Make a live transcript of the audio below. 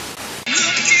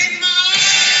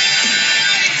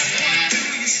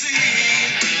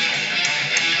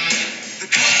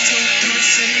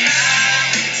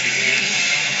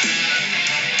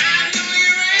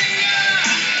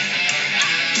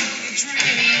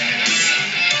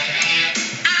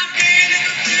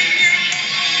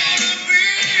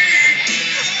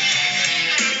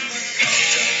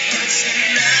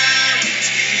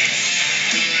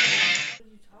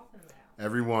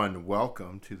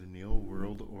welcome to the Neil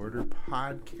World Order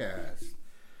podcast.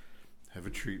 I have a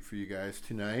treat for you guys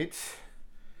tonight.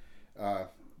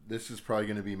 This is probably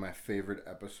going to be my favorite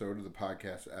episode of the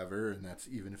podcast ever, and that's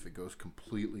even if it goes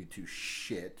completely to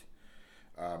shit.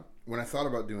 When I thought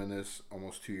about doing this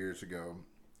almost 2 years ago,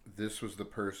 this was the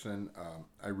person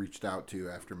I reached out to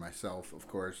after myself, of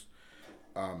course.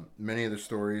 Many of the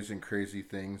stories and crazy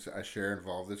things I share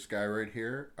involve this guy right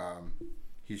here.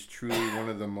 He's truly one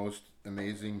of the most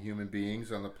amazing human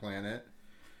beings on the planet,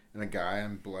 and a guy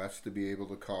I'm blessed to be able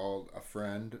to call a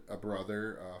friend, a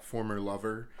brother, a former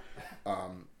lover.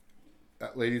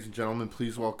 Ladies and gentlemen,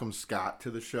 please welcome Scott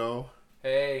to the show.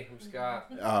 Hey, I'm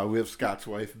Scott. We have Scott's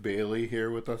wife, Bailey,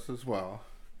 here with us as well.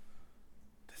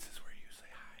 This is where you say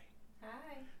hi.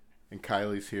 Hi. And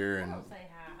Kylie's here. I And don't say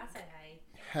hi. I say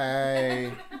hey.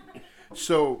 hey.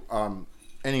 So,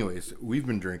 anyways, we've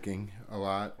been drinking a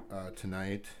lot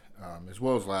tonight, as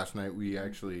well as last night. We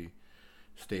actually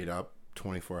stayed up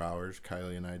 24 hours.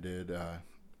 Kylie and I did,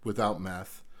 without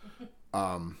meth.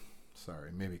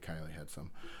 Sorry, maybe Kylie had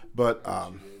some, but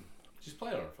She's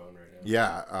playing on her phone right now.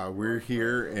 yeah, we're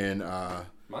here in Mine's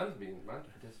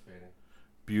participating.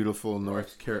 beautiful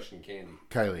North Carolina. Crushing candy.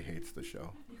 Kylie hates the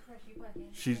show.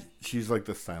 She's like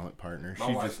the silent partner. My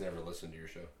She wife's just. never listened to your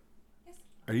show.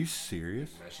 Are you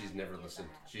serious? No, she's never listened.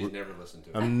 She's never listened to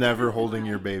it. I'm never holding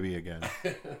your baby again.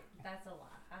 That's a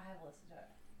lie. I have listened to it.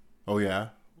 Oh yeah?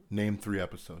 Name 3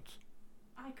 episodes.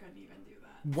 I couldn't even do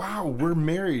that. Wow, we're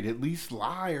married. At least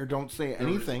lie or don't say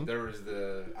anything.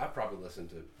 I probably listened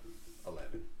to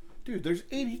 11. Dude, there's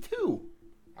 82.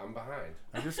 I'm behind.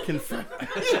 I just confessed. We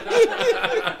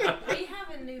have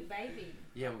a new baby.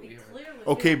 Yeah, We we have. clearly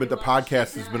Okay, do but the a lot of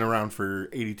podcast shit has been now. around for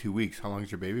 82 weeks. How long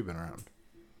has your baby been around?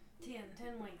 10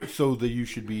 weeks. So that you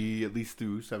should be at least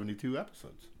through 72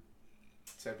 episodes.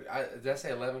 Did I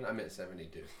say 11? I meant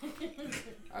 72.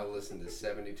 I listened to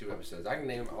 72 episodes. I'll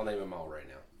name them all right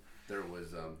now. There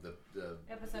was the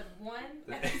Episode 1.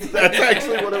 That's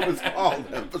actually what it was called,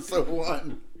 episode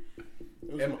 1.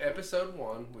 Episode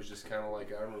 1 was just kind of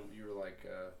like, I remember you were like,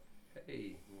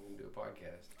 hey, we're going to do a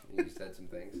podcast. And you said some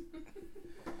things.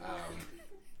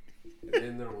 And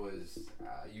then there was,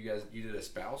 you did a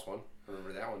spouse one.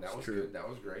 Remember that one? That was true. good. That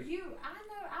was great. I know.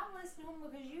 I listen to them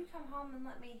because you come home and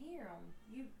let me hear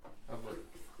them.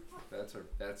 That's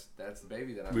the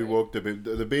baby that I We made. woke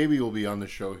the baby will be on the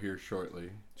show here shortly.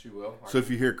 She will. So if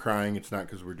you hear crying, it's not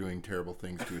because we're doing terrible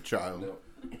things to a child. No.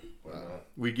 Well, no.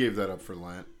 We gave that up for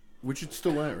Lent. Which it's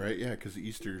still Lent, right? Yeah, because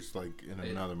Easter's like in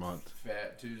another month.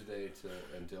 Fat Tuesday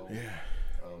until the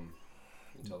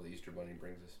Easter Bunny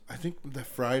brings us. I think the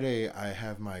Friday I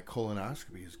have my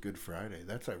colonoscopy is Good Friday.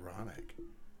 That's ironic.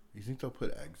 You think they'll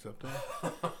put eggs up there?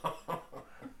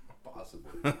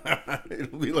 Possibly.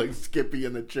 It'll be like Skippy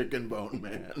and the Chicken Bone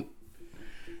Man.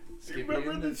 Skippy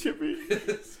Remember and the Chippy?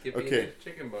 Skippy Okay. and the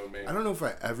Chicken Bone Man. I don't know if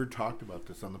I ever talked about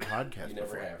this on the podcast You never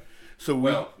before. have. So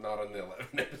Well, not on the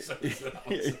 11 episodes that I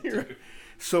listened You're to. right.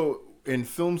 So in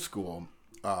film school,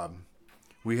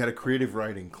 we had a creative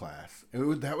writing class.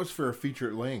 That was for a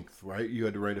feature length, right? You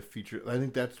had to write a feature. I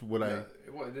think that's what It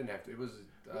didn't have to. It was.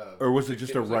 Or was it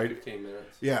just a was like write? 15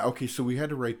 minutes. Yeah. Okay. So we had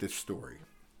to write this story,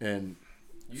 and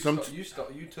You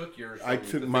took yours. I From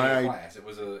took the my- class. It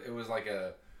was like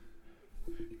a.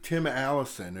 Tim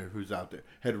Allison, who's out there,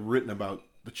 had written about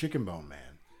the Chicken Bone Man.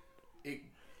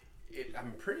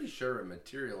 I'm pretty sure it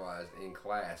materialized in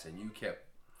class, and you kept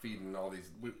feeding all these.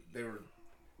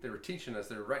 They were teaching us.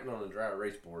 They were writing on a dry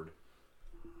erase board,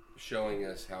 showing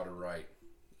us how to write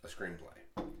a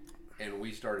screenplay, and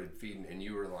we started feeding. And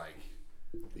you were like,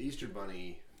 the Easter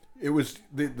Bunny. It was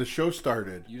the show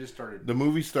started. You just started. The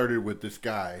movie started with this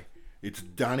guy. It's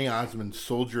Donny Osmond's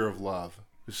Soldier of Love,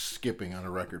 who's skipping on a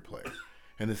record player,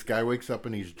 and this guy wakes up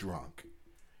and he's drunk,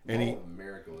 and Mall of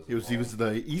America he was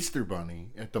the Easter Bunny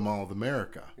at the Mall of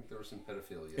America. I think there was some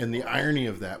pedophilia. And the irony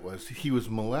of that was he was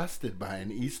molested by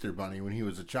an Easter Bunny when he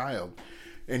was a child,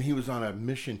 and he was on a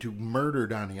mission to murder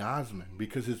Donny Osmond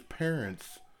because his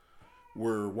parents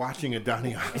were watching a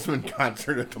Donny Osmond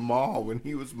concert at the mall when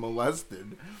he was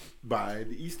molested by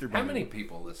the Easter Bunny. How many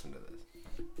people listen to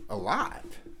this? A lot.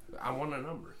 I want a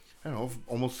number. I don't know,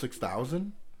 almost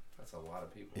 6,000? That's a lot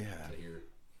of people Yeah. to hear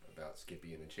about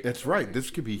Skippy and the Chicken. That's Bone right. Man. This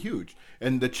could be huge.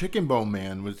 And the Chicken Bone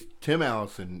Man was Tim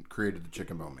Allison created the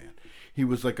Chicken Bone Man. He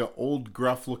was like an old,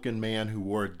 gruff-looking man who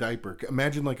wore a diaper.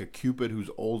 Imagine like a Cupid who's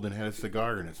old and had a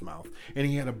cigar in his mouth, and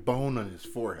he had a bone on his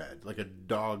forehead, like a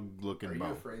dog-looking Are you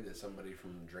bone. afraid that somebody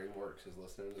from DreamWorks is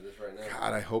listening to this right now?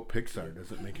 God, I hope Pixar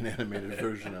doesn't make an animated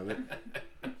version of it.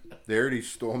 They already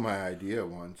stole my idea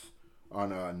once. on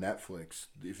Netflix.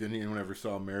 If anyone ever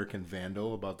saw American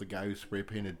Vandal, about the guy who spray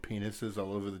painted penises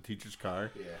all over the teacher's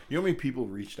car. Yeah. You know how many people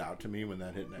reached out to me when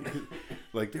that hit?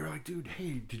 Like, they were like, dude,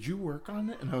 hey, did you work on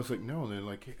it? And I was like, no. And they're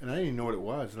like, hey, and I didn't even know what it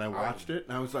was. And I watched it,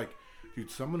 and I was like,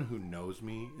 dude, someone who knows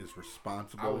me is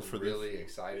responsible I was for really this.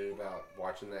 excited about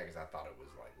watching that because I thought it was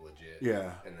like legit.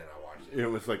 Yeah. And then I watched it. It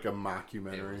was like a It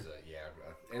mockumentary. was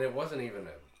and it wasn't even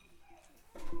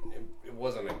it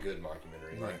wasn't a good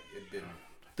mockumentary. Right. Like it didn't.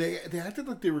 They acted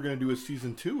like they were going to do a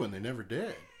season 2, and they never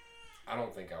did. I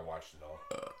don't think I watched it all.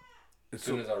 As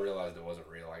soon as I realized it wasn't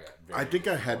real, I got very I think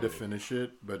I had to disappointed. finish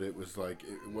it, but it was like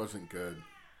it wasn't good.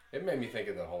 It made me think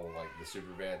of the whole like the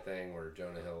Superbad thing where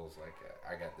Jonah Hill's like,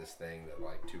 I got this thing that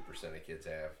like 2% of kids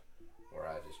have, where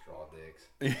I just draw dicks.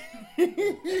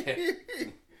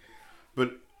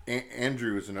 But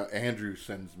Andrew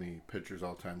sends me pictures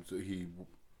all the time. So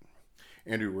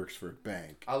Andrew works for a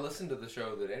bank, I listened to the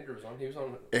show that Andrew was on. He was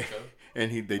on the show.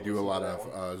 and they do a listened lot to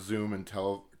that of Zoom and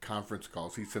teleconference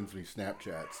calls. He sends me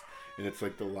Snapchats, and it's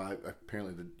like the live.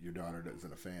 Apparently, your daughter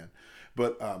isn't a fan,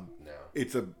 but No.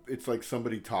 it's like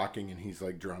somebody talking, and he's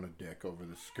like drawing a dick over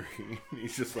the screen.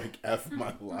 He's just like F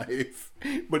my life.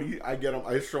 But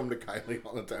I show him to Kylie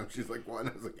all the time. She's like, "What?" And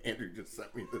I was like, "Andrew just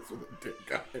sent me this with a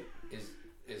dick on it."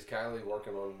 Is Kylie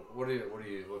working on what are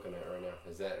you looking at right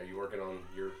now? Are you working on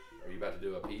are you about to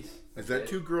do a piece? Is that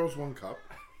 2 girls, 1 cup?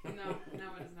 No, it is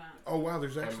not. Oh wow,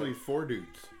 there's actually 4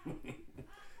 dudes.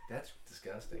 That's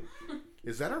disgusting.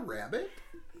 Is that a rabbit?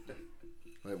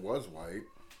 It was white.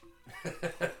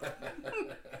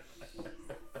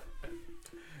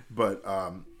 But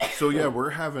so yeah,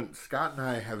 Scott and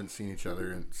I haven't seen each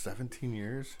other in 17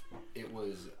 years. It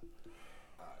was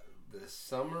the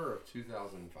summer of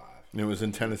 2005. And it was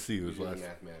in Tennessee. It was Doing last.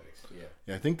 mathematics. Yeah.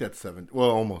 Yeah, I think that's 7. Well,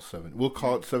 almost 7. We'll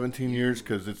call it 17 years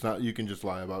because it's not. You can just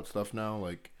lie about stuff now.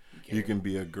 Like you can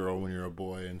be a girl when you're a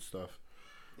boy and stuff,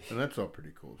 and that's all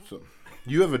pretty cool. So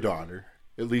you have a daughter,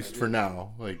 at least for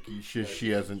now. Like she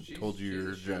hasn't told you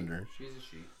your gender. She's a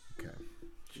she. Okay.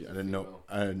 She's I a didn't know. female.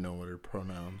 I didn't know what her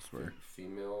pronouns were.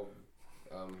 Female.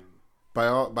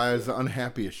 By as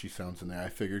unhappy as she sounds in there, I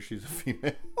figure she's a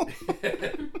female.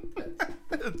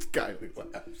 That's Kylie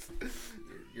laughs.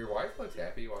 Your wife looks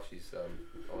happy while she's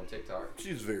on TikTok.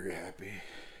 She's very happy.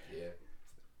 Yeah.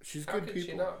 She's How good could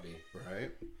people. she not be?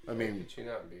 Right? I How mean, could she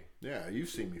not be? yeah, you've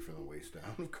seen me from the waist down.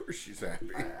 Of course she's happy.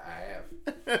 I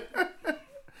have.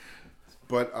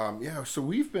 But yeah, so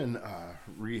we've been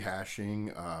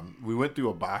rehashing. We went through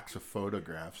a box of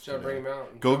photographs. Should I bring today. them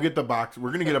out? Go get the box.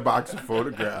 We're gonna get a box of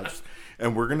photographs,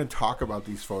 and we're gonna talk about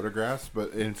these photographs.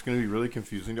 But it's gonna be really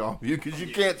confusing to all of you because you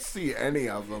can't see any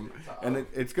of them, and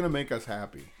it's gonna make us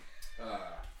happy.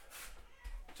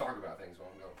 Talk about things while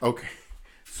I'm going. Okay,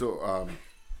 so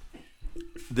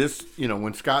this,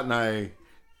 when Scott and I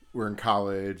were in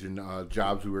college and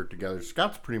jobs we worked together,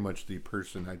 Scott's pretty much the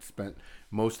person I'd spent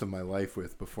most of my life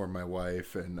with before my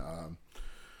wife, and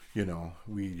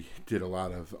we did a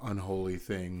lot of unholy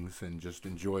things and just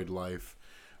enjoyed life.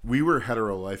 We were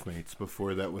hetero life mates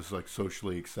before that was like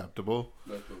socially acceptable.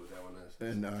 Let's put what that one is.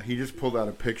 And he just pulled out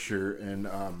a picture, and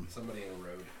Somebody in the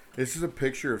road. this is a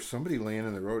picture of somebody laying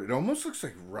in the road. It almost looks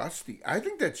like Rusty. I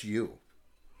think that's you.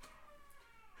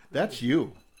 That's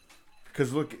you.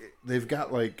 Because look, they've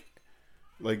got like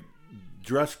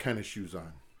dress kind of shoes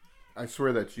on. I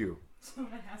swear that's you. So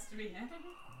it has to be him.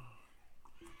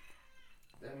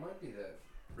 That might be that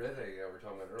redhead guy we were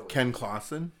talking about earlier. Ken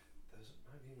Clausen. Those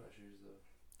might be my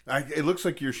shoes though. It looks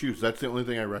like your shoes. That's the only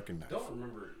thing I recognize. Don't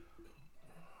remember.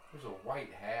 There's a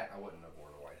white hat. I wouldn't have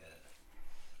worn a white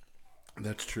hat.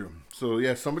 That's true. So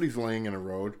yeah, somebody's laying in a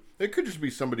road. It could just be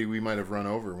somebody we might have run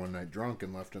over one night drunk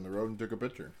and left in the road and took a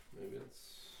picture. Maybe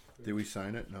it's Did we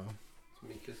sign it? No.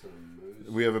 me kissing a moose.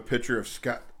 We have a picture of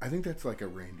Scott. I think that's like a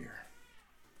reindeer.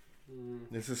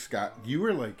 This is Scott. You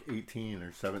were like 18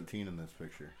 or 17 in this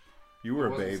picture. You were I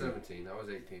a wasn't baby. 17. I was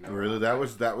 18. Really? That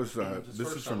was. This This is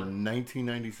first from summer.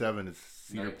 1997. It's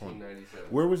Cedar Point. 1997.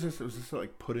 Where was this? Was this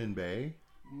like Put in Bay?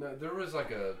 No, there was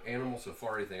like a animal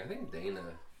safari thing. I think Dana.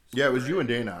 Yeah, it was you and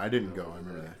Dana. I didn't go. I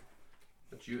remember that.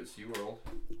 That's you at SeaWorld.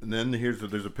 And then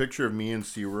there's a picture of me in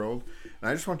SeaWorld. And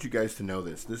I just want you guys to know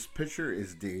this. This picture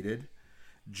is dated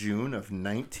June of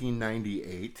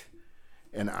 1998.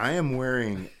 And I am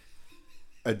wearing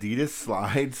Adidas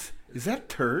slides. Is that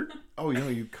turd? Oh,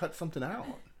 you cut something out.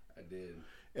 I did.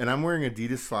 And I'm wearing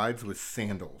Adidas slides with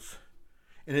sandals.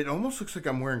 And it almost looks like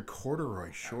I'm wearing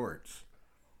corduroy shorts.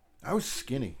 I was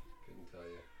skinny. Couldn't tell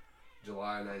you.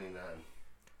 July 99.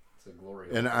 It's a glory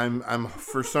hole. And I'm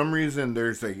for some reason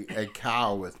there's a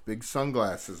cow with big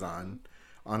sunglasses on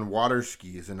on water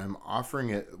skis, and I'm offering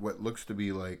it what looks to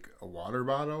be like a water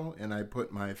bottle, and I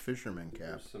put my fisherman cap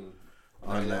There's some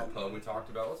on that. pub we talked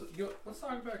about. Let's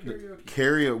talk about karaoke.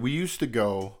 Karaoke. We used to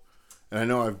go, and I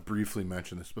know I've briefly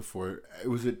mentioned this before.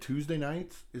 Was it Tuesday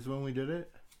nights is when we did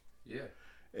it? Yeah.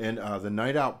 And the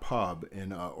Night Out Pub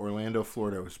in Orlando,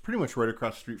 Florida, was pretty much right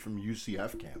across the street from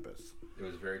UCF campus. It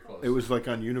was very close. It was like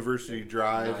on University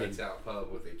Drive. Nights Out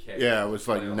Pub with a K. Yeah, it was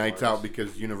like Play on Nights Mars. Out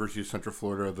because University of Central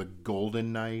Florida are the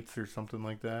Golden Knights or something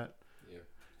like that. Yeah.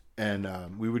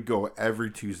 And we would go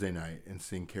every Tuesday night and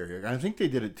sing karaoke. I think they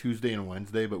did it Tuesday and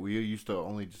Wednesday, but we used to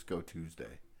only just go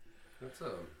Tuesday. That's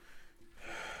you.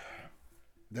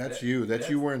 That's you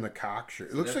that's- wearing the cock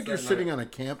shirt. It looks that's like you're that sitting night. on a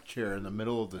camp chair in the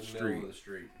middle of the middle street, of the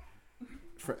street.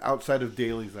 outside of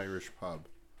Daly's Irish Pub.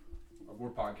 We're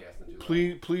podcasting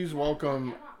too. Please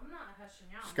welcome I'm not hushing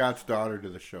out. Scott's daughter to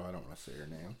the show. I don't want to say her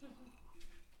name.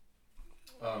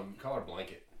 Call her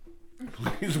Blanket.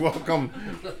 Please welcome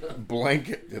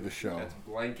Blanket to the show. That's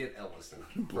Blanket Ellison.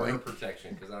 For her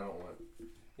protection, because I don't want,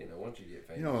 once you get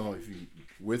famous. You know, if you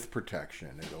with protection,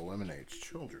 it eliminates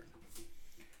children.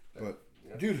 But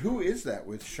dude, who is that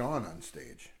with Sean on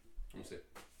stage? Let me see.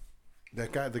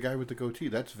 That guy, the guy with the goatee.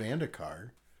 That's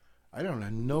Vandekar. I don't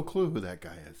have no clue who that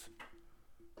guy is.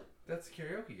 That's the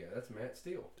karaoke guy. That's Matt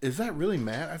Steele. Is that really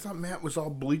Matt? I thought Matt was all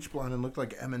bleach blonde and looked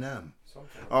like Eminem.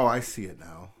 Sometimes. Oh, I see it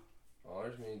now. Oh,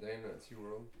 there's me and Dana at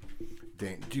SeaWorld.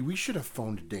 Dana, dude, we should have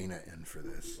phoned Dana in for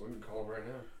this. We can call him right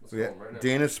now. Let's Yeah, call him right now.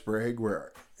 Dana Sprague,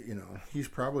 where he's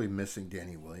probably missing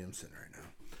Danny Williamson right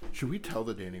now. Should we tell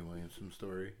the Danny Williamson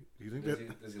story? Do you think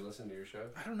Does he listen to your show?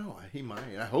 I don't know. He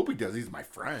might. I hope he does. He's my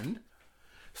friend.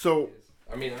 So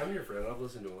I mean, I'm your friend. I've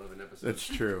listened to 11 episodes. that's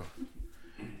true.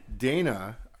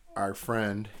 Dana, our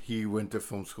friend, he went to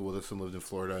film school with us and lived in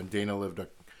Florida. And Dana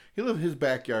his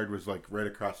backyard was like right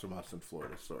across from us in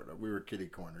Florida, sort of. We were kitty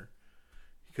corner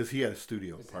because he had a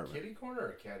studio Is it apartment. kitty corner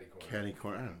or catty corner? Catty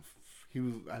corner.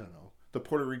 I don't know. The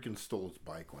Puerto Rican stole his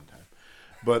bike one time.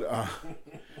 But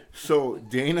so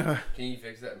Dana, Can you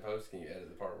fix that in post? Can you edit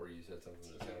the part where you said something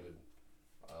that sounded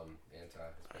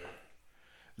anti-Hispanic?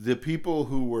 the people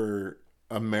who were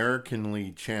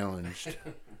Americanly challenged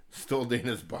stole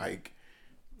Dana's bike.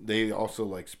 They also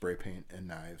like spray paint and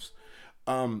knives.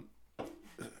 Wow,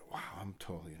 I'm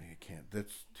totally I can't.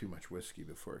 That's too much whiskey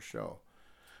before a show.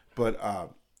 But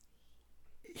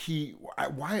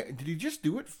why did he just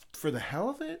do it for the hell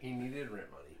of it? He needed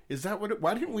rent money. Is that what?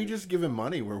 Why didn't we just give him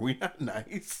money? Were we not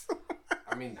nice?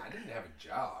 I mean, I didn't have a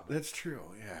job. That's true.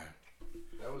 Yeah.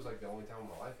 That was like the only time in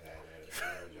my life I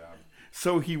had a job.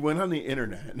 So he went on the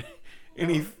internet,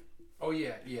 and he Oh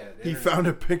yeah. The he internet- found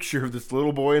a picture of this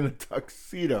little boy in a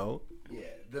tuxedo. Yeah,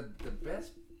 the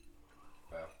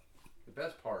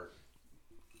best part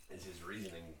is his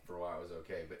reasoning for why it was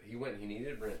okay. But he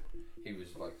needed rent. He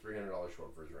was like $300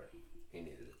 short for his rent. He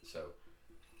needed it. So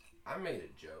I made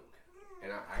a joke,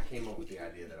 and I came up with the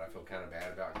idea that I feel kind of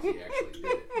bad about because he actually did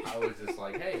it. I was just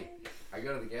like, hey, I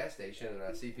go to the gas station and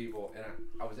I see people, and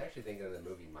I was actually thinking of the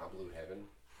movie My Blue Heaven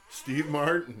Steve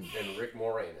Martin. and Rick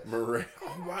Moranis.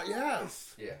 Oh, wow,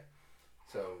 yes. Yeah.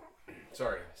 So,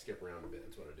 sorry, I skip around a bit.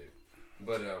 That's what I do.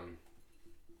 But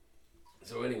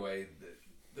so anyway,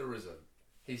 there was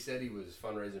he said he was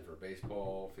fundraising for a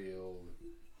baseball field,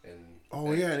 and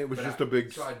And it was but just a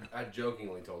big. So I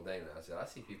jokingly told Dana, I said, I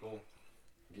see people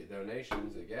get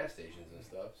donations at gas stations and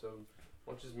stuff. So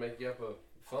why don't you just make you up a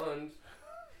fund,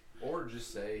 or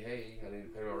just say, hey, I need to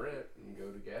pay my rent, and go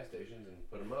to gas stations and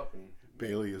put them up and.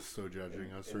 Bailey is so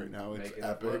judging us right now. It's make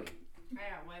enough money. epic. I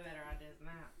got way better ideas than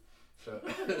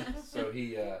that.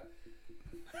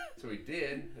 So he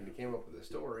did, and he came up with a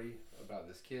story about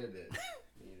this kid that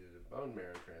needed a bone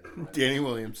marrow transplant. Danny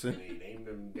Williamson. And he named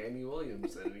him Danny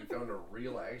Williamson. And he found a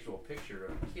real, actual picture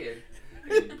of a kid,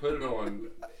 and he put it on.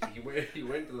 He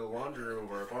went to the laundry room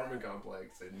of our apartment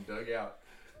complex and dug out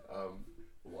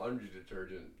laundry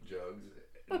detergent jugs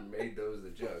and made those the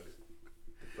jugs.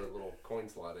 Put a little coin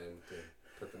slot in to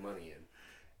put the money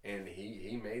in, and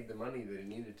he made the money that he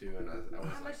needed to. And I was How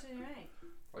like, much did you make?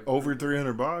 like Over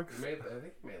 $300. I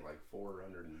think he made like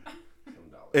 $400 and some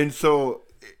dollars. And so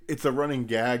it's a running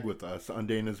gag with us on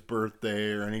Dana's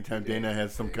birthday or anytime Dana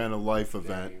has some kind of life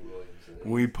event. Danny Williamson.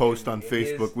 We post on And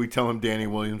Facebook. We tell him Danny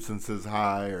Williamson says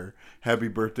hi or happy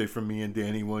birthday from me and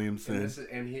Danny Williamson.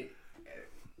 And you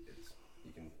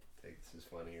can take this as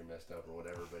funny or messed up or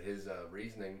whatever, but his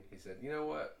reasoning, he said, you know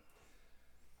what?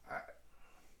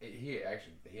 He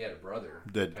had a brother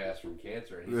that passed from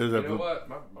cancer, and he said, you know what?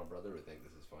 My brother would think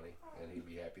this is funny, and he'd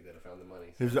be happy that I found the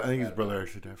money. So I think his brother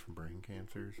actually died from brain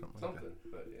cancer or something like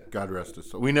that. But yeah. God rest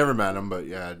his soul. We never met him, but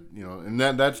yeah, and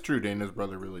that's true. Dana's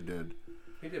brother really did.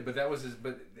 He did, but that was his.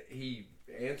 But he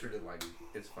answered it like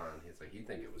it's fine. He's like he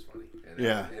think it was funny. And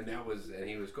Yeah. and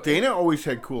he was cool. Dana always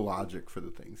had cool logic for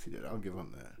the things he did. I'll give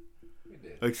him that. He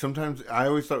did. Like sometimes I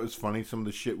always thought it was funny some of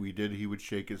the shit we did he would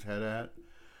shake his head at.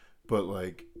 But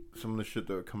like some of the shit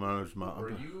that would come out of his mouth. Were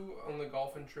you on the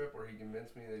golfing trip where he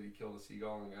convinced me that he killed a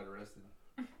seagull and got arrested?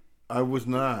 I was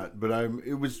not, but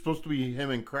it was supposed to be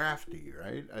him and Crafty,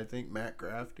 right? I think Matt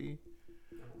Crafty.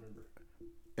 I don't remember.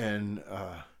 And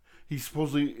he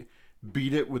supposedly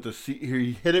beat it with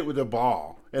he hit it with a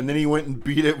ball, and then he went and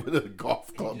beat it with a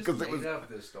golf club He just because it was up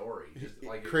this story. Just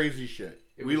like crazy shit.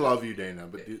 it We was love just- you, Dana,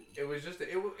 but it was just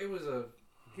it was a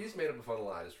he's made up a fun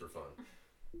lie just for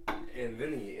fun, and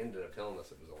then he ended up telling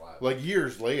us it was a lie. like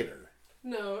years later.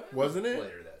 No, Wasn't it?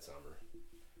 later that summer?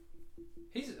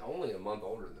 He's only a month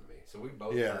older than me, so we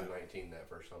both Yeah. turned 19 that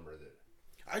first summer. That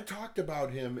I talked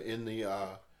about him in the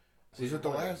was Season it the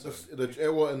one last episode.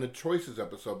 well in the choices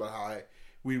episode, but how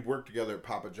we worked together at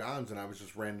Papa John's, and I was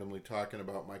just randomly talking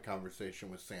about my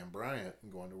conversation with Sam Bryant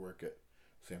and going to work at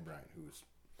Sam Bryant,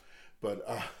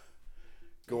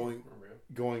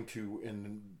 going to,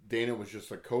 and Dana was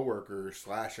just a coworker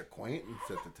 / acquaintance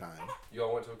at the time. you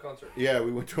all went to a concert. Yeah,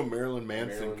 we went to a Marilyn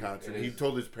Manson Marilyn concert. and He his-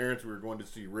 told his parents we were going to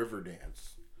see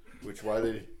Riverdance, which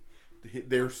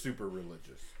they're super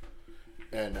religious,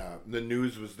 and the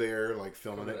news was there like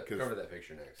filming Cover it that, cover because that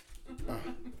picture next.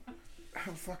 I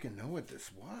don't fucking know what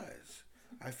this was.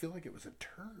 I feel like it was a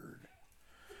turd,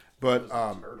 but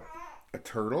Turtle. a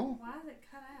turtle Why is it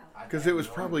cut out? because it was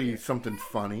probably something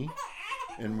funny,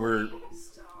 and we're.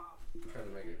 Trying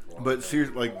to make it cool. But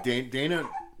seriously, like Dana,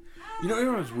 you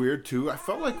know what was weird too? I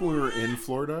felt like we were in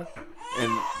Florida,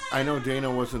 and I know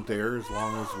Dana wasn't there as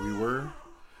long as we were,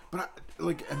 but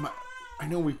I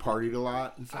know we partied a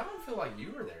lot. And I stuff. don't feel like you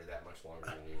were there that much longer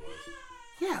than he was.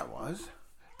 Yeah, it was.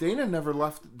 Dana never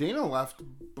left. Dana left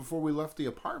before we left the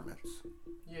apartments.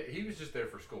 Yeah, he was just there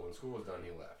for school. When school was done,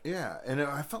 he left. Yeah, and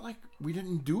I felt like we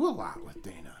didn't do a lot with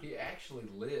Dana. He actually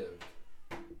lived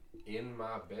in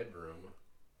my bedroom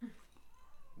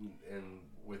and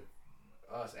with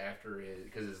us after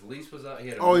because his lease was up. He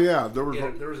had a Oh month- yeah, there was.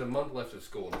 there was a month left of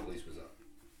school and his lease was up.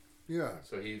 Yeah.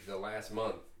 So the last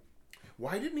month.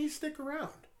 Why didn't he stick around?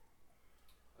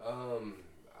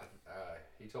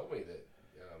 He told me that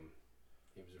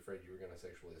he was afraid you were going to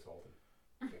sexually assault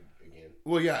him again.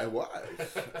 Well, yeah, I was.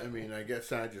 I mean, I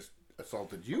guess I just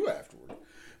assaulted you afterward.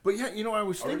 But yeah, you know, I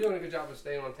was Are we thinking. doing a good job of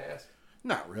staying on task?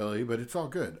 Not really, but it's all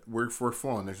good. We're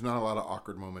flowing. There's not a lot of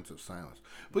awkward moments of silence.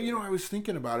 But you know, I was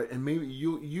thinking about it, and maybe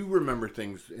you remember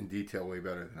things in detail way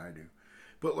better than I do.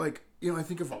 But like, you know, I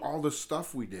think of all the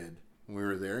stuff we did when we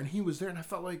were there, and he was there, and I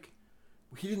felt like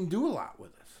he didn't do a lot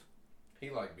with us. He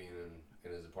liked being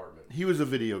in his apartment. He was a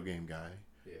video game guy.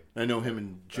 Yeah. I know him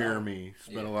and Jeremy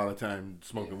spent Yeah. a lot of time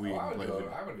smoking weed I and would playing go.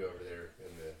 video. I would go over there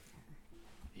in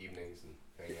the evenings and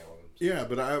hang out with him. Yeah,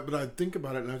 but I think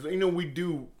about it, and I was like, you know, we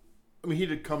do. I mean,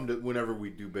 he'd come to whenever we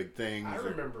do big things. I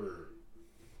remember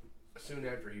soon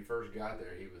after he first got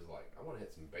there, he was like, I want to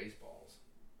hit some baseballs.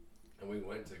 And we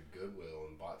went to Goodwill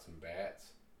and bought some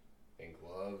bats and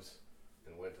gloves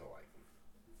and went to like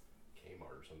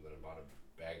Kmart or something and bought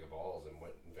a bag of balls and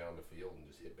went and found a field and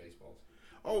just hit baseballs.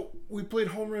 Oh, we played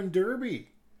home run derby.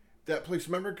 That place,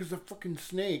 remember? Because the fucking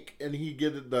snake, and he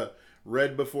get the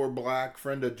red before black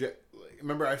friend of.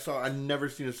 Remember, I'd never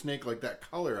seen a snake like that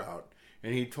color out,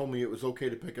 and he told me it was okay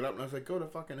to pick it up, and I was like, "Go to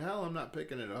fucking hell! I'm not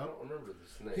picking it I up." don't remember the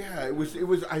snake. Yeah, it was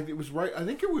right. I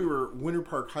think we were Winter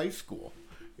Park High School,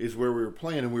 is where we were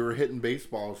playing, and we were hitting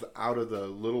baseballs out of the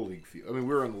Little League field. I mean,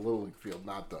 we were on the Little League field,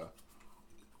 not the.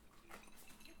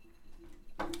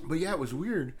 But yeah, it was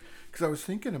weird because I was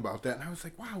thinking about that, and I was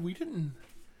like, "Wow, we didn't."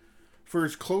 For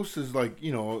as close as like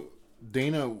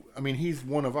Dana, I mean, he's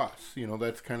one of us. You know,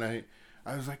 that's kind of.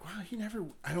 I was like, wow, he never.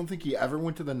 I don't think he ever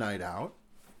went to the night out.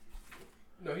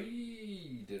 No,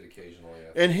 he did occasionally.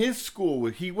 And his school,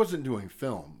 he wasn't doing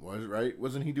film, right?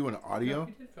 Wasn't he doing audio? No,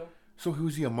 he did film. So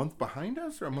was he a month behind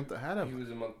us or a month ahead of He us?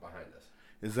 was a month behind us.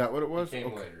 Is that what it was? He came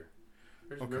Okay. later.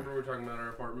 Remember we were talking about our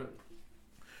apartment?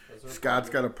 That's our Scott's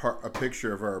apartment. got a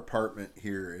picture of our apartment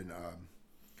here in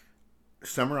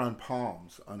Cimarron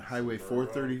Palms on Highway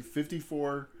 430,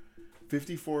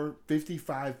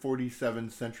 5547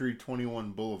 Century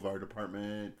 21 Boulevard,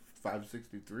 apartment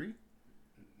 563.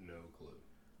 No clue.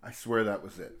 I swear that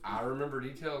was it. I remember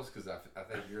details because I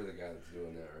think you're the guy that's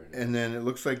doing that right now. And then it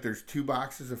looks like there's 2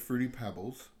 boxes of Fruity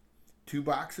Pebbles, 2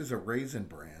 boxes of Raisin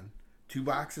Bran, 2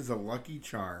 boxes of Lucky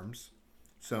Charms,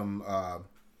 some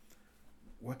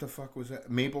what the fuck was that?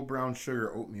 Maple brown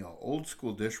sugar oatmeal, old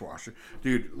school dishwasher.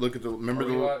 Dude, look at the. Remember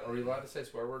Are we allowed to say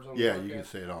swear words on the Yeah, podcast? you can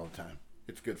say it all the time.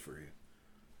 It's good for you.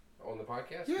 on the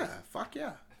podcast? Yeah, fuck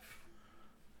yeah.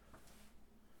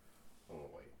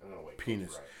 I'm gonna wait.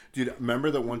 Penis. Right. Dude, remember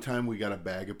that one time we got a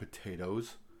bag of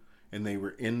potatoes and they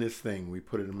were in this thing. We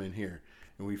put them in here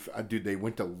and dude, they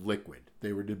went to liquid.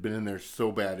 They'd been in there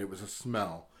so bad. It was a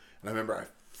smell. And I remember I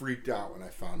freaked out when I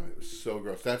found them. It was so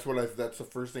gross. That's the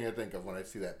first thing I think of when I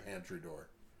see that pantry door.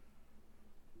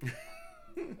 I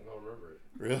don't remember it.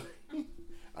 Really?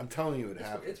 I'm telling you, it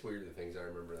happened. It's weird the things I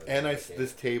remember. And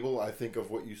this table, I think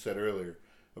of what you said earlier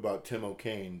about Tim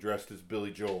O'Kane dressed as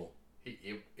Billy Joel.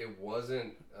 It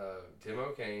wasn't Tim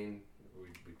O'Kane.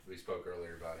 We spoke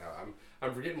earlier about how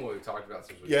I'm forgetting what we talked about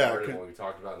since we started and what we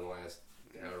talked about in the last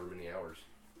however many hours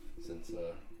since you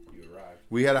arrived.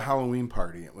 We had a Halloween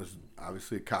party. It was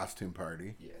obviously a costume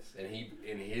party. Yes, and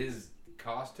his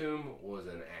costume was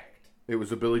an act. It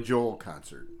was a Billy Joel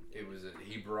concert.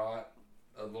 He brought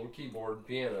a little keyboard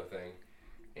piano thing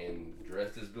and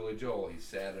dressed as Billy Joel. He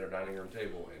sat at our dining room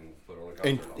table and put on a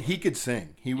concert. And he could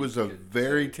sing. He was a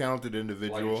very talented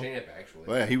individual. Like a champ, actually.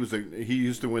 Well, yeah, he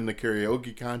used to win the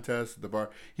karaoke contest at the bar.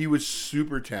 He was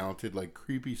super talented, like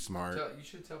creepy smart. You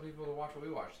should tell people to watch what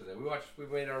we watched today. We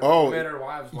made our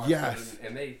wives watch yes. it,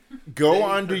 and they go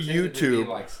onto pretended YouTube. To be,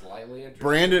 like, slightly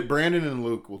interested. Brandon and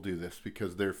Luke will do this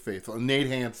because they're faithful. And Nate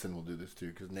Hansen will do this too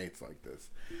because Nate's like this.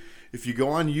 If you go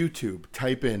on YouTube,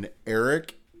 type in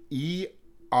Eric ERIK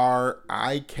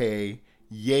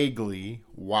Yeagley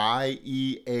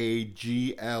YEAGLEY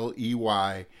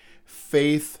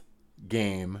Faith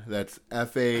Game. That's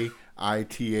FAITHGAME,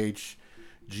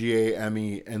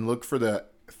 and look for the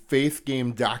Faith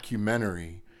Game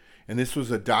documentary. And this was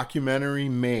a documentary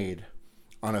made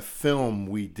on a film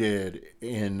we did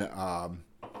in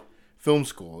film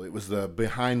school. It was the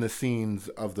behind the scenes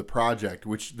of the project,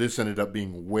 which this ended up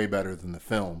being way better than the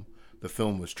film. The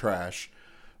film was trash.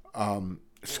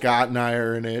 Scott and I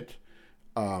are in it.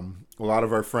 A lot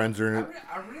of our friends are in it.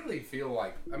 I really feel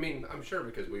like, I'm sure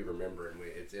because we remember it and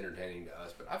it's entertaining to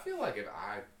us, but I feel like if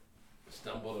I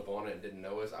stumbled upon it and didn't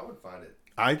know us, I would find it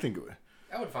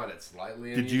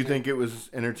slightly amusing. Did you think it was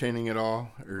entertaining at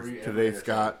all? Or today,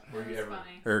 Scott? Were you ever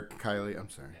funny. Or Kylie? I'm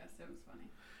sorry. Yes, it was funny.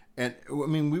 And,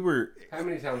 we were... How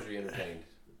many times were you entertained?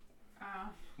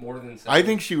 More than 7? I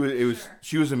think she was Sure.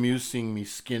 she was amused seeing me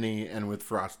skinny and with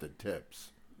frosted tips.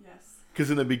 Yes. Because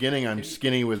in the beginning, I'm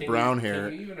skinny with brown hair.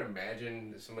 Can you even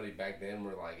imagine somebody back then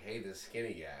were like, hey, this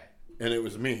skinny guy? And it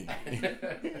was me.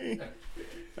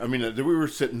 We were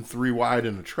sitting 3 wide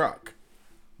in a truck.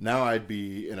 Now I'd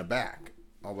be in a back,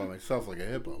 all by myself like a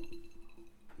hippo.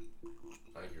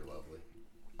 I think you're lovely.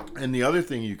 And the other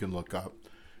thing you can look up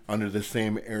under the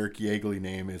same Eric Yeagley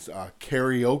name is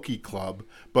Karaoke Club,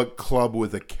 but club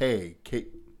with a K.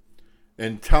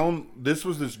 And tell them this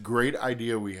was this great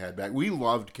idea we had back. We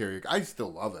loved karaoke. I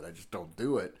still love it. I just don't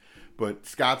do it. But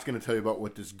Scott's going to tell you about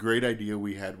what this great idea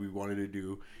we had we wanted to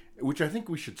do, which I think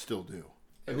we should still do.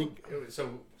 I think this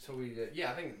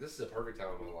is a perfect time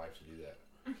in my life to do that.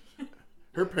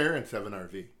 her parents have an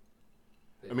RV.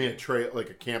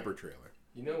 A camper trailer.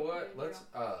 You know what? Let's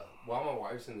while my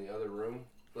wife's in the other room,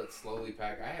 let's slowly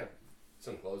pack. I have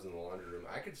some clothes in the laundry room.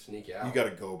 I could sneak out. You got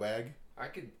a go bag? I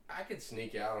could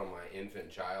sneak out on my infant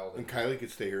child. And Kylie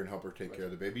could stay here and help her take care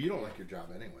of the baby. You don't like your job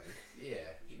anyway. Yeah,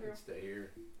 you can stay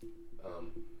here.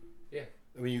 Yeah.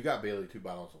 You got Bailey 2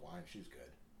 bottles of wine. She's good.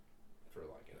 For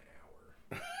like an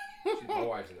hour. My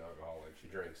wife's an alcoholic. She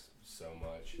drinks so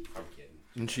much. I'm kidding.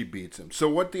 And she beats him. So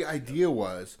what the idea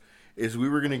was is we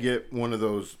were going to get one of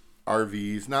those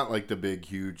RVs, not like the big,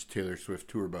 huge Taylor Swift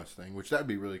tour bus thing, which that'd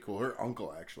be really cool. Her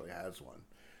uncle actually has one.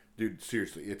 Dude,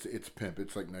 seriously, it's pimp.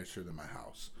 It's like nicer than my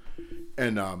house.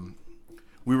 And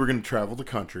we were going to travel the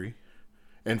country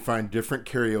and find different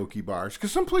karaoke bars.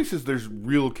 Because some places there's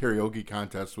real karaoke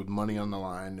contests with money on the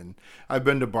line. And I've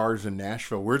been to bars in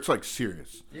Nashville where it's like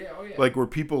serious. Yeah, oh yeah. Like where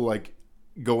people like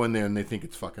go in there and they think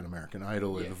it's fucking American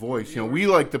Idol or The Voice. We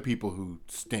like the people who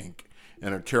stink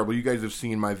and are terrible. You guys have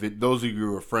seen my those of you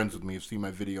who are friends with me have seen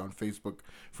my video on Facebook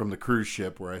from the cruise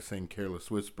ship where I sang Careless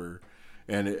Whisper.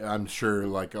 And I'm sure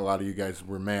like a lot of you guys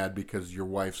were mad because your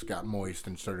wives got moist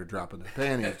and started dropping their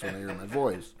panties when they heard my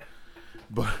voice.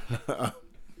 But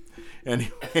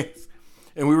anyways,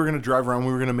 and we were going to drive around.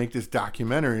 We were going to make this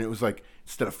documentary. And it was like,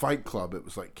 instead of Fight Club, it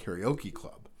was like Karaoke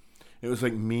Club. It was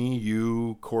like me,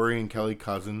 you, Corey and Kelly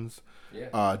Cousins,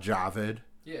 Javed,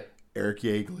 Eric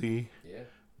Yeagley.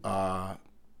 Yeah.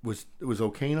 Was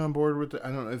O'Kane on board with it?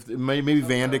 I don't know if maybe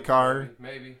Vandekar.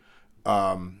 Maybe.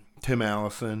 Tim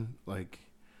Allison. Like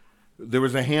there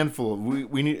was a handful of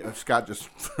we need Scott just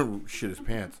shit his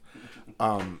pants.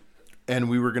 And and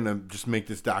we were gonna just make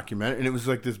this documentary, and it was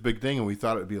like this big thing, and we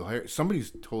thought it'd be hilarious. Somebody's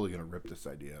totally gonna rip this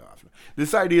idea off.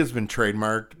 This idea has been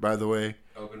trademarked, by the way.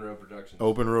 Open Road Productions.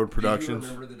 Open Road Productions.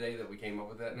 Do you remember the day that we came up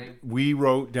with that name? We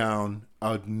wrote down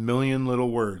a million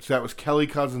little words. That was Kelly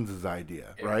Cousins'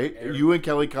 idea, right? You and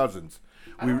Kelly Cousins.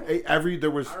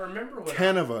 There was I remember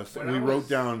 10 of us, and we wrote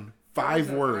down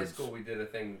 5 words. In high school, we did a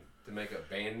thing to make up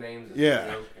band names. And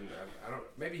Yeah. And I don't.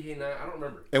 Maybe he and I don't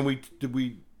remember. And we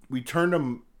turned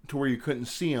them to where you couldn't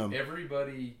see them.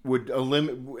 Everybody would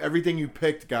everything you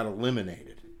picked got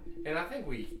eliminated. And I think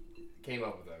we came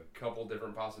up with a couple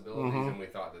different possibilities, and we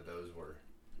thought that those were.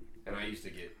 And I used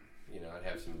to get, I'd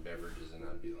have some beverages, and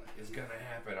I'd be like, "It's gonna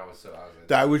happen." I was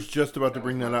like, I was just about to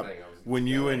bring that up. thing. When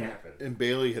you and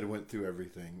Bailey had went through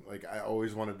everything, like I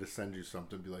always wanted to send you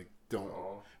something, be like, "Don't."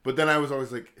 Aw. But then I was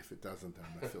always like, if it doesn't, then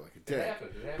I feel like a dick. It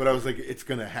happened. But I was like, it's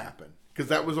gonna happen, because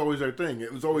that was always our thing.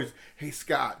 It was always, "Hey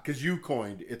Scott," because you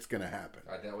coined "it's gonna happen,"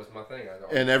 that was my thing.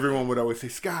 and everyone would always say,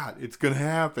 "Scott, it's gonna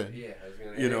happen." Yeah, I was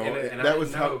gonna. And that I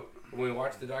was know, how. when we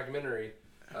watched the documentary,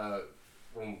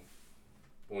 when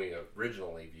we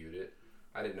originally viewed it,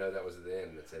 I didn't know that was the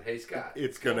end that said, "Hey Scott,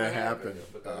 It's gonna happen."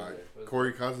 Put that in there.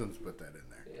 Corey Cousins put that in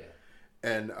there. Yeah.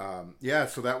 And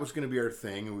so that was going to be our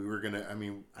thing, and we were gonna. I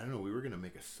mean, I don't know. We were gonna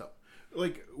make a sub.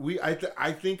 Like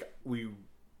I think we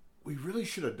really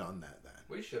should have done that then.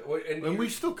 We should, and we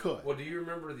still could. Well, do you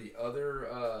remember the other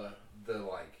the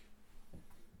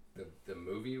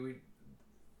movie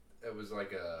it was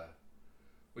like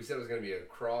we said it was going to be a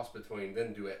cross between,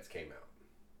 then Duets came out.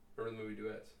 Remember the movie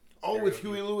Duets? Oh, with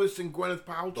Huey Lewis and Gwyneth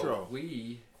Paltrow. But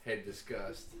we had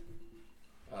discussed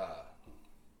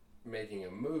making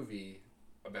a movie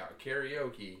about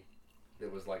karaoke that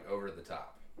was like over the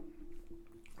top.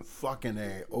 Fucking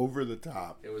A, over the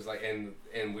top. It was like, and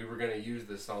we were going to use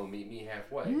the song "Meet Me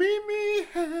Halfway." Meet me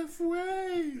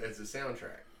halfway. As a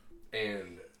soundtrack,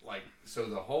 and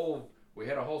we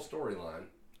had a whole storyline.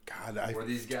 God, I where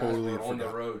these guys totally were on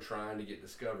forgot. the road trying to get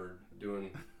discovered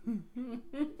doing, and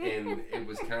it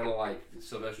was kind of like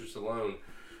Sylvester Stallone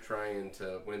trying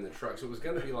to win the truck. So it was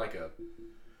going to be like a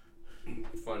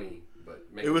funny, but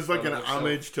it was like an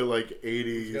homage to like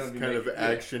 80s kind of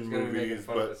action movies,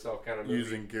 but kind of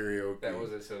using karaoke. That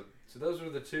was it. So those were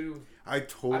the two.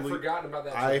 I'd forgotten about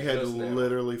that. I had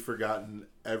literally forgotten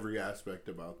every aspect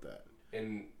about that.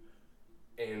 And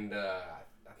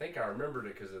I think I remembered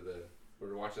it because we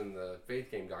were watching the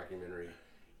Faith Game documentary.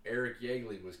 Eric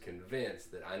Yeagley was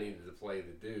convinced that I needed to play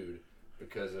the dude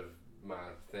because of my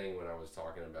thing when I was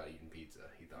talking about eating pizza.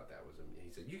 He thought that was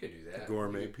he said, "You could do that.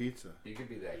 Gourmet pizza. You could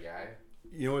be that guy."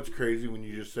 You know what's crazy when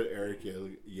you just said Eric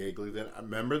Yeagley? Then I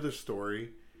remember the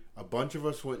story. A bunch of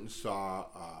us went and saw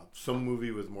some movie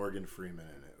with Morgan Freeman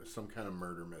in it. It was some kind of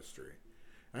murder mystery.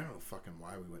 I don't know fucking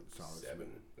why we went and saw it.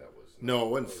 Seven. That was no, it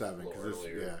wasn't Seven.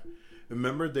 Yeah.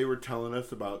 Remember they were telling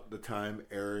us about the time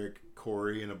Eric,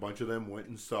 Corey, and a bunch of them went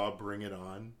and saw Bring It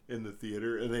On in the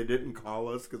theater, and they didn't call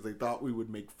us because they thought we would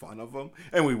make fun of them,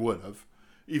 and we would have,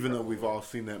 even though we've all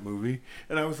seen that movie.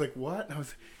 And I was like, what?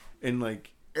 And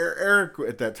like Eric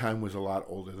at that time was a lot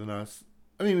older than us.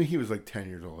 I mean, he was like 10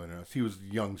 years older than us. He was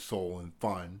a young soul and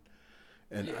fun,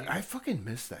 and yeah, I fucking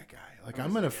miss that guy. Like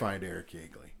I'm gonna find Eric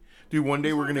Yeagley. Dude, one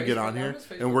day we're going to get on here,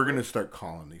 and we're going to start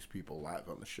calling these people live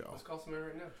on the show. Let's call somebody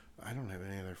right now. I don't have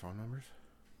any of their phone numbers.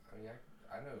 I mean,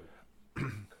 I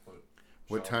know.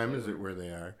 What time is it where they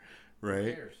are,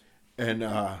 right? And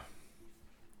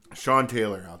Sean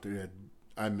Taylor out there.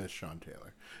 I miss Sean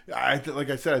Taylor. Like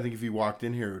I said, I think if he walked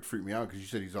in here, it would freak me out because you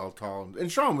said he's all tall.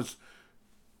 And Sean was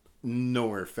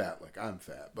nowhere fat like I'm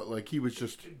fat, but like he was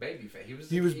just baby fat. He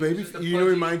was baby. You know,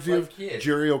 reminds me of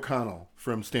Jerry O'Connell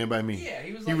from Stand By Me. Yeah,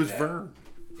 he was. He was Vern.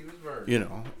 He was Vern. You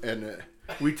know, and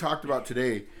we talked about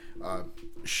today.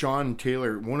 Sean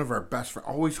Taylor, one of our best friends,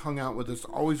 always hung out with us.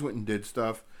 Always went and did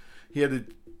stuff. He had a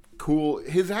cool.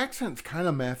 His accent's kind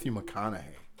of Matthew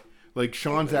McConaughey. Like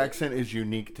Sean's accent is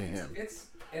unique to him.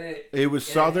 It was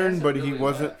Southern, but he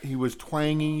wasn't. He was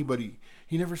twangy, but he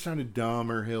never sounded dumb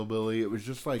or hillbilly. It was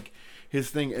just like his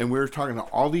thing. And we were talking about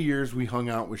all the years we hung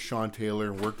out with Sean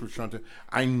Taylor and worked with Sean Taylor.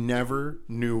 I never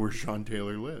knew where Sean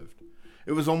Taylor lived.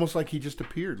 It was almost like he just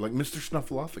appeared, like Mr.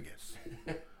 Snuffleupagus.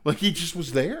 Like he just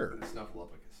was there.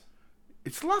 Snuffleupagus.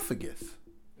 It's Luffagus.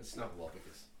 It's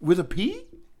Snuffleupagus. With a P?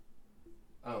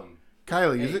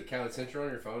 Kylie, is it? Kylie, since you're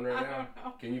on your phone right now,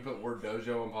 can you put Word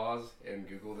Dojo on pause and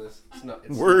Google this?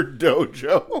 It's Word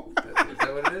Dojo. Is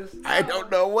that what it is? I don't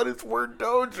know. What is Word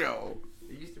Dojo?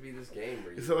 It used to be this game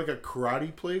where is it like a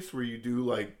karate place where you do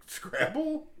like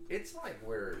Scrabble? It's like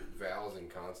where vowels and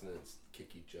consonants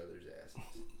kick each other's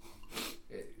asses.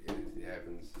 It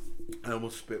happens. I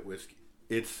almost spit whiskey.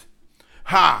 It's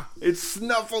Ha! It's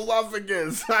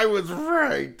Snuffleupagus. I was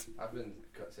right. I've been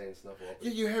saying Snuffleupagus.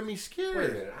 Yeah, you had me scared. Wait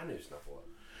a minute, I knew Snuffleupagus.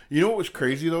 You know what was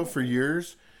crazy though? For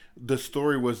years, the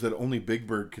story was that only Big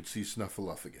Bird could see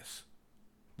Snuffleupagus.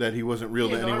 That he wasn't real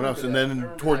Yeah, to no, I anyone else. And remember that. I then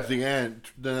remember towards that. the end,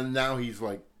 then now he's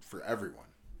like for everyone.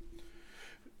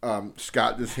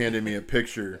 Scott just handed me a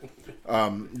picture,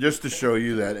 just to show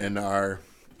you that in our.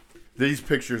 These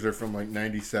pictures are from like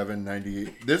 97,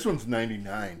 98. This one's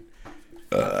 99.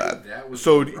 That was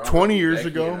so Robert 20 years Becky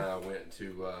ago- and I went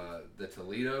to the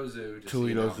Toledo Zoo. To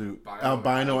Toledo see Zoo. an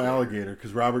Albino alligator.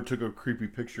 Because Robert took a creepy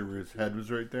picture where his head was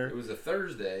right there. It was a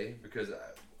Thursday because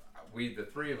the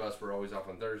three of us were always off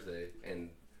on Thursday, and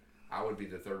I would be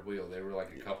the third wheel. They were like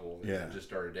a couple that Yeah. just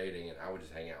started dating, and I would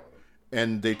just hang out with them.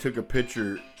 And they took a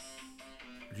picture.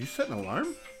 Did you set an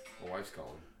alarm? My wife's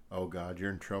calling. Oh, God.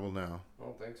 You're in trouble now. I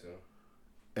don't think so.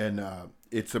 And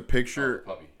it's a Oh, the picture.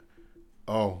 puppy.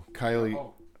 Oh, Kylie.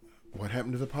 Oh, What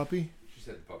happened to the puppy? she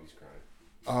said the puppy's crying.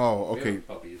 Oh, We have okay. a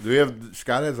puppy. Do we have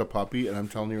Scott has a puppy, and I'm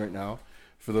telling you right now,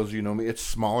 for those of you who know me, it's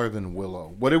smaller than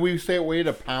Willow. What did we say it weighed?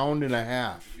 1.5 pounds? Did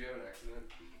you have an accident?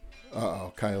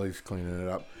 Uh-oh, Kylie's cleaning it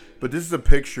up. But this is a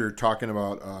picture talking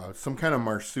about some kind of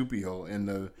marsupial, and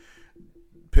the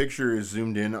picture is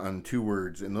zoomed in on 2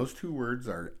 words, and those 2 words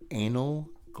are anal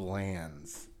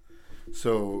glands.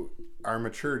 So our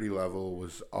maturity level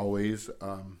was always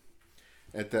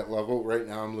at that level. Right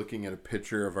now I'm looking at a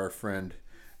picture of our friend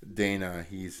Dana.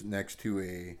 He's next to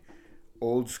a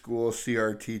old school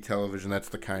CRT television. That's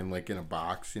the kind like in a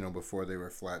box, before they were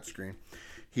flat screen.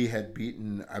 He had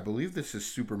beaten, I believe this is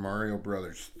Super Mario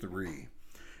Brothers 3.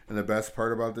 And the best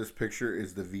part about this picture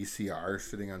is the VCR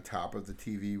sitting on top of the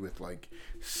TV with like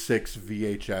 6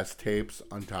 VHS tapes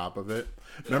on top of it.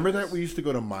 Remember that we used to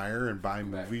go to Meijer and buy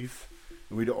movies?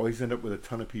 And we'd always end up with a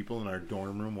ton of people in our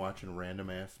dorm room watching random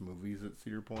ass movies at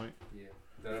Cedar Point. Yeah.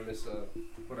 Did I miss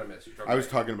what I missed? I was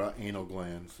talking about anal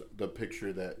glands. The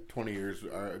picture that 20 years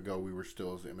ago we were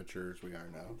still as immature as we are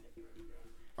now.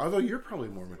 Although you're probably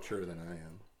more mature than I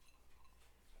am.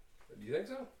 Do you think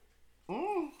so?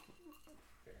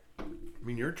 I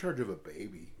mean, you're in charge of a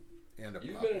baby and a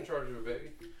You've puppy. been in charge of a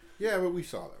baby. Yeah, but we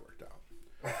saw that worked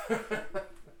out.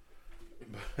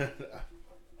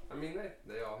 I mean,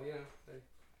 they all, they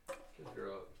kids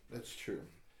grow up. That's true.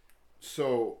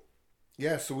 So,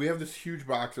 yeah, so we have this huge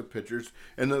box of pictures.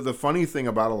 And the funny thing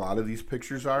about a lot of these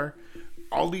pictures are,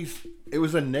 it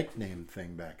was a nickname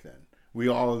thing back then.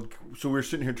 So we were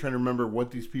sitting here trying to remember what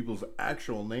these people's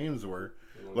actual names were.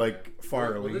 Like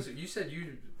Farley. Well, you said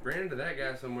you ran into that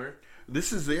guy somewhere.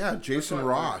 This is, Jason That's my-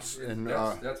 Ross. And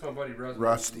that's my buddy Rusty.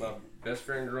 Rusty. My best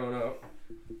friend growing up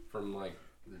from like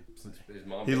his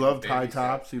mom. he loved high babysat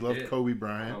tops. He loved kid. Kobe My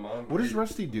Bryant. mom What does did.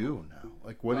 Rusty do now?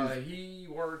 Like, what is... He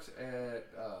works at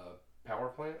power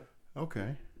plant,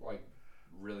 Okay. like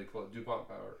really close DuPont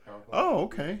power plant. Oh,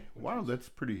 okay. Wow, that's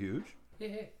pretty huge.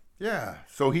 Yeah. Yeah.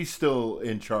 So he's still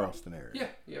in Charleston area. Yeah.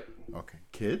 Yep. Okay.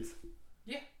 Kids?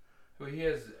 Yeah. Well, he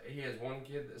has one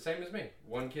kid, same as me.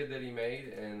 One kid that he made,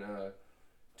 and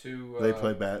 2. They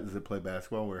play does it play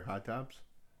basketball? Wear high tops?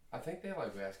 I think they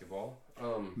like basketball.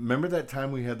 Remember that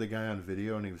time we had the guy on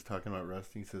video and he was talking about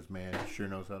Rusty? He says, "Man, he sure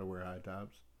knows how to wear high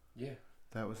tops." Yeah.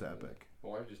 That was epic. My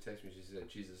wife just texted me. She said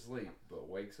she's asleep, but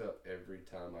wakes up every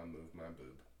time I move my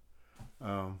boob.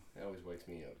 That always wakes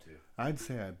me up too. I'd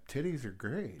say titties are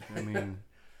great. I mean,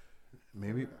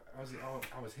 maybe.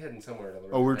 I was heading somewhere.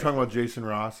 Oh, we were talking about Jason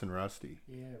Ross and Rusty.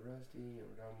 Yeah, Rusty.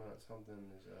 We're talking about something.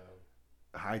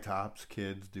 High tops,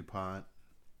 kids, DuPont,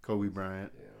 Kobe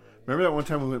Bryant. Yeah. Remember that one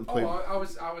time we went and played? I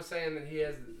was saying that he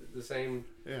has the same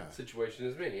Yeah. situation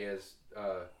as me. He has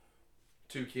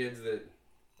 2 kids that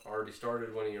already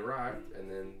started when he arrived, and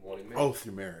then one he married. Oh,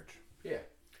 through marriage. Yeah.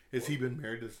 Has he been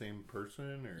married to the same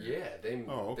person? Or? Yeah,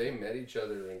 okay. they met each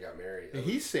other and got married.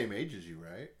 He's same age as you,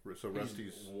 right? So He's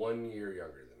Rusty's... 1 year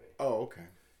younger than me. Oh, okay.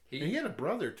 And he had a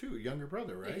brother, too. A younger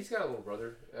brother, right? Yeah, he's got a little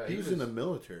brother. He was in the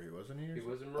military, wasn't he? He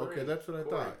was a Marine. Okay, that's what I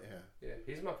Corey. thought, yeah. Yeah,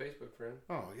 he's my Facebook friend.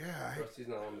 Oh, yeah. Rusty's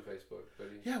not on the Facebook, but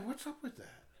Yeah, what's up with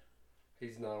that?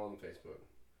 he's not on the Facebook.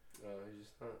 He's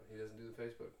just not. He doesn't do the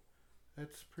Facebook.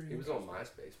 That's pretty He was on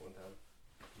MySpace one time,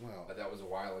 Well, but that was a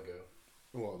while ago.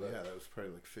 yeah, that was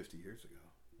probably like 50 years ago.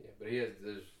 Yeah, but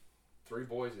there's 3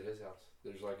 boys at his house.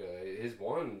 There's like his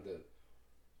one that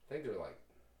I think they're like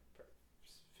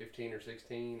 15 or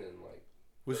 16, and like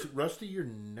Was Rusty your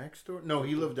next door? No,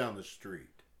 he lived down the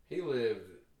street. he lived.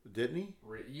 Didn't he?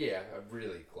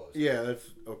 Really close. Yeah, that's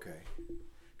okay.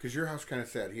 Because your house kind of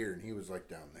sat here, and he was like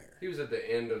down there. He was at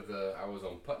the end of I was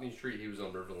on Putney Street. He was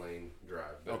on River Lane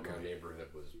Drive, but Okay. my neighborhood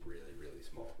was really, really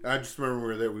small. I just remember we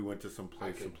were there. We went to some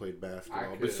place and played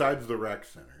basketball. could- Besides the rec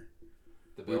center.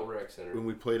 The Bell Rec Center. When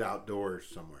we played outdoors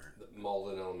somewhere. The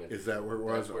Malden Elementary. Is that where it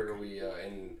was? That's where we,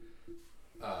 and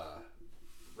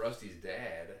Rusty's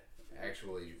dad,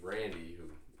 actually, Randy, who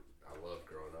I loved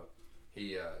growing up,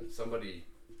 he, somebody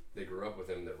that grew up with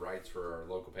him that writes for our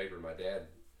local paper, my dad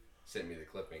sent me the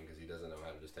clipping because he doesn't know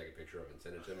how to just take a picture of it and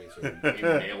send it to me, so he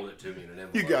mailed it to me in an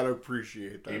envelope. You gotta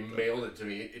appreciate that. He mailed it to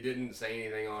me. It didn't say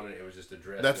anything on it. It was just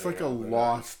addressed. That's like a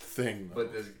lost thing.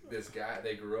 But this guy,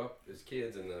 they grew up as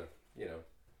kids in the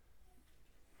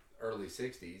early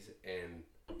 '60s, and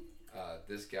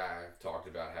this guy talked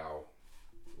about how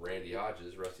Randy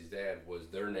Hodges, Rusty's dad, was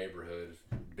their neighborhood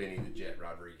Benny the Jet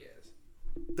Rodriguez.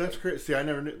 That's crazy. See, I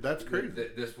never knew. That's crazy.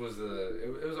 This was it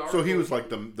was. So he was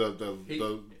like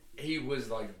He was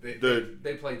like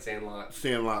they played Sandlot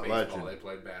Sandlot baseball, legend. They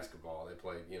played basketball. They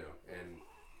played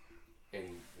and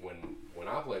when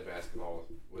I played basketball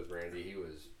with Randy, he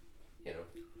was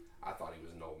I thought he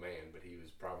was an old man, but he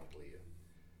was probably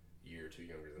a year or two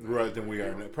younger than Right than we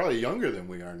are now. Probably younger than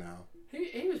we are now.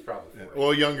 He was probably 40.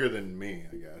 Well, younger than me,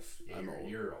 I guess. Yeah, I'm old.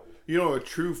 you're old. You know, a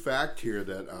true fact here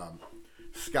that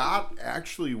Scott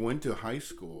actually went to high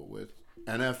school with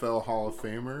NFL Hall of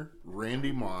Famer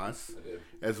Randy Moss, I did.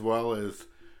 as well as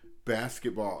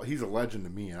basketball. He's a legend to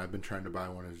me, and I've been trying to buy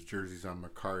one of his jerseys on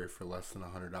Macari for less than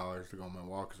 $100 to go on my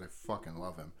wall because I fucking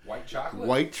love him. White chocolate.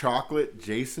 White Chocolate,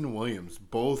 Jason Williams,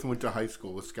 both went to high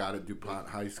school with Scott at DuPont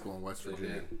High School in West They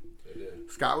Virginia. did. They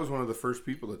did. Scott was one of the first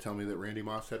people to tell me that Randy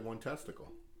Moss had one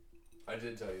testicle. I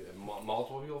did tell you that.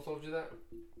 Multiple people told you that.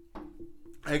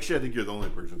 Actually, I think you're the only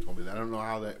person who told me that. I don't know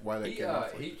why that came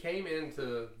up. He came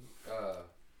into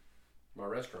my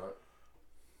restaurant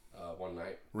one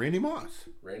night. Randy Moss.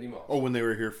 Randy Moss. Oh, when they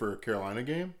were here for a Carolina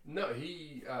game? No,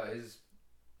 he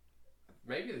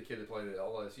maybe the kid that played at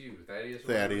LSU, Thaddeus.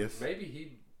 Thaddeus.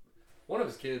 Maybe one of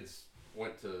his kids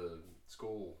went to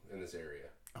school in this area.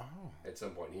 Oh. At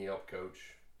some point, he helped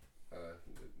coach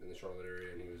in the Charlotte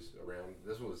area, and he was around.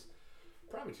 This was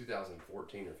probably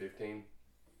 2014 or 15,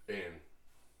 and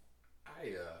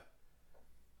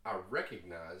I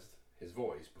recognized his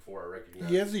voice before I recognized.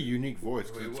 He has a unique voice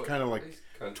who because he it's was. kind of like He's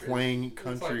country. twang It's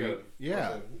country. like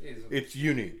Yeah. It's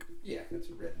unique. Yeah, it's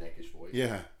a redneckish voice.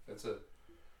 Yeah. That's a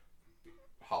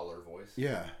holler voice.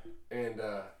 Yeah. And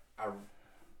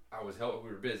I was helping. We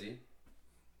were busy,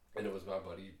 and it was my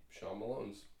buddy Sean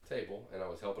Malone's table, and I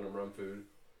was helping him run food.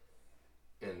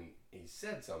 And he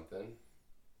said something,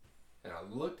 and I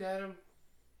looked at him,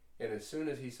 and as soon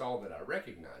as he saw that I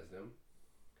recognized him,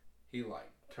 he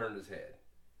turned his head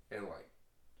and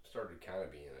started kind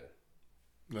of being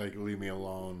Like, leave me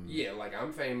alone. yeah,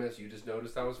 I'm famous. You just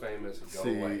noticed I was famous. Go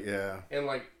See, away. yeah.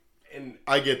 And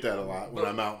I get that a lot when but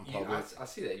I'm out in public. I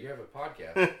see that. You have a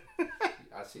podcast.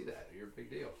 I see that. You're a big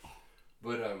deal.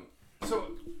 But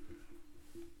so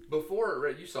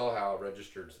before you saw how I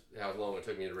registered, how long it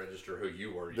took me to register who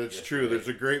you were. That's yesterday. true. There's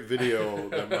a great video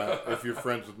that if you're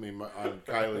friends with me on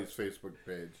Kylie's Facebook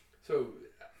page. So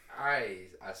I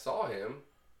saw him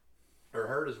or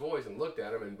heard his voice and looked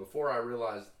at him, and before I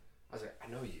realized, I was like,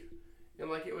 I know you. And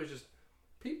it was just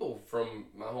people from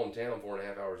my hometown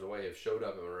 4.5 hours away have showed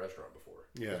up at my restaurant before.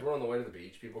 Yeah. 'Cause we're on the way to the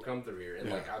beach. People come through here, and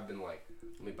Yeah. I've been like,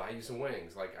 let me buy you some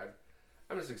wings.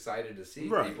 I'm just excited to see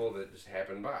Right. people that just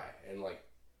happen by, and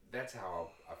that's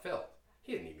how I felt.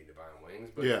 He didn't need me to buy him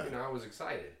wings, but Yeah. I was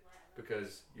excited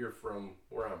because you're from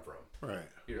where I'm from. Right.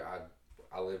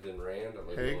 I lived in Rand. I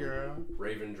lived Hey, on girl.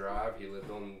 Raven Drive. He lived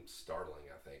on Starling,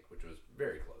 I think, which was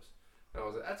very close. And I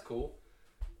was like, that's cool.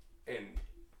 And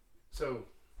so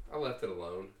I left it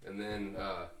alone. And then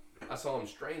I saw him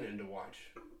straining to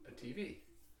watch a TV.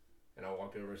 And I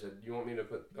walked over and said, you want me to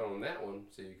put on that one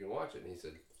so you can watch it? And he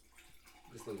said,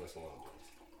 just leave us alone,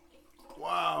 please.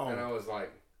 Wow. And I was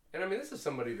like, and I mean, this is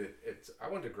somebody that I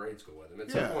went to grade school with him. At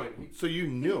Yeah. some point, So you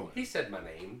knew it. he said my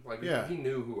name. Yeah. He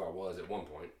knew who I was at one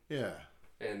point. Yeah.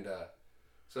 And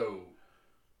so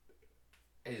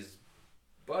his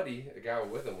buddy, a guy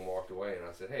with him, walked away, and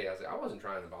I said, hey, I wasn't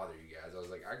trying to bother you guys. I was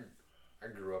like, I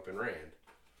grew up in Rand.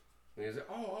 And he was like,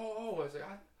 oh. I was like,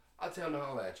 I'll tell him to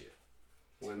holler at you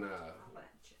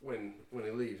when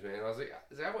he leaves, man. I was like,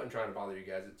 I wasn't trying to bother you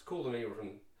guys. It's cool to me.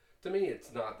 To me,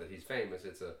 it's not that he's famous.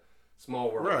 It's a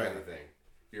small world Right. kind of thing.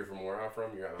 You're from where I'm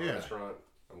from. You're at my Yeah. restaurant.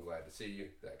 I'm glad to see you.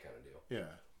 That kind of deal.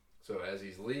 Yeah. So as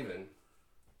he's leaving,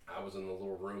 I was in the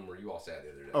little room where you all sat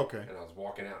the other day. Okay. And I was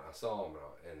walking out, and I saw him,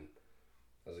 and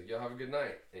I was like, y'all have a good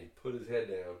night. And he put his head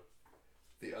down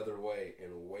the other way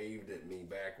and waved at me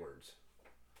backwards.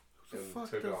 Who the and fuck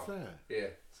took does off. that? Yeah,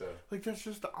 so, That's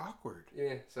just awkward.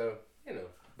 yeah, so,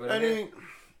 But I mean,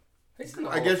 he's in the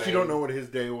I Hall guess of you don't Fame. know what his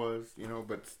day was,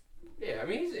 but Yeah, I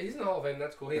mean, he's in the Hall of Fame.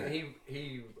 That's cool. Yeah.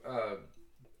 He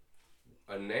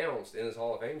announced in his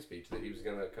Hall of Fame speech that he was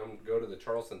going to go to the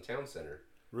Charleston Town Center.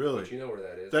 Really? But you know where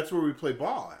that is? That's where we play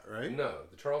ball at, right? No,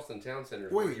 the Charleston Town Center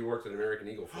is where Wait. you worked at American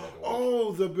Eagle for like a week.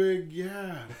 Oh, the big,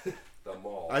 yeah. The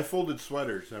mall. I folded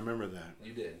sweaters. I remember that.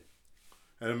 You did.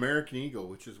 An American Eagle,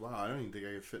 which is, wow, I don't even think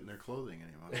I could fit in their clothing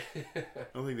anymore. I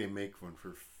don't think they make one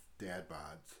for dad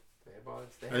bods.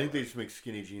 I think they just make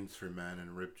skinny jeans for men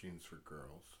and ripped jeans for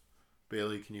girls.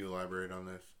 Bailey, can you elaborate on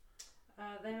this?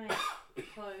 They make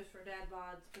clothes for dad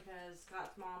bods because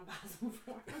Scott's mom buys them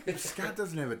for him. Scott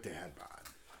doesn't have a dad bod.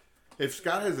 If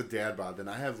Scott has a dad bod, then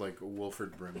I have like a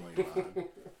Wilford Brimley bod.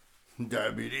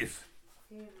 Diabetes.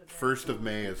 1st of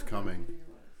May is coming.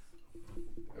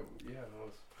 Yeah, it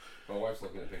was. My wife's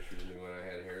looking at pictures of me when I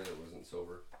had hair that wasn't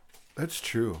silver. That's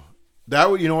true.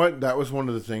 You know what? That was one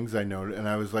of the things I noted, and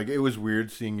I was like, it was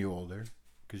weird seeing you older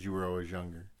because you were always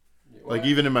younger. Yeah, Like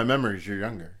even in my memories, you're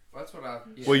younger. That's what I.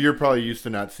 Yeah. Well, you're probably used to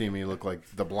not seeing me look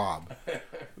like the Blob,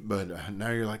 but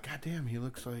now you're like, God damn, he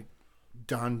looks like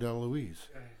Don DeLuise.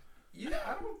 Yeah,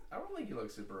 I don't think you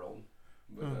look super old,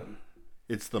 but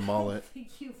It's the mullet. I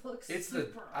think you look it's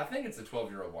super I think it's a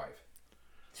 12-year-old wife.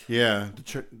 Yeah,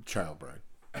 the child bride.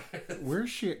 Where's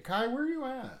she? Kai, where are you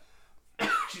at?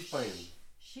 She's playing.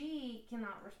 She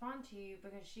cannot respond to you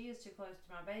because she is too close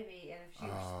to my baby, and if she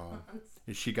responds,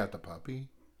 Is she got the puppy?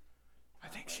 I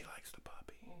think she likes the puppy.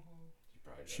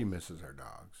 She misses our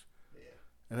dogs.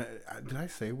 Yeah. And did I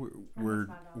say my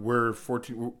we're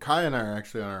 14? Kai and I are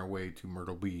actually on our way to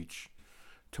Myrtle Beach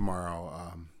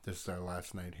tomorrow. This is our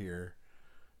last night here,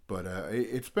 but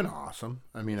it's been awesome.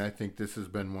 I mean, I think this has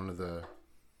been one of the.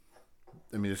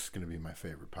 I mean, this is going to be my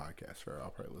favorite podcast. I'll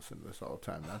probably listen to this all the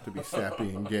time. Not to be sappy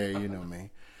and gay, you know me.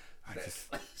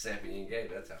 Sappy and gay.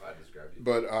 That's how I described you.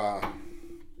 But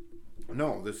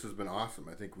no, this has been awesome.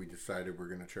 I think we decided we're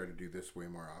going to try to do this way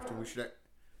more often. We should.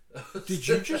 Did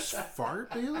you just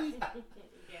fart, Bailey?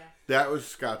 yeah. That was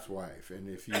Scott's wife, and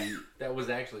if you. That was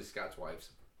actually Scott's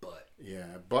wife's butt.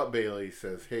 Yeah, but Bailey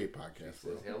says, "Hey, podcast." She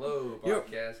says, "Hello,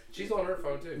 podcast." She's on her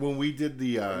phone too. When we did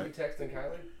the, Are you texting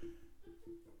Kylie?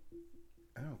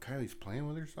 I don't know, Kylie's playing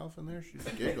with herself in there. She's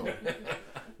giggling.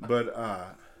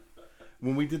 But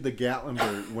when we did the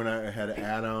Gatlinburg, when I had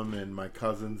Adam and my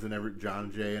cousins and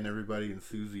John Jay and everybody and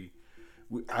Susie,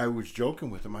 I was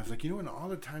joking with them. I was like, you know, and all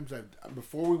the times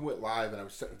before we went live and I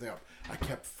was setting everything up, I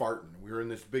kept farting. We were in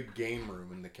this big game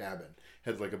room in the cabin.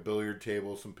 Had like a billiard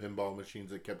table, some pinball machines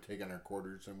that kept taking our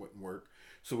quarters and wouldn't work.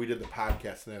 So we did the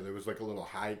podcast there. There was like a little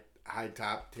high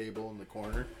top table in the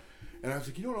corner. And I was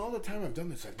like, you know what, all the time I've done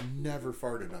this, I've never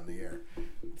farted on the air.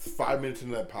 5 minutes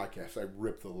into that podcast, I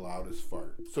ripped the loudest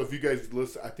fart. So if you guys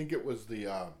listen, I think it was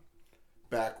the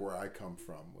Back Where I Come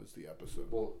From was the episode.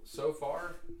 Well, so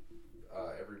far,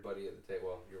 everybody at the table,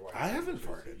 well, your wife. I haven't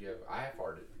farted. I have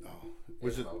farted. Oh.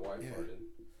 Was Yeah, it? my wife Yeah. farted.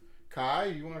 Kai,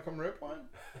 you want to come rip one?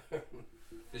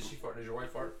 Did she fart? Did your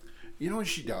wife fart? You know what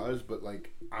she does, but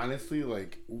like, honestly,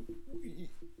 like,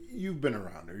 you've been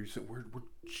around her. You said,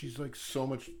 she's like so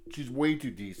much, she's way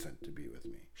too decent to be with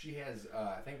me. She has,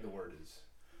 I think the word is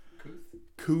couth.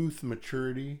 Couth,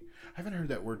 maturity. I haven't heard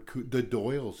that word. The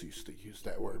Doyles used to use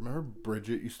that word. Remember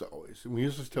Bridget used to always, we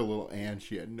used to tell little Anne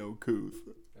she had no couth.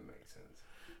 That makes sense.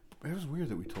 It was weird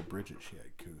that we told Bridget she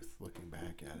had couth, looking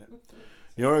back at it.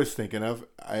 You know what I was thinking of?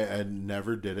 I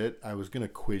never did it. I was going to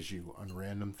quiz you on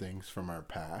random things from our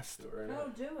past. No,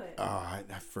 do it. I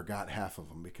forgot half of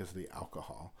them because of the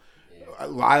alcohol. Yeah.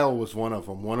 Lyle was one of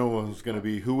them. One of them was going to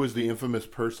be, who was the infamous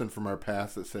person from our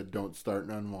past that said, don't start,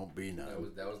 none won't be none.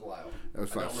 That was Lyle. That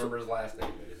was I don't remember his last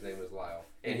name, but his name was Lyle.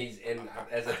 And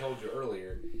as I told you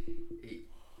earlier,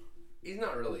 he's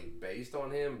not really based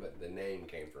on him, but the name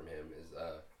came from him.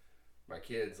 My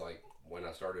kids, like, when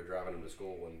I started driving them to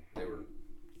school when they were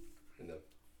in the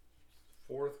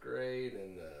 4th grade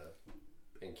and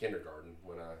in kindergarten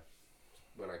when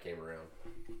I came around,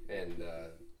 and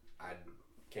I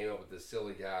came up with this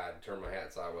silly guy. I'd turn my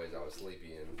hat sideways. I was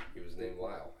sleepy, and he was named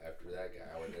Lyle after that guy.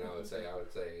 I would say, I'm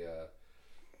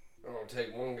gonna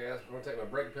take I'm gonna take my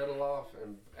brake pedal off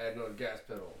and add another gas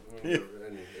pedal.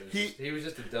 And he was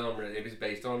just a dumb. It was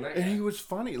based on that. And guy. he was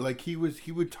funny. Like he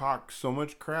would talk so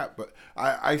much crap. But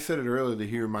I said it earlier that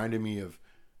he reminded me of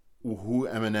who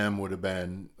Eminem would have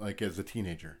been like as a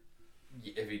teenager.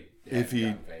 If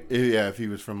he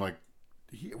was from like,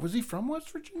 was he from West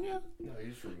Virginia? No, he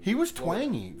was from. He was Florida.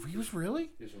 twangy. He was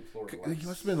really. He was from Florida. He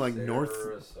must have been like North.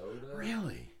 Sarasota.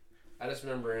 Really. I just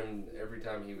remember him every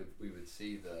time we would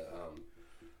see the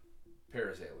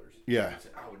parasailers. Yeah.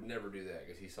 I would never do that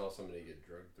because he saw somebody get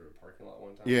drugged through a parking lot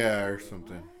one time. Yeah, or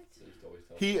something. So he used to always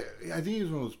tell me. I think he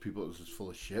was one of those people that was just full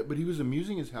of shit, but he was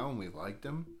amusing as hell and we liked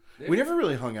him. Yeah. We never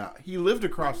really hung out. He lived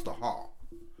across the hall.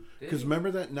 Because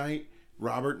remember that night,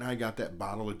 Robert and I got that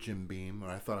bottle of Jim Beam,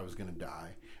 and I thought I was going to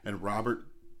die. And Robert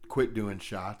quit doing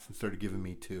shots and started giving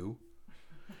me 2.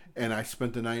 And I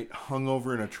spent the night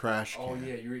hungover in a trash can. Oh,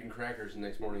 yeah, you were eating crackers the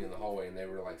next morning in the hallway, and they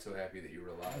were, like, so happy that you were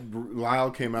alive. Lyle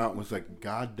came out and was like,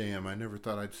 God damn, I never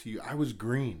thought I'd see you. I was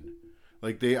green.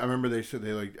 Like, I remember they said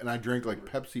and I drank, like,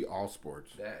 Pepsi All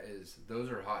Sports. Those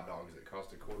are hot dogs that cost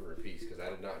 $0.25 a piece, because I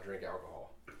did not drink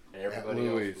alcohol. And everybody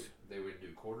else, they would do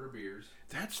quarter beers.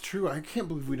 That's true. I can't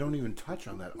believe we don't even touch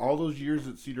on that. All those years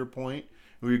at Cedar Point,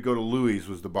 we would go to Louis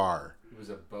was the bar. It was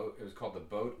a boat. It was called the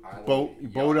Boat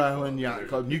Island Boat Island Yacht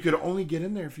Club. You could only get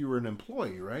in there if you were an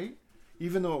employee, right?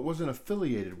 Even though it wasn't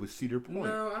affiliated with Cedar Point.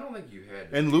 No, I don't think you had.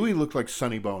 And Louis looked like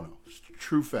Sonny Bono.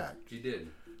 True fact. He did.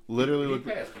 Literally he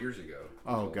passed years ago.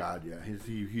 Oh God, yeah.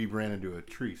 He ran into a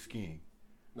tree skiing.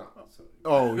 No.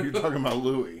 Oh, you're talking about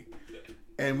Louis.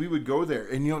 And we would go there,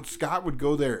 and Scott would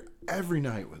go there every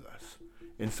night with us,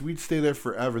 and so we'd stay there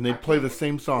forever. And they'd play the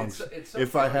same songs. It's so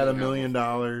If I Had $1 Million.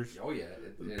 Oh yeah.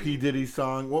 P Diddy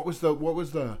song. What was the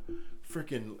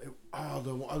freaking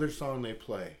the other song they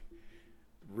play?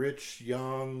 Rich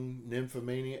Young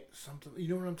Nymphomaniac something. You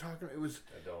know what I'm talking about? It was.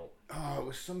 I don't. Oh, it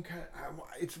was some kind.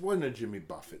 It wasn't a Jimmy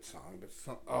Buffett song, but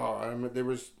some. Oh, I remember there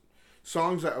was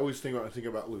songs I always think about. I think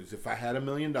about Louis. If I Had $1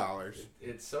 Million.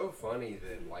 It's so funny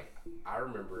that like I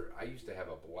remember I used to have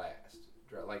a blast.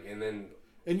 Like and then.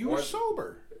 And you were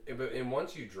sober. And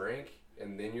once you drink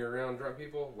and then you're around drunk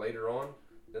people later on,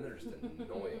 then they're just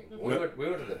annoying. We went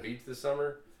to the beach this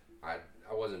summer. I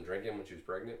wasn't drinking when she was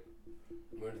pregnant.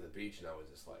 We went to the beach and I was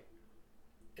just like,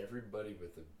 everybody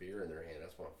with a beer in their hand, I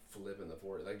just want to flip in the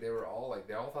floor. Like they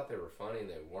all thought they were funny and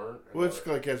they weren't. Well, it's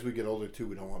like as we get older too,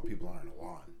 we don't want people on our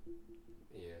lawn.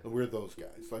 Yeah. We're those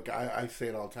guys. Like I say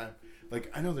it all the time.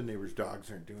 Like I know the neighbors'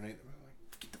 dogs aren't doing anything. I'm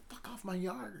like, get the fuck off my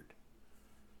yard.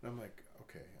 And I'm like,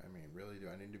 okay. I mean, really, do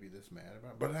I need to be this mad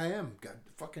about it? But I am. God,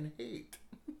 fucking hate.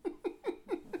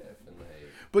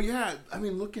 But yeah, I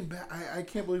mean, looking back, I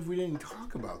can't believe we didn't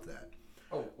talk about that.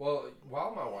 Oh, well,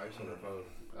 while my wife's on her phone,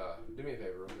 do me a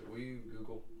favor real quick. Will you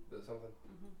Google something?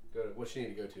 Mm-hmm. Go to what she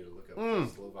need to go to look up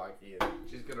Slovakia.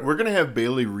 We're going to have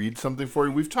Bailey read something for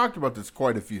you. We've talked about this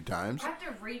quite a few times. I have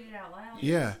to read it out loud.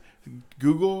 Yeah.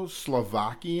 Google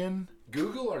Slovakian.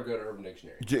 Google or go to Urban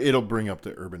Dictionary? It'll bring up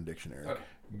the Urban Dictionary. Okay.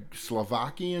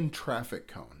 Slovakian traffic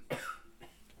cone.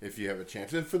 If you have a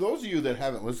chance. And for those of you that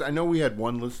haven't listened, I know we had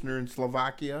one listener in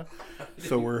Slovakia.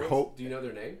 So do you know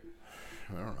their name?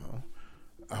 I don't know.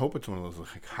 I hope it's one of those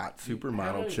like hot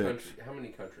supermodel chicks. How many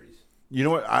countries? You know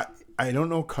what? I don't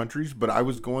know countries, but I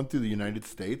was going through the United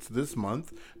States this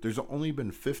month. There's only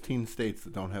been 15 states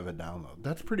that don't have a download.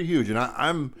 That's pretty huge. And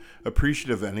I'm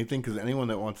appreciative of anything because anyone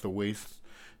that wants to waste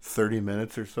 30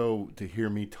 minutes or so to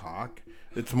hear me talk,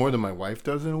 it's more than my wife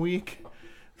does in a week.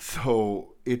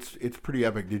 So it's pretty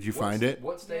epic. Did you find it?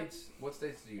 What states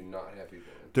do you not have people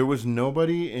in? There was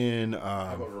nobody in.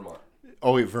 How about Vermont?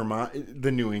 Oh wait, Vermont,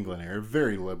 the New England area,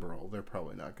 very liberal. They're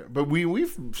probably not good. But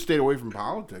we've stayed away from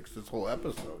politics this whole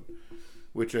episode,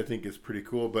 which I think is pretty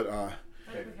cool. But that's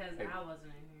because I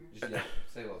wasn't in here.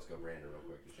 Say let's go Brandon real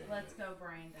quick. Let's go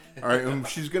Brandon. All right,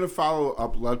 she's gonna follow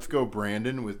up. Let's go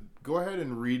Brandon with. Go ahead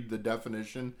and read the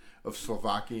definition of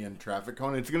Slovakian traffic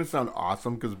cone. It's gonna sound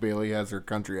awesome because Bailey has her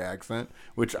country accent,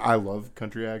 which I love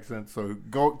country accents. So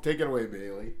go take it away,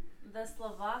 Bailey. The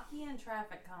Slovakian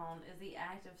traffic cone is the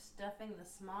act of stuffing the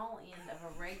small end of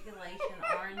a regulation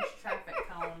orange traffic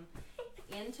cone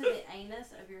into the anus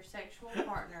of your sexual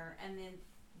partner and then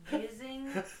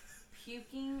jizzing,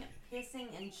 puking, pissing,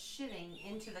 and shitting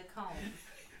into the cone.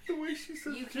 The way she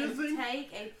says you jizzing. can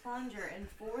take a plunger and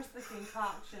force the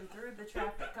concoction through the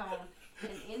traffic cone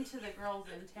and into the girl's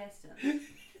intestines.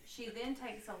 She then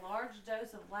takes a large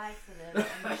dose of laxative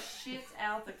and shits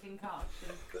out the concoction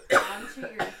onto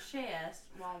your chest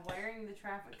while wearing the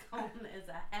traffic cone as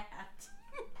a hat.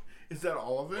 Is that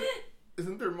all of it?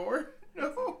 Isn't there more?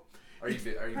 No. Are you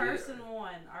Person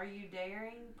 1, are you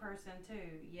daring? Person 2,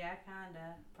 yeah,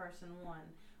 kinda. Person 1,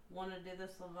 want to do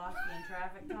the Slovakian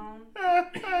traffic cone?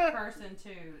 Person 2,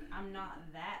 I'm not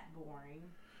that boring.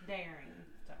 Daring.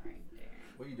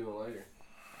 What are you doing later?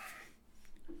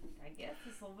 I guess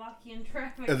the Slovakian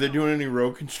traffic. Are they doing any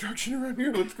road construction around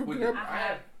here? Let's go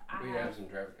grab. We have some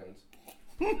traffic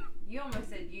cones. You almost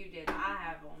said you did. I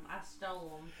have them. I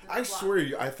stole them. I swear,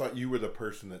 I thought you were the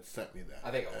person that sent me that.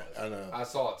 I think I was. I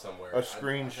saw it somewhere. A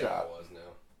screenshot. I think I was now.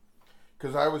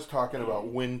 Because I was talking about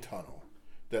wind tunnel.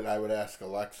 That I would ask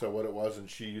Alexa what it was, and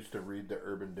she used to read the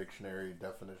Urban Dictionary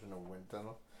definition of wind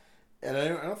tunnel. And I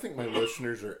don't think my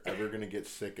listeners are ever going to get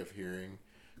sick of hearing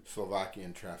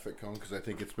Slovakian traffic cone because I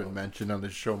think it's been mentioned on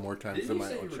this show more times Didn't than you my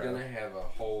say own you were child. going to have a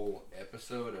whole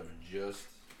episode of just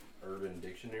Urban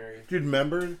Dictionary? Dude,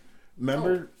 remember?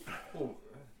 Oh,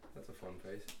 that's a fun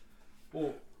face.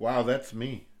 Well, Wow, that's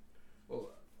me.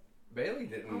 Bailey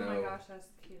didn't Oh know. my gosh, that's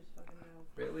the cutest fucking dog.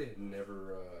 Bailey had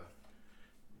never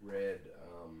read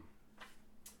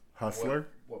Hustler?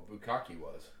 what bukkake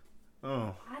was.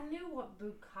 Oh. I knew what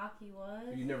bukkake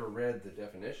was. You never read the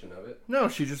definition of it. No,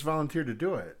 she just volunteered to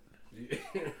do it. we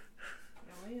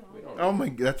We don't. Oh my,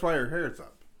 that's why her hair's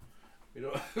up. We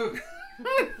don't. We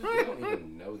don't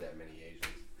even know that many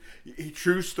Asians.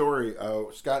 True story.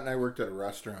 Scott and I worked at a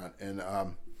restaurant, and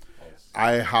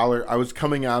I was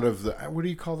coming out of the, what do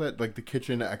you call that? Like the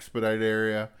kitchen expedite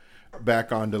area,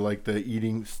 back onto like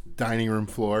the dining room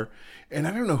floor, and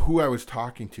I don't know who I was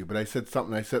talking to, but I said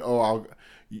something. I said, "Oh, I'll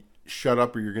shut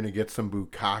up, or you're gonna get some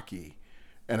bukkake,"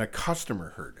 and a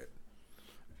customer heard it,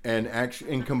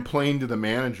 and complained to the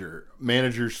manager /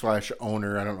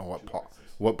 owner. I don't know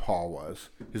what Paul was.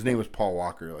 His name was Paul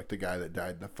Walker, like the guy that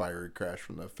died in the fiery crash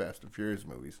from the Fast and Furious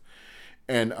movies.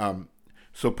 And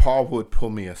so Paul would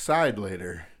pull me aside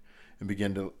later and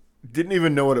didn't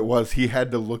even know what it was. He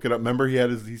had to look it up. Remember,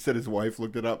 he said his wife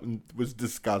looked it up and was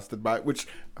disgusted by it, which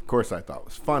of course I thought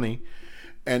was funny.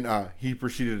 And he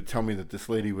proceeded to tell me that this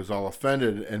lady was all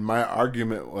offended. And my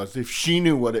argument was, if she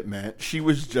knew what it meant, she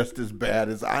was just as bad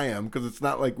as I am, because it's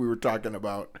not like we were talking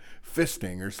about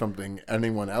fisting or something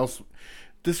anyone else.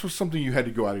 This was something you had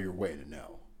to go out of your way to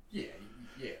know. Yeah.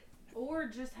 Or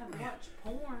just have watched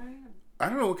porn. I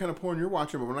don't know what kind of porn you're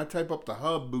watching, but when I type up the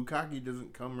hub, bukkake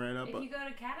doesn't come right up. If you go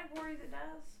to categories, it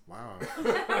does. Wow.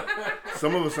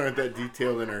 Some of us aren't that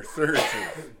detailed in our searches.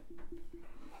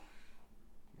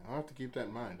 I'll have to keep that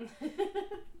in mind. Try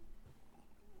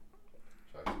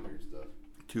some weird stuff.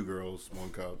 2 girls, 1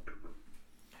 cup.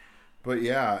 But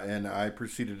yeah, and I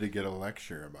proceeded to get a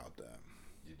lecture about that.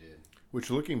 You did. Which,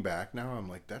 looking back now, I'm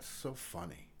like, that's so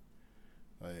funny.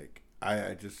 Like,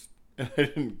 I just, I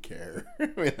didn't care. I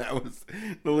mean, I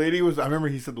remember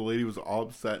he said the lady was all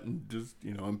upset and just,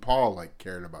 and Paul, like,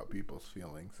 cared about people's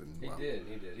feelings. And He did.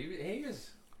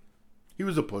 He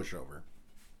was a pushover.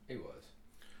 He was.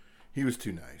 He was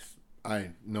too nice.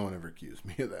 No one ever accused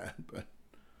me of that, but.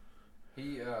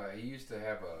 He used to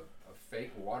have a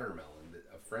fake watermelon that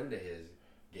a friend of his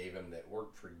gave him that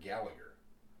worked for Gallagher.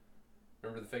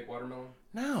 Remember the fake watermelon?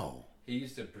 No. He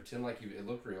used to pretend like it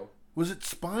looked real. Was it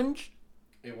sponge?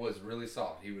 It was really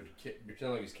soft. He would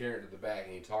pretend like he was carrying it to the back,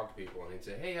 and he'd talk to people, and he'd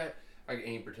say, "Hey, and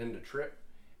he'd pretend to trip,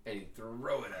 and he'd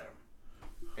throw it at them,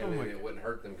 and then it wouldn't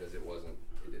hurt them because it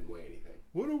didn't weigh anything."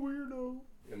 What a weirdo.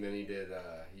 And then he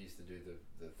used to do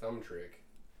the thumb trick.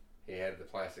 He had the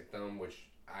plastic thumb, which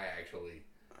I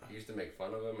used to make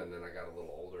fun of him, and then I got a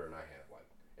little older, and I have, like,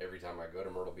 every time I go to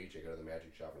Myrtle Beach, I go to the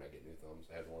magic shop, and I get new thumbs.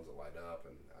 I have ones that light up,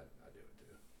 and I do it,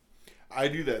 too. I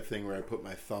do that thing where I put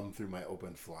my thumb through my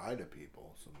open fly to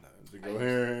people sometimes. They go,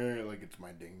 hey, like it's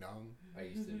my ding dong. I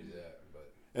used to do that,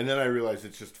 but... And then I realize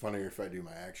it's just funnier if I do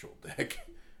my actual dick.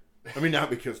 I mean, not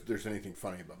because there's anything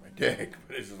funny about my dick,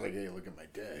 but it's just like, hey, look at my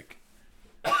dick.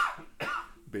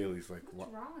 Bailey's like,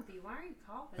 what? What's wrong with you? Why are you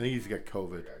coughing? I think he's got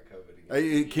COVID. I got COVID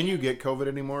again. Can you get COVID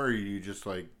anymore, or you just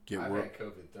like get I've war? had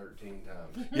COVID 13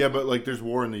 times. Yeah, but like there's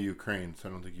war in the Ukraine, so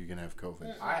I don't think you can have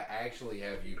COVID. I actually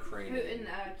have Ukrainian. Putin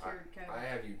cured COVID. I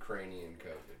have Ukrainian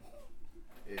COVID.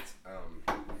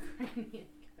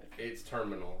 It's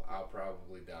terminal. I'll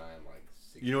probably die in like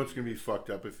 6 You know what's gonna be fucked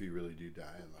up if you really do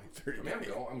die in like 30 I mean,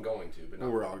 days. I'm going to, but not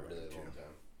Well, we're for all a going really to. long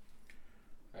time.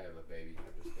 I have a baby. I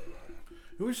have to stay alive.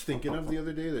 Who was thinking of the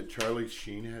other day that Charlie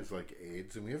Sheen has like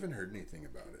AIDS, and we haven't heard anything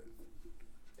about it.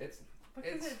 It's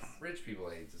Because it's rich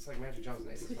people AIDS. It's like Magic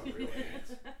Johnson AIDS. It's not real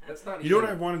AIDS. That's not. You know what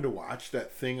I wanted to watch?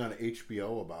 That thing on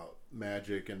HBO about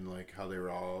magic and like how they were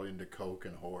all into coke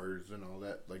and whores and all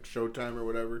that, like Showtime or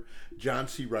whatever. John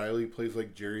C. Reilly plays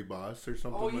like Jerry Boss or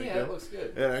something Oh like yeah, that. it looks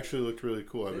good. It actually looked really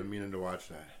cool. I've been meaning to watch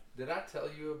that. Did I tell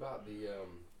you about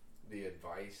the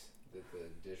advice that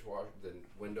the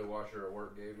window washer at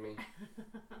work gave me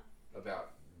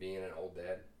about being an old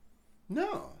dad?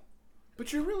 No.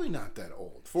 But you're really not that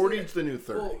old. 40's the new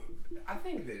 30. Well, I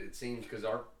think that it seems because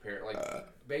our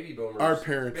baby boomers. Our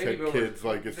parents baby had boomers, kids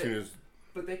like as soon as.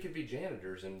 But they could be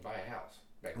janitors and buy a house.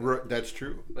 Back then. That's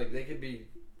true. Like they could be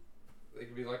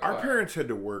like Our parents had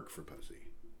to work for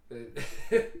pussy.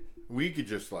 We could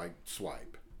just like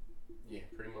swipe. Yeah,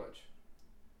 pretty much.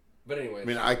 But anyway. I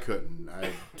mean, I couldn't.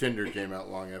 Tinder came out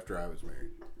long after I was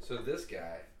married. So this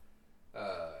guy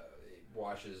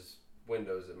washes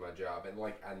windows at my job, and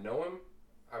like I know him.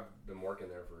 I've been working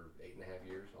there for 8.5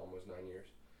 years, almost 9 years.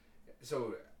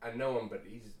 So I know him, but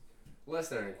less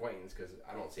than an acquaintance because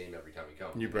I don't see him every time he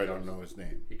comes. You probably don't know his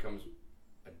name. He comes.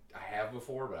 I have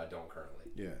before, but I don't currently.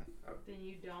 Yeah. Then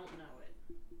you don't know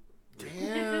it.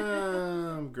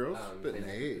 Damn, girls spitting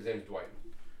His name's Dwight.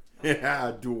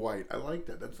 Yeah, Dwight. I like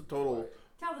that. That's a total.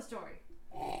 Tell the story.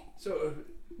 So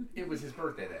it was his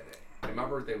birthday that day, and my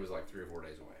birthday was like 3 or 4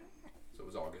 days away. So it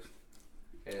was August.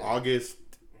 And, August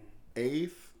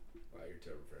 8th? Wow, you're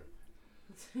terrible,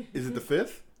 friend. Is it the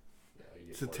 5th? No, you get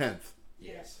It's the worse. 10th.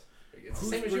 Yes. It's the Whose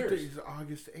same as birthday yours. is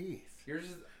August 8th? Yours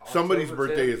is Somebody's October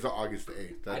birthday 10th. is August 8th.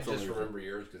 I That's just only remember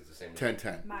yours because it's the same.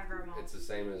 10-10. My grandma. It's the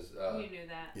same as. You knew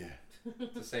that. Yeah.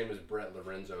 It's the same as Brett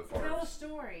Lorenzo Tell the farts.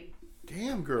 story.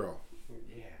 Damn, girl.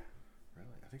 Yeah. Really?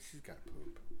 I think she's got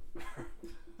poop.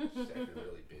 She's acting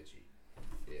really bitchy.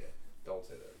 Yeah. Don't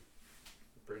say that.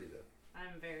 Pretty though.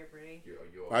 I'm very pretty.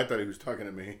 You I thought he was talking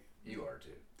to me. You are too.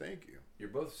 Thank you. You're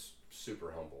both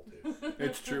super humble too.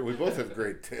 It's true. We both have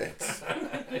great tits.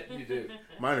 You do.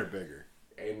 Mine are bigger.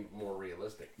 And more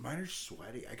realistic. Mine are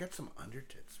sweaty. I got some under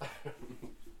tits.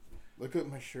 Look at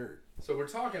my shirt. So we're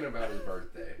talking about his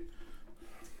birthday,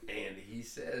 and he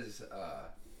says,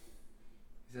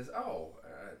 "Oh,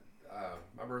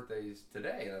 my birthday's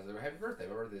today." And I was like, "Happy birthday!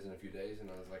 My birthday's in a few days." And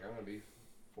I was like, "I'm gonna be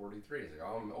 43." He's like,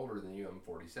 "Oh, I'm older than you. I'm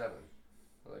 47."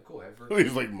 I was like, "Cool, happy birthday."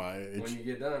 He's like my When age. you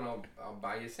get done, I'll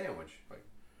buy you a sandwich. Like,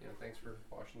 thanks for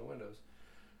washing the windows.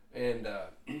 And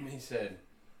he said,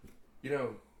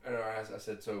 and I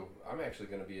said, so I'm actually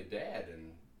going to be a dad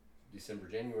in December,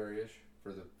 January-ish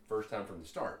for the first time from the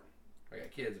start. I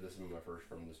got kids. This is my first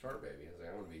from the start baby. I was like,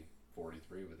 I'm going to be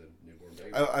 43 with a newborn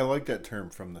baby. I like that term,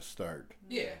 from the start.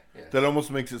 Yeah. That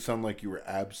almost makes it sound like you were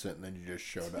absent and then you just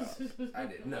showed up. I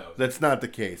didn't know. That's not the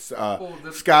case. Well,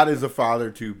 Scott is a father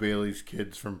to Bailey's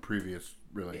kids from previous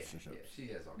Yeah, relationships. she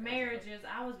has all kinds of- Marriages.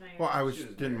 I was married. Well, I She was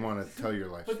didn't married. want to tell your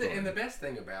life But story. and the best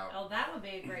thing about Oh, that would be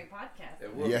a great podcast.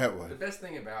 it was, Yeah, it was. The best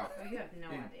thing about Oh, you have no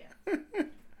Yeah. idea.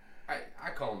 I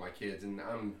call them my kids, and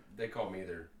they call me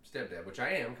their stepdad, which I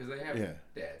am because they have Yeah.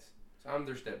 dads. So I'm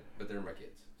their but they're my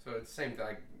kids. So it's the same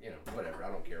thing. Whatever. I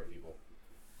don't care what people,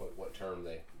 what term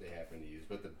they happen to use.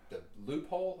 But the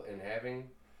loophole in having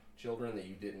children that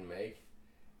you didn't make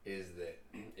is that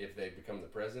if they become the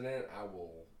president, I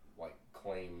will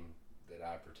claim that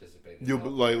I participated. You'll in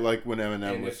be like when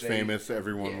Eminem And was if they- famous,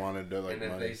 everyone yeah. wanted to and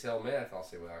if money. they sell meth, I'll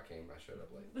say, well, I showed up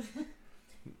late.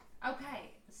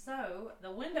 Okay, so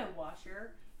the window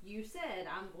washer, you said,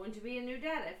 I'm going to be a new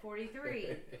dad at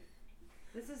 43.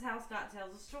 This is how Scott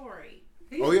tells a story.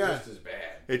 He's Oh, yeah. just as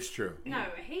bad. It's true. No,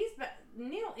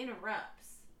 Neil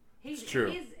interrupts. It's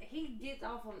true. He gets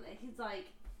off on, he's like,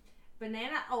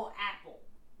 banana, apple.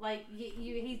 Like,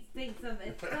 he thinks of,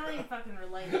 it's not even fucking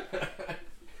related.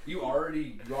 You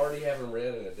already haven't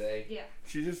read in a day. Yeah.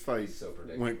 She just So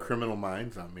predictable. went Criminal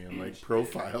Minds on me and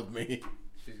profiled me.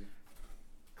 She's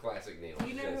classic Neil. You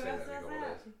She's know gonna who say else that does to go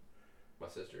that? with my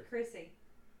sister. Chrissy,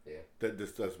 That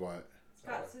just does what?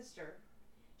 Scott's sister.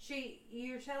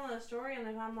 You're telling a story, and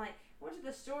I'm like, I went to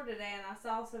the store today and I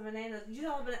saw some bananas. You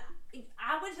saw banana?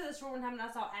 I went to the store one time and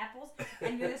I saw apples,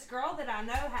 and this girl that I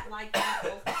know had liked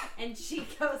apples, and she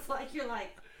goes like, you're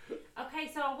like, okay,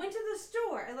 so I went to the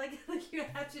store, and like you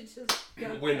have to just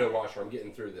go. Window washer. I'm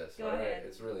getting through this. Go all right, ahead.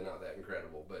 it's really not that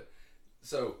incredible, but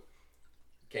so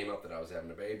came up that I was having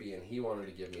a baby, and he wanted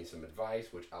to give me some advice,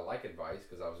 which I like advice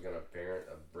because I was going to parent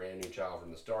a brand new child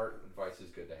from the start. Advice is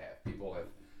good to have. People have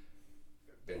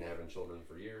been having children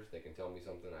for years. They can tell me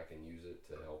something. I can use it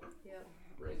to help Yep.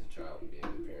 raise a child and be a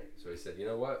good parent. So he said, you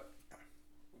know what?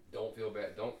 Don't feel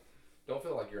bad. Don't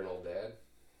feel like you're an old dad.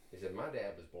 He said, my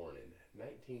dad was born in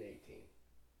 1918.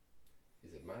 He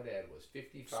said, my dad was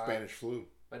 55. Spanish flu.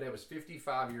 My dad was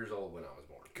 55 years old when I was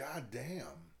born. God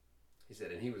damn. He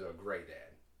said, and he was a great dad.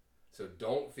 So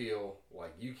don't feel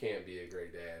like you can't be a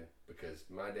great dad because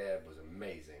my dad was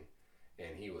amazing,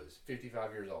 and he was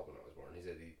 55 years old when I was born. He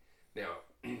said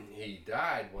he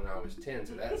died when I was 10,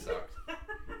 so that sucked.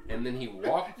 And then he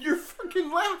walked. You're fucking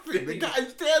laughing. The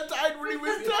guy's dad died when he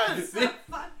was 10. So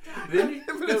fucked up. Then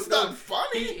But it's not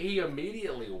funny. he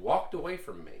immediately walked away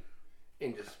from me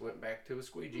and just went back to a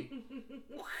squeegee.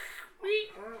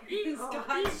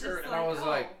 Scott's just And I was oh.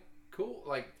 like, cool.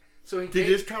 So he Did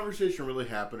came- this conversation really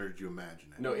happen, or did you imagine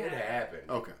it? No, it happened.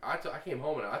 Okay. I came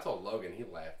home and I told Logan. He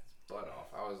laughed his butt off.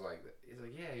 I was like, he's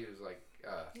like, yeah. He was like,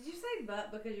 Did you say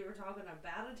butt because you were talking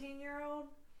about a 10-year-old?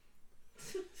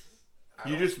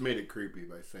 You just made it creepy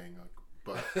by saying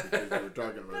but because you were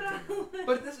talking about it.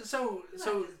 But this is so his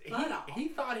butt off. he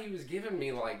thought he was giving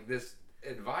me this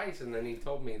advice, and then he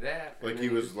told me that. and Like then he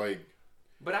was like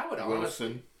But I would honestly,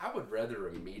 Wilson. I would rather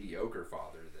a mediocre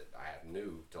father that I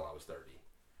knew till I was 30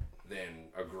 than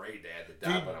a great dad that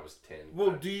died when I was 10.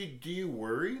 Well, do you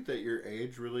worry that your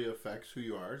age really affects who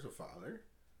you are as a father?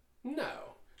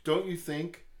 No. Don't you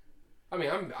think? I mean,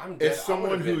 I'm as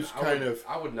someone who's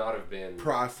I would not have been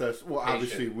processed. Well, patient.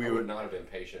 obviously we would not have been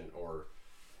patient or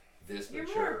this You're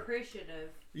mature. more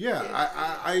appreciative. Yeah,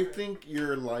 I think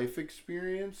your life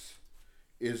experience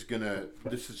is gonna.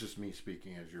 This is just me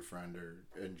speaking as your friend or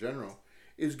in general,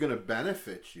 is gonna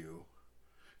benefit you.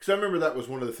 Because I remember that was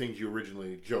one of the things you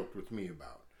originally joked with me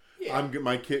about. Yeah.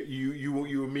 My kid.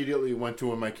 You immediately went to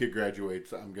when my kid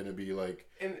graduates. I'm gonna be like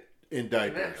in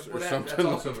diapers or something.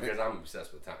 That's also because I'm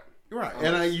obsessed with time.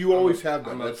 Right, you always have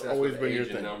been. That's always been your age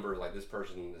thing. and number, like this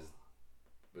person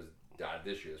was died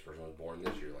this year. This person was born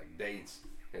this year. Like dates,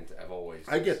 and I've always.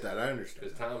 I get that. I understand.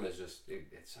 Because time is just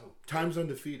it's so. Time's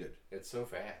undefeated. It's so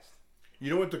fast.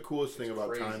 You know what the coolest thing about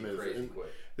crazy, time is? Crazy quick.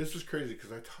 This was crazy because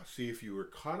see if you were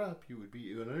caught up, you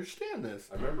would understand this.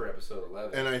 I remember episode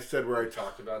 11. And I said where I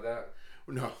talked about that.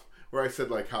 No, where I said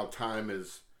like how time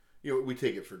is. We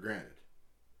take it for granted.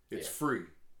 It's free,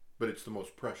 but it's the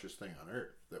most precious thing on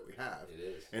earth that we have. It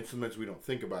is. And sometimes we don't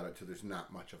think about it till there's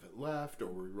not much of it left, or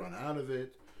we run out of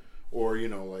it, or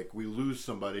like we lose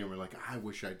somebody and we're like, I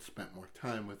wish I'd spent more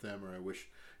time with them, or I wish,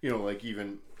 like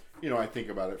even, I think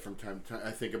about it from time to time.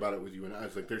 I think about it with you, and I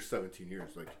was like, there's 17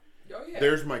 years, like,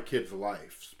 there's my kid's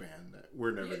lifespan that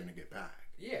we're never going to get back.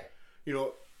 Yeah.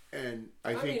 And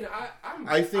I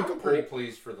think I'm pretty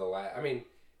pleased for the last. I mean,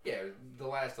 the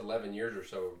last 11 years or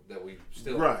so that we've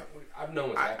still. Right. I've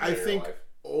known what's happening in your life.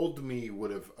 Old me would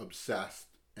have obsessed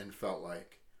and felt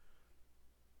like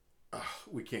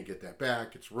we can't get that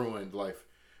back, it's ruined life.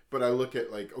 But I look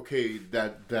at like, okay,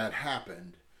 that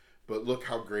happened, but look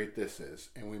how great this is,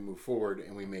 and we move forward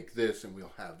and we make this and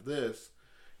we'll have this,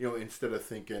 instead of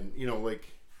thinking,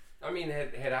 like, I mean,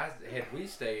 had we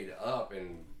stayed up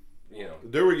and we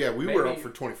were up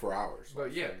for 24 hours.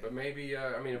 But maybe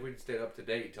I mean, if we'd stayed up to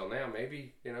date till now,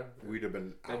 maybe we'd have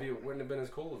been maybe it wouldn't have been as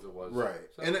cool as it was. Right.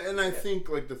 So, and I think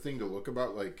like the thing to look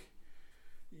about, like,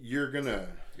 your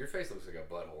face looks like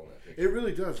a butthole in that picture. It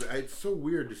really does. It's so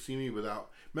weird to see me without.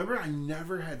 Remember, I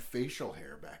never had facial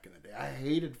hair back in the day. I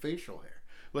hated facial hair.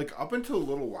 Like up until a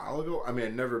little while ago. I mean,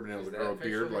 I'd never been able to grow a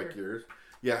beard like yours.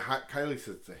 Yeah, Kylie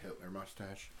says it's a Hitler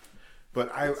mustache, but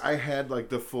I had like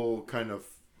the full kind of.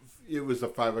 It was a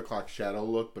 5 o'clock shadow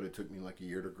look, but it took me like a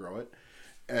year to grow it.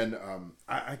 And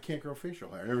I can't grow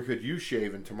facial hair. I never could. You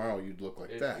shave, and tomorrow you'd look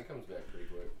like that. It comes back pretty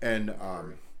quick. And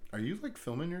are you like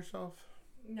filming yourself?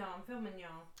 No, I'm filming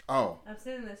y'all. Oh. I'm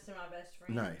sending this to my best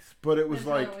friend. Nice. But it was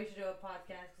like. We should do a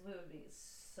podcast because we would be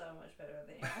so much better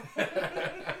than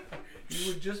you.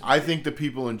 You would just. I think the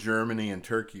people in Germany and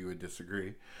Turkey would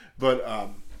disagree. But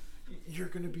you're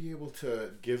going to be able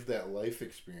to give that life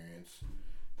experience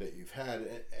that you've had,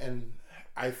 and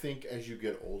I think as you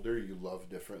get older, you love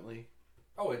differently.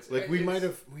 Oh, it's like we might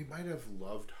have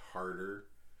loved harder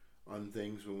on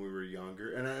things when we were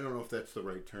younger, and I don't know if that's the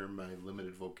right term. My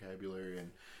limited vocabulary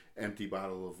and empty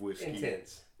bottle of whiskey.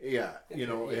 Intense. Yeah,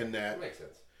 and that makes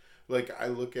sense. Like I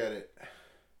look at it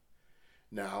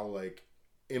now, like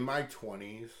in my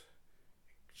 20s,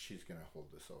 she's gonna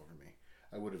hold this over me.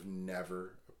 I would have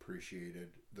never appreciated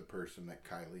the person that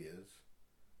Kylie is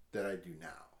that I do now.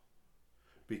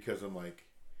 Because I'm like,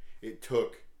 it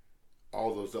took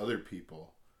all those other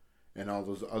people and all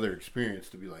those other experiences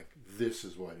to be like, this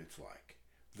is what it's like.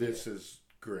 This is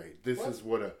great. This is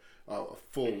what a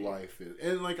full life is.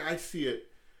 And like, I see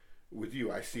it with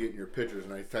you. I see it in your pictures,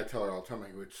 and I tell her all the time, I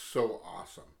go, it's so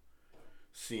awesome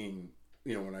seeing,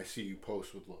 when I see you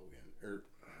post with Logan, or,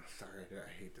 sorry,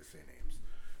 I hate to say names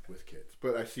with kids,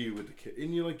 but I see you with the kid,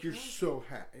 and you're like, you're so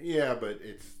happy. Yeah, but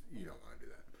you don't want to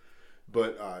do that.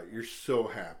 But you're so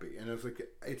happy, and it's like,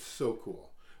 it's so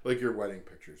cool. Like your wedding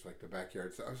pictures, like the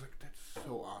backyard stuff. I was like, that's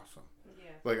so awesome. Yeah.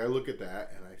 Like I look at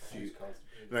that and I see,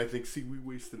 and I think, see, we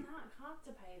wasted. I'm not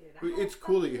constipated. It's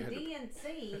cool that you had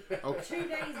DNC okay. 2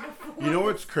 days before. You know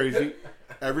what's crazy?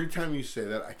 Every time you say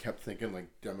that, I kept thinking like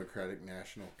Democratic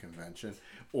National Convention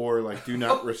or like do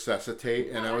not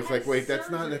resuscitate, and I was like, wait, that's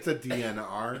a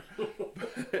DNR.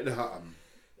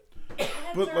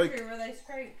 But like, where they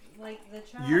scrape like the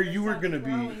child. You were gonna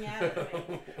be.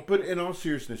 But in all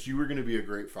seriousness, you were gonna be a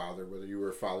great father, whether you were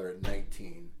a father at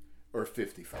 19 or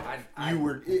 55. I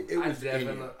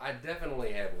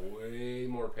definitely have way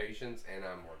more patience, and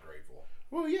I'm more grateful.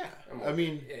 Well, yeah. I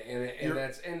mean,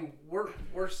 and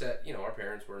we're set. Our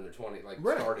parents were in their 20s, like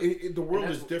right. started. The world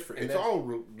is different. It's all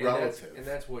relative, and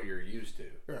that's what you're used to.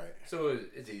 Right. So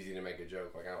it's easy to make a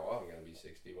joke like, "Oh, well, I'm going to be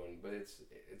 61," but it's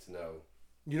no.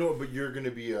 But you're going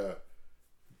to be a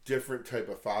different type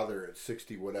of father at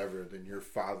 60 whatever than your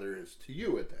father is to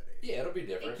you at that age. Yeah, it'll be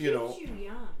different. It keeps You know, you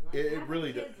young. Like, it having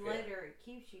really kids does. later, it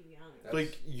keeps you young. That's-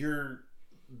 Like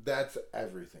that's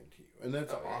everything to you, and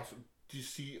that's Oh, yeah. awesome. Do you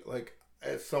see, like,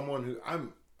 as someone who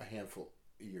I'm a handful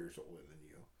of years older than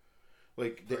you,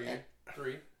 like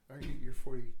Three. Are you? You're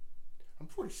 40. I'm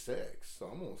 46, so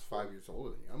I'm almost 5 years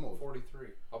older than you. I'm old. 43.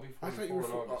 I'll be 44 I thought you were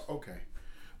in August. okay.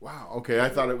 Wow. Okay, I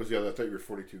thought it was the other. I thought you were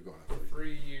 42 going on 43.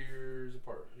 3 years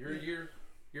apart.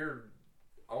 You're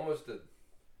almost a.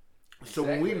 So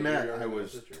when we exactly met, younger I than my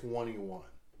was sister. 21.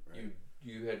 Right?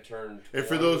 You had turned. And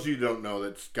for 20. those of you who don't know,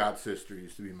 that Scott's sister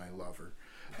used to be my lover.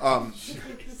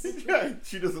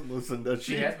 She doesn't listen, does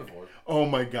she? She has before. Oh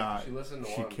my God. She listened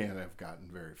to She one. can't have gotten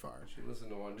very far. She listened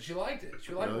to one. She liked it.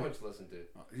 She liked Really? the one she listened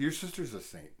to. Your sister's a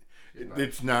saint. She's not.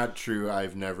 It's not true.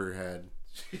 I've never had.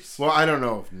 She's- Well, I don't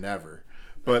know if never,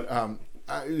 but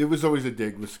it was always a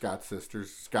dig with Scott's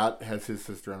sisters. Scott has his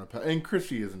sister on a and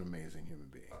Chrissy is an amazing human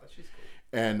being. Oh, she's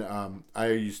cool. And I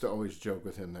used to always joke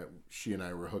with him that she and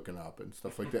I were hooking up and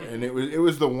stuff like that. And it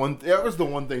was the one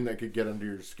thing that could get under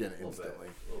your skin instantly.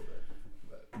 A little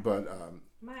bit. But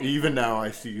even now,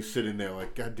 I see you sitting there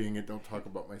like, God dang it, don't talk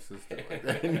about my sister like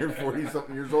that. And you're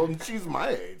 40-something years old, and she's my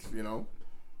age, you know.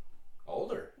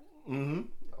 Older. Mm-hmm.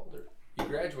 Older. You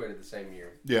graduated the same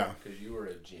year. Yeah, Because you were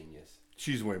a genius.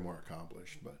 she's way more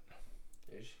accomplished, but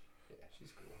Is she? Yeah, she's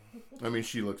cool. I mean,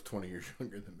 she looks 20 years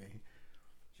younger than me.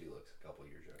 She looks a couple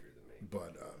years younger than me.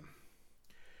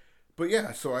 But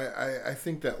yeah, so I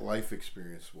think that life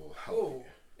experience will help. Oh,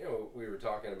 you know, we were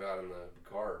talking about in the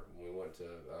car when we went to.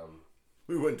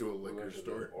 We went to a We liquor went to the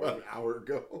store orphan- about an hour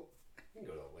ago. You can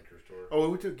go to a liquor store. Oh, we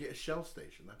went to a Shell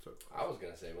station. That's what. I was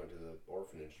gonna say went to the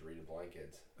orphanage to read the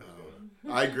blankets.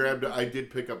 I did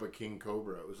pick up a King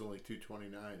Cobra. It was only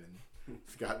 $2.29, and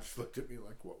Scott just looked at me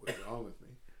like, "What was wrong with me?"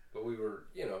 But we were,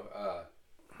 you know,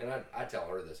 and I tell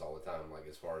her this all the time, like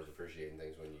as far as appreciating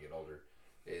things when you get older,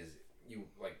 is you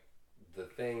like the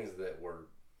things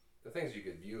you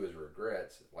could view as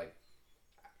regrets, like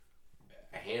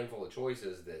a handful of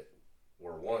choices that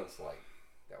were once like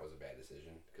that was a bad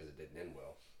decision because it didn't end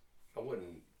well. I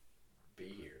wouldn't be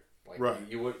here. Like Right.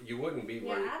 you wouldn't be Yeah,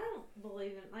 where. I don't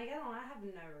believe in I have no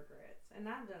regrets, and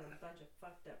I've done a bunch of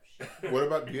fucked up shit. What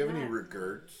about? Do you have any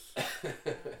regrets?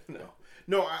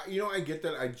 No. I get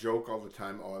that. I joke all the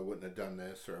time. Oh, I wouldn't have done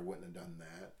this, or I wouldn't have done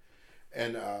that.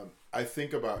 And I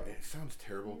think about it. Sounds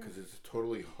terrible because it's a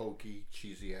totally hokey,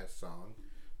 cheesy ass song.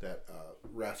 That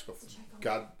Rascal.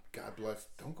 God bless.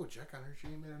 Don't go check on her. She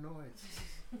ain't made a noise.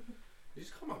 You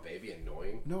just call my baby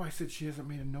annoying. No, I said she hasn't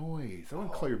made a noise. I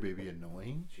wouldn't call your baby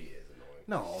annoying. She is annoying.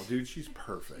 No, dude, she's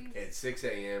perfect. At 6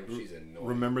 a.m., she's annoying.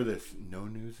 Remember this: no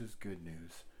news is good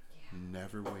news.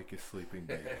 Never wake a sleeping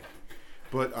baby.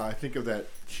 But I think of that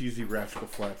cheesy Rascal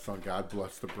Flatts song, "God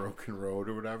Bless the Broken Road"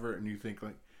 or whatever, and you think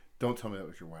like, don't tell me that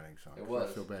was your wedding song. It 'cause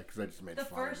was. I feel bad because I just made The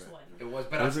fun first of it. one. It was,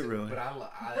 but Was I it still- really? But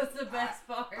I That's the best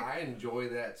part. I enjoy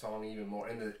that song even more,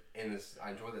 and I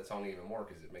enjoy that song even more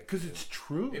because it makes Because it's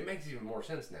true. it makes even more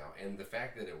sense now, and the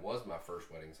fact that it was my first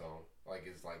wedding song, like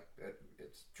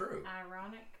it's true.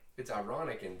 Ironic. It's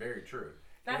ironic and very true.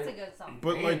 That's and, a good song.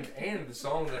 But and, like, and the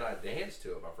song that I danced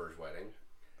to at my first wedding,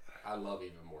 I love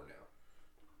even more now.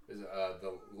 Is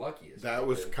the luckiest. that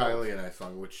was Kylie and I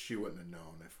song, which she wouldn't have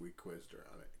known if we quizzed her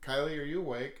on it. Kylie, are you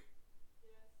awake?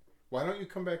 Why don't you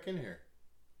come back in here?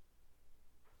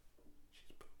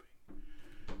 She's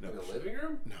pooping. in the living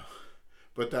room. No,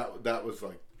 but that was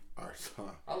like our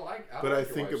song. I like But like I your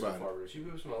think wife about so far, but if she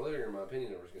moves to my living room, my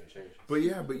opinion of her is going to change. But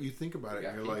yeah, but you think about it, You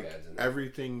and got you're like, keypads in there.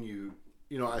 everything you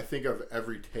know, I think of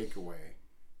every takeaway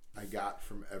I got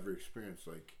from every experience.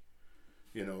 Like,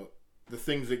 you know, the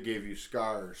things that gave you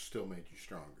scars still made you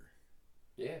stronger.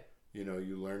 Yeah. You know,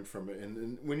 you learn from it,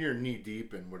 and when you're knee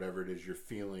deep in whatever it is you're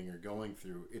feeling or going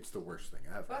through, it's the worst thing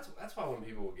ever. That's why when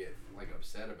people get like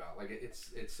upset about like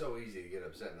it's so easy to get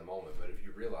upset in the moment, but if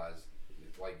you realize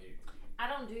like you I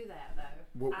don't do that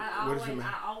though. What does it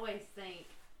matter? I always think.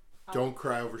 Don't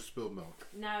cry over spilled milk.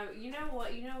 No, you know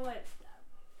what?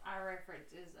 I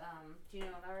reference is Do you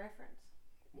know what I reference?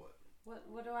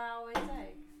 What do I always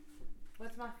say?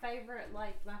 What's my favorite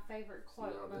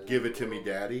quote? No, My Give it favorite to me, rule?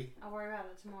 Daddy. I'll worry about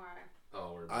it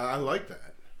tomorrow. I like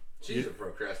that. She's a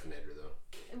procrastinator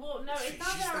though. Well, no, it's not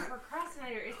She's that I'm a not-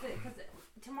 procrastinator. It's that because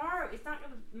tomorrow it's not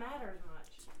going to matter as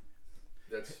much.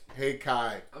 That's Hey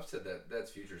Kai, I've said that. That's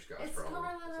future Scott's It's problem.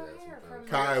 Scarlet Say that O'Hara sometimes. from-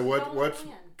 Kai,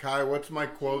 Don't what's my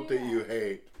Don't you quote do that you that.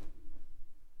 hate?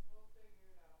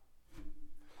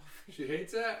 She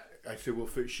hates that. I said, well,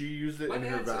 she used it My in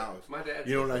her dad said- vows. my dad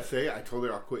You know says what I that. say? I told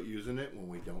her I'll quit using it when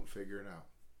we don't figure it out.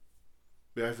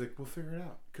 But I was like, we'll figure it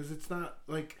out. Because it's not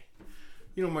like,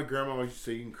 You know, my grandma always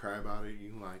say you can cry about it, you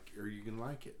can like, or you can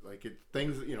like it. Like it,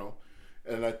 things, you know.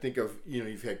 And I think of, you know,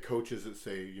 you've had coaches that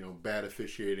say, you know, bad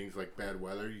officiating is like bad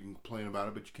weather. You can complain about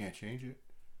it, but you can't change it.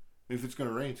 If it's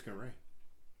gonna rain, it's gonna rain.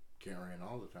 Can't rain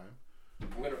all the time.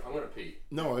 I'm gonna pee.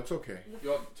 No, it's okay.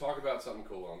 Y'all talk about something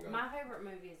cool. I'm gonna. My favorite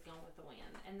movie is Gone with the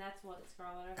Wind, and that's what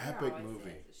Scarlett O'Hara Epic always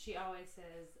movie. says. She always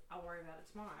says, "I'll worry about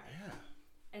it tomorrow." Yeah.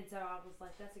 And so I was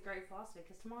like, "That's a great philosophy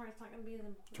because tomorrow it's not going to be as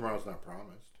important." Tomorrow's not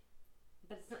promised.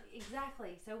 But it's not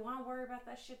exactly. So why worry about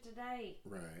that shit today?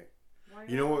 Right. Worry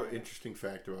You know about what? it. Interesting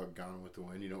fact about Gone with the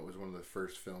Wind. You know, it was one of the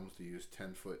first films to use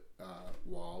 10-foot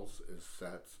walls as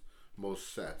sets.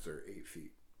 Most sets are 8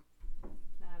 feet.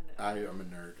 I am a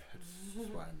nerd. That's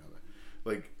why I know that.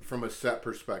 Like from a set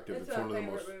perspective, it's one of the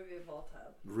most. movie of all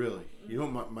time. Really, you know,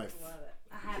 my Love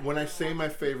it. when I say my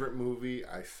favorite movie,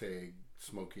 I say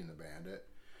Smokey and the Bandit.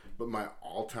 But my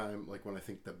all-time, like when I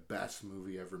think the best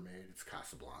movie ever made, it's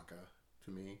Casablanca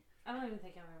to me. I don't even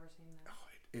think I've ever seen that.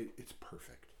 Oh, it's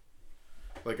perfect.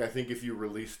 Like I think if you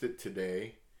released it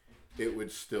today, it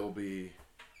would still be.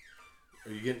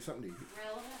 Are you getting something to eat?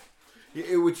 Relevant? Yeah,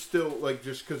 it would still like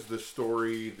just because the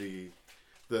story,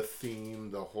 the theme,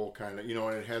 the whole kind of, you know,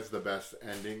 and it has the best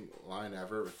ending line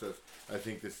ever. It says, "I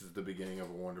think this is the beginning of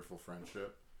a wonderful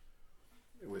friendship."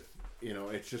 With, you know,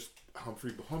 it's just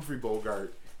Humphrey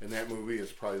Bogart in that movie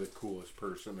is probably the coolest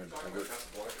person that ever.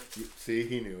 See,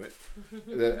 he knew it.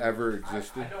 That ever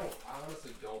existed. I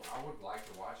honestly don't. I would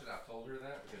like to watch it. I've told her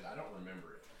that because I don't remember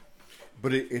it.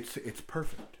 But it's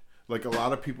perfect. Like a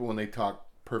lot of people when they talk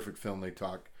perfect film, they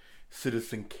talk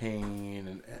Citizen Kane,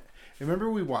 and remember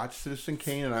we watched Citizen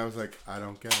Kane, and I was like, I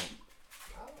don't get it.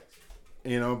 I like it.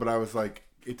 You know, but I was like,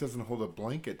 it doesn't hold a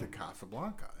blanket to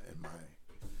Casablanca in my.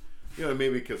 You know,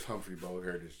 maybe because Humphrey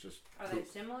Bogart is just. Are they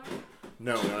similar?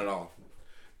 No, not at all.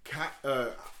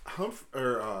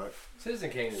 Citizen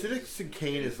Kane. Citizen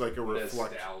Kane is like a reflection.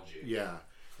 Nostalgic. Yeah.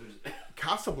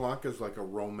 Casablanca is like a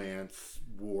romance,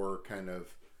 war kind of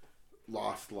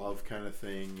lost love kind of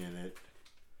thing in it.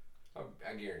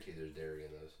 I guarantee there's dairy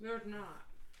in those. There's not.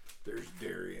 There's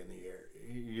dairy in the air.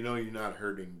 You know, you're not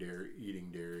hurting dairy. Eating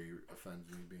dairy offends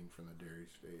me, being from the dairy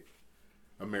state.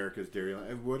 America's dairy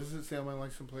line. What does it say on my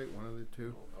license plate? One of the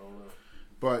two. I don't know.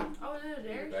 But Oh, is it a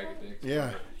dairy Bag of state?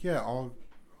 dicks. yeah. All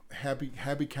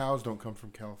happy cows don't come from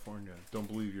California. Don't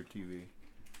believe your TV.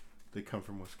 They come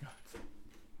from Wisconsin.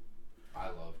 I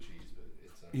love cheese, but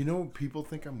it's. You know, people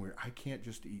think I'm weird. I can't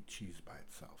just eat cheese by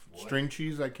itself. What? String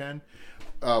cheese, I can.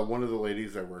 One of the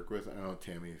ladies I work with, I know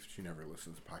Tammy, she never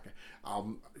listens to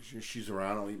podcast. She's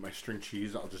around. I'll eat my string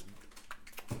cheese. I'll just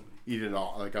eat it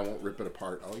all. Like I won't rip it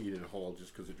apart. I'll eat it whole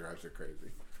just because it drives her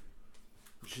crazy.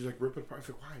 She's like, rip it apart. I was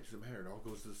like, why? It doesn't matter. It all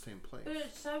goes to the same place. But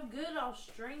it's so good, all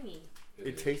stringy.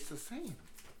 It tastes the same.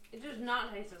 It does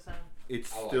not taste the same.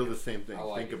 It's I like still it. the same thing. I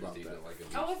like Think it about to eat that. it like a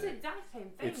beef Oh, it's the steak. exact same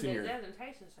thing, It's but in it your- doesn't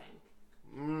taste the same.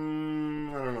 I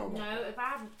don't know. About No, if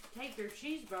I take your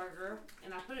cheeseburger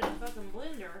and I put it in a fucking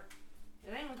blender,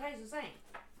 it ain't gonna taste the same.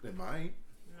 It might.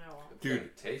 No. It's Dude, gonna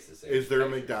taste the same. Is there a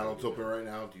Texture's McDonald's gonna be open right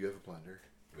now? Do you have a blender?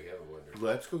 different. We have a blender.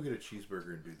 Let's go get a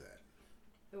cheeseburger and do that.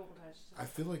 It won't taste the I same.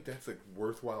 feel like that's a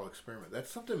worthwhile experiment.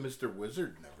 That's something Mr.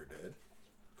 Wizard never did.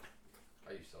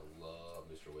 I used to love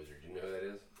Mr. Wizard. Do you know who that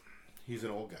is? He's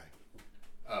an old guy.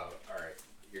 Oh, all right.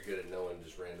 You're good at knowing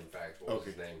just random facts. What was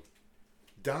his Okay. name?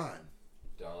 Don.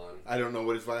 Don I don't know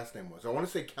what his last name was. I want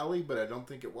to say Kelly, but I don't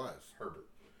think it was. Herbert.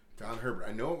 Don Herbert.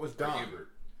 I know it was Or Don. Hubert.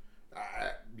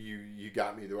 You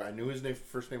got me there. I knew his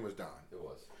first name was Don. It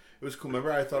was. It was cool.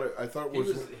 Remember, I thought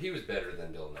He was better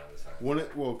than Dylan Nye this time.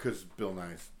 well, because Bill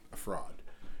Nye's a fraud.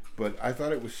 But I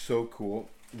thought it was so cool.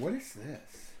 What is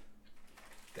this?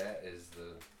 That is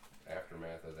the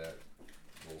aftermath of that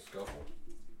little scuffle.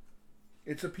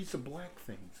 It's a piece of black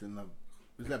things in the.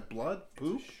 Is that blood?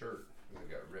 Poop? It's a shirt that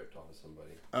got ripped off of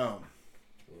somebody. Yeah.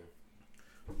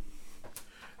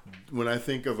 When I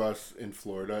think of us in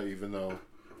Florida, even though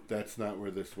that's not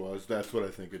where this was, that's what I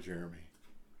think of Jeremy.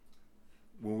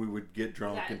 When we would get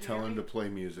drunk That and tell him Jeremy? to play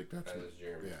music, that's That what, is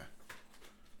Jeremy. yeah.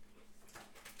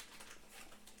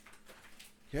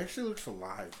 He actually looks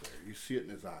alive there. You see it in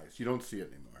his eyes. You don't see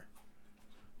it anymore.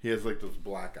 He has like those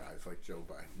black eyes like Joe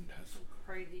Biden does.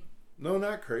 Crazy. No,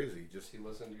 not crazy. Does Just he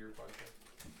listen to your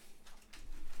podcast?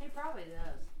 He probably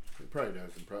does. it probably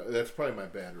doesn't. That's probably my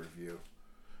bad review.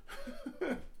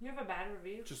 You have a bad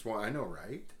review? Just one. I know,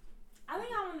 right? I think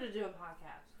I wanted to do a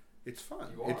podcast. It's fun.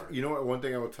 You are. You know what? One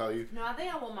thing I will tell you. No, I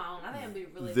think I want my own. I think I'd be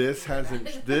really. This fucking good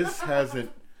at hasn't it. this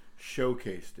hasn't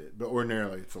showcased it, but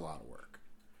ordinarily it's a lot of work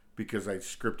because I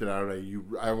script it out.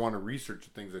 I want to research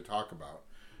the things I talk about,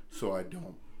 so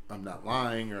I'm not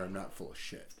lying or I'm not full of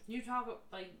shit. You talk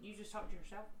like you just talk to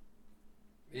yourself.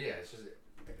 Yeah, it's just.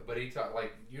 But he talked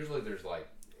like usually there's like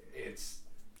it's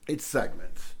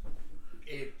segments.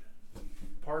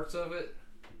 Parts of it.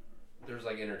 There's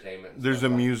like entertainment. And There's stuff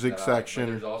a like music that section.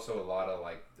 But there's also a lot of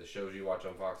like the shows you watch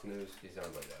on Fox News. He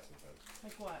sounds like that sometimes.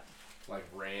 Like what? Like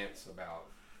rants about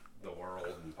the world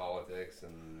and politics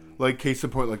and. Like case in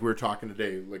point, like we were talking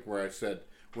today, like where I said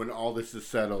when all this is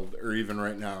settled, or even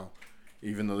right now,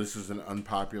 even though this is an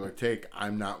unpopular take,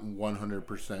 I'm not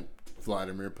 100%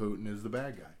 Vladimir Putin is the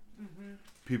bad guy. Mm-hmm.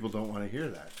 People don't want to hear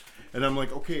that, and I'm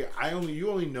like, okay, you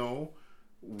only know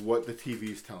what the TV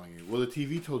is telling you. Well, the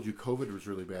TV told you COVID was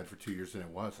really bad for 2 years, and it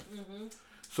wasn't. Mm-hmm.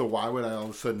 So why would I all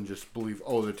of a sudden just believe,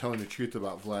 oh, they're telling the truth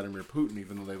about Vladimir Putin,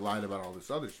 even though they lied about all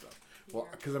this other stuff? Well,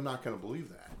 because I'm not going to believe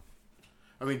that.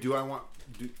 I mean,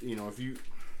 if you...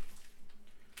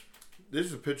 This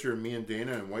is a picture of me and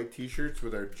Dana in white t-shirts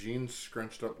with our jeans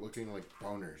scrunched up looking like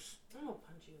boners. I'm gonna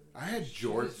punch you. I had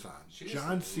jorts on.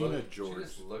 John Cena jorts. She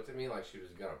just looked at me like she was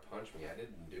going to punch me. I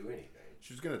didn't do anything.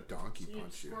 She was going to donkey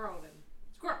punch you. Squirreled him.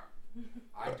 Squirrel.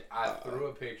 I threw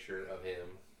a picture of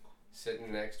him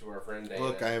sitting next to our friend Dana.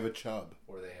 Look, I have a chub.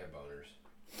 Where they have boners.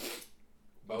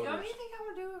 Don't you think I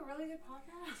would do a really good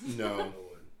podcast? No.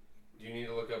 Do you need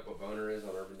to look up what boner is on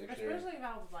Urban Dictionary? Especially if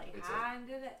I was like high and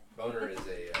did it. Boner is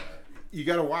a you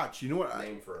gotta watch. You know what?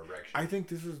 name for erection. I think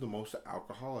this is the most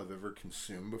alcohol I've ever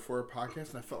consumed before a podcast,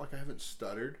 and I felt like I haven't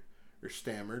stuttered or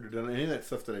stammered or done any of that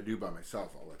stuff that I do by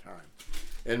myself all the time.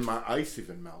 And my ice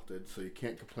even melted, so you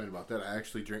can't complain about that. I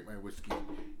actually drank my whiskey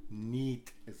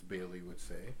neat, as Bailey would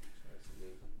say.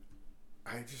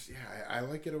 I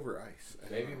like it over ice.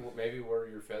 Maybe wear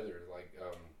your feathers like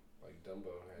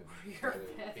Dumbo had.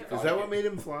 Is that what made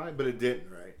him fly? But it didn't,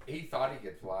 right? He thought he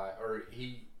could fly, or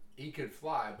he could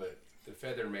fly, but the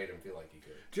feather made him feel like he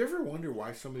could. Do you ever wonder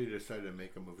why somebody decided to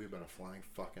make a movie about a flying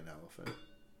fucking elephant?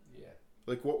 Yeah.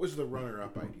 Like, what was the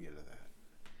runner-up idea to that?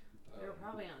 They were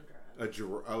probably on drugs.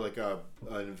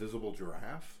 An invisible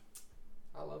giraffe?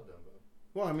 I love Dumbo.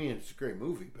 Well, I mean, it's a great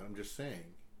movie, but I'm just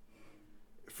saying.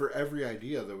 For every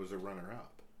idea, there was a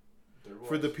runner-up.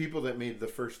 For the people that made the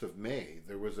 1st of May,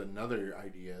 there was another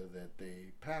idea that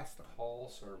they passed on. Paul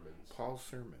Sermons.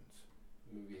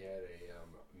 The movie had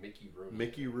a Mickey Rooney.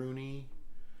 Mickey Rooney.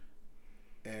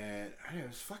 And I know, it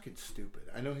was fucking stupid.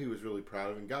 I know he was really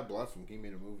proud of it, and God bless him, he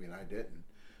made a movie and I didn't.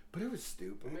 But it was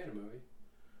stupid. We made a movie.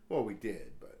 Well, we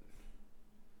did, but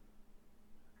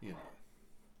you know.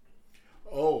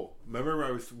 Oh,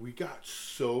 remember we got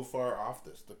so far off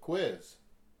this. The quiz.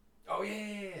 Oh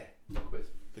yeah. The quiz.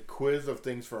 The quiz of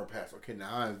things for our past. Okay, now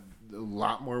I have a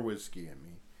lot more whiskey in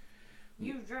me.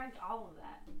 You drank all of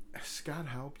that. Scott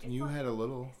helped, and you had a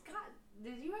little. Scott,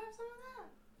 did you have some of that?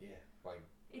 Yeah,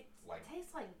 it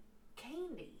tastes like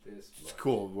candy. This. It's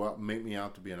cool. Well, make me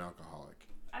out to be an alcoholic.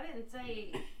 I didn't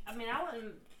say. I mean, I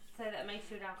wouldn't say that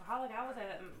makes you an alcoholic. I would say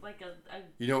that like a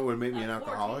you know what would make me an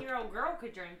alcoholic? 14-year-old girl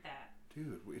could drink that.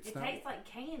 Dude, it tastes like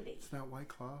candy. It's not White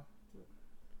Claw.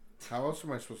 How else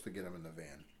am I supposed to get them in the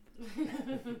van?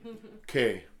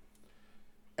 Okay.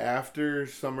 After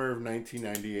summer of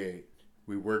 1998,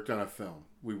 we worked on a film.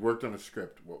 We worked on a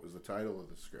script. What was the title of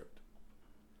the script?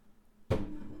 The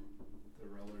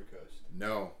Roller Coaster.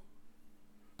 No.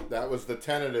 That was the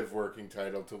tentative working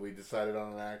title till we decided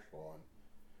on an actual one.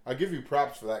 I'll give you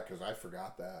props for that because I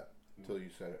forgot that until you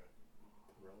said it.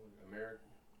 American.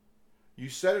 You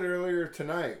said it earlier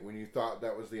tonight when you thought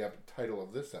that was the title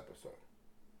of this episode.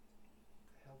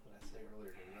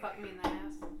 Fuck me in the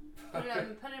ass.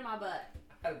 Put it in my butt.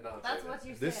 I did not That's say what that.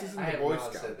 you said. This isn't I the have Boy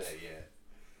not Scouts. said that yet.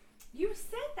 You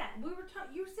said that. We were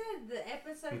talking. You said the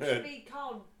episode should be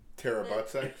called Tara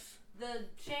Butt Sex. The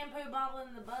shampoo bottle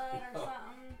in the butt or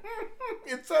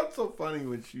something. It sounds so funny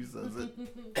when she says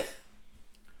it.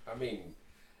 I mean,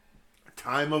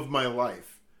 Time of My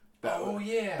Life.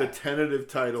 Yeah. The tentative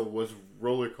title was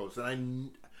Roller Coaster.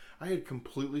 And I had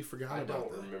completely forgotten I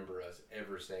about don't that. remember us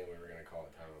ever saying we were going to call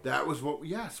it Time of That was what.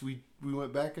 Yes, we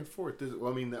went back and forth.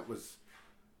 That was.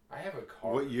 I have a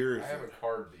card. What year is I have it? a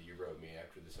card that you wrote me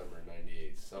after the summer of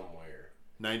 '98 somewhere.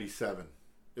 97.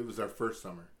 It was our first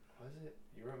summer. Was it?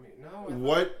 You wrote me? No.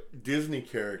 What Disney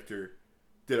character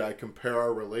did I compare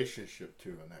our relationship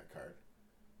to on that card?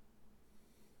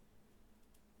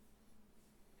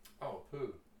 Oh,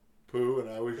 Pooh. Pooh, and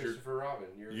I was Christopher Robin.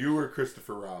 You were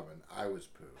Christopher Robin. I was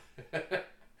Pooh.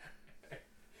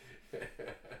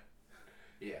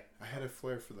 Yeah. I had a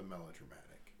flair for the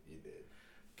melodramatic. You did.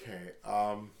 Okay.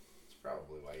 It's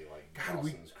probably why you like God,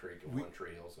 Dawson's Creek and One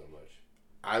Tree Hill so much.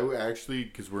 I actually,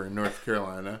 because we're in North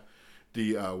Carolina,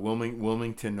 the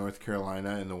Wilmington, North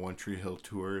Carolina, and the One Tree Hill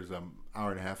tour is an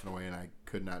hour and a half away, and I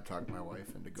could not talk my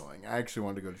wife into going. I actually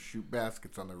wanted to go to shoot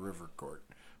baskets on the river court,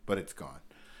 but it's gone.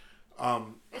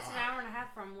 It's an hour and a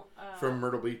half from. From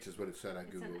Myrtle Beach is what it said. I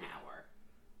It's googled an it. hour.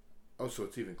 Oh, so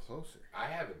it's even closer. I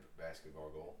have a basketball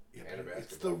goal Yeah, and a but it's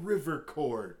basketball. the River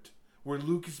Court where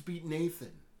Lucas beat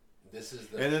Nathan, This is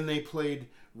the. and then they played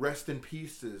 "Rest in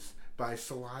Pieces" by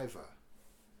Saliva.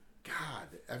 God,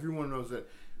 everyone knows that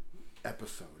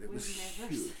episode. It was We've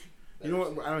never huge. seen- You know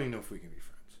what? I don't even know if we can be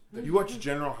friends. You watched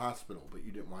General Hospital, but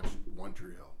you didn't watch One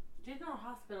Tree Hill. General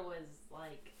Hospital is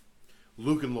like.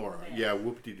 Luke and Laura. Best. Yeah,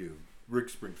 whoop-de-doo. Rick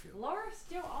Springfield. Laura's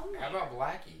still on there. How about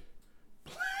Blackie?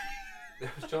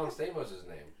 That was John Stamos'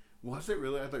 name. Was it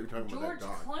really? I thought you were talking George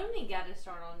about that dog. Clooney got to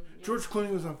start on. George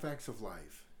Clooney was on Facts of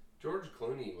Life. George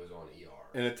Clooney was on ER.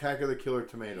 And Attack of the Killer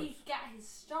Tomatoes. He got his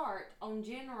start on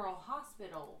General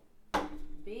Hospital.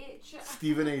 Bitch.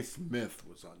 Stephen A. Smith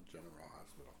was on General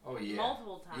Hospital. Oh yeah.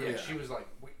 Multiple times. Yeah, she was like,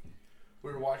 we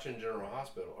were watching General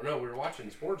Hospital. Or no, we were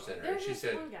watching Sports Center, and There's she this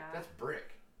said, one guy. "That's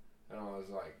Brick," and I was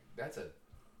like,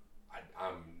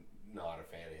 I'm not a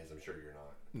fan of his. I'm sure you're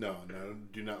not. No,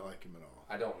 do not like him at all.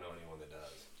 I don't know anyone that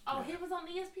does. Oh, he was on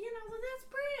ESPN. I was like,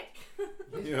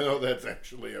 that's Brick. You know, that's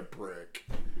actually a prick.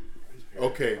 His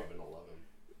parents Okay. probably don't love him.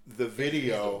 The He's the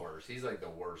video, worst. He's like the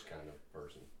worst kind of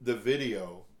person. the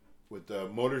video with the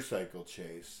motorcycle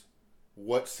chase.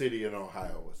 What city in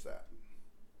Ohio was that?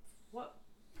 What?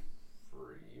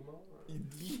 Fremont?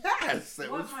 Yes, it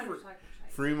What was motorcycle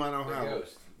chase? Fremont, The Ohio.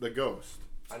 Ghost. The Ghost.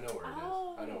 I know where it is.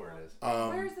 Oh. I know where it is.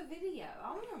 Where's the video?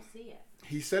 I want to see it.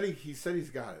 He said he's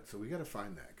got it, so we got to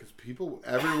find that because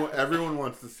everyone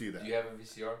wants to see that. Do you have a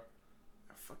VCR?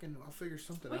 I'll figure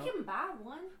something We out. can buy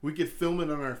one. We could film it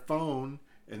on our phone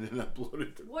and then upload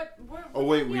it. What? Oh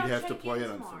wait, when we'd y'all have to check play in it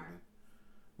on tomorrow? something.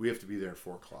 We have to be there at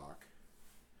 4:00.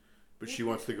 But she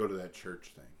wants to go to that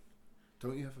church thing.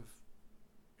 Don't you have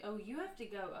a? Oh, you have to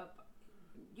go up.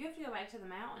 You have to go back to the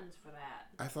mountains for that.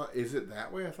 I thought, is it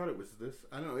that way? I thought it was this.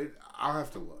 I don't know. I'll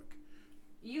have to look.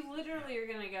 You literally are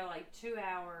gonna go like 2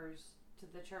 hours to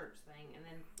the church thing, and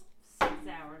then 6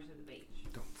 hours to the beach.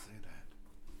 Don't say that.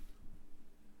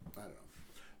 I don't know.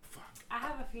 Fuck. I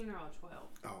have a funeral at 12.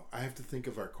 Oh, I have to think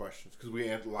of our questions because we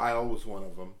had Lyle was one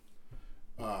of them.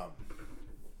 A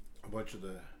bunch of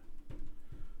the.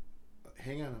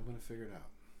 Hang on, I'm gonna figure it out.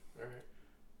 All right.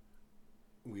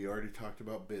 We already talked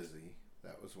about busy.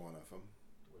 That was one of them.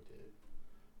 We did.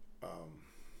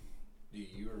 Do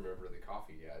you remember the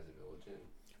coffee guys at Village Inn?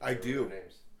 I Remember do. their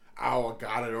names? Oh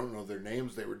God, I don't know their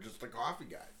names. They were just the coffee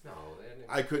guys. No, they had names.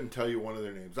 I couldn't tell you one of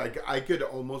their names. I could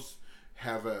almost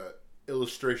have a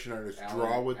illustration artist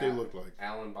draw what they look like.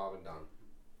 Alan, Bob, and Don.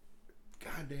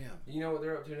 God damn. You know what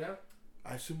they're up to now?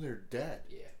 I assume they're dead.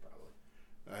 Yeah,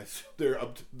 probably. I assume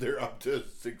they're up to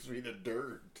 6 feet of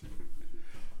dirt.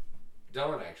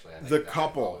 Don, actually. I think The that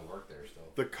couple. probably work there still.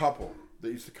 The couple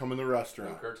that used to come in the No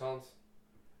restaurant. Kurtons?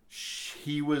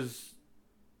 He was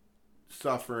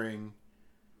suffering.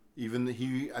 I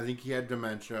think he had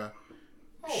dementia.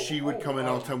 She would come in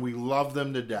all the time. We loved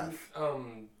them to death. Oh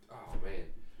man,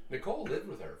 Nicole lived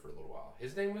with her for a little while.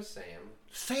 His name was Sam.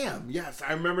 Sam, yes,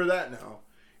 I remember that now.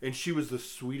 And she was the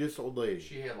sweetest old lady.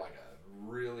 She had like a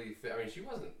really I mean, she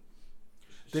wasn't.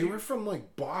 They were from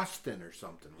like Boston or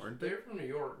something, weren't They they? were from New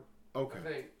York. Okay. I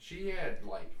think she had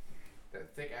like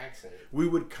that thick accent. We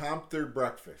would comp their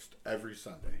breakfast every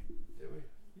Sunday. Did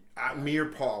we? Me or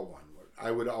Paul one. I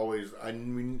would always. I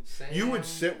mean, Sam. you would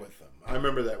sit with them. I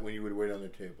remember that when you would wait on their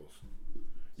tables.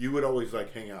 You would always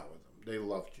like hang out with them. They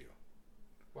loved you.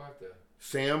 We'll have to.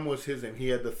 Sam was his name. He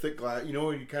had the thick glass. You know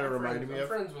what he kind of I'm reminded me I'm of?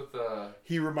 friends with.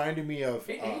 He reminded me of.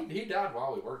 He died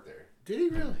while we worked there. Did he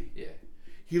really? Yeah.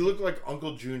 He looked like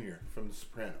Uncle Junior from The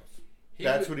Sopranos.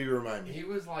 That's what he reminded me. He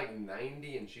was like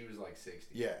 90 and she was like 60.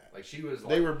 Yeah. Like she was. Like,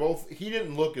 They were both. He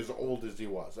didn't look as old as he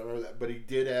was. I remember that, but he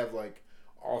did have like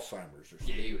Alzheimer's or something.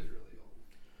 Yeah, he was really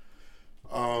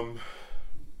old.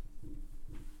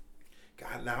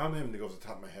 God, now I'm having to go off the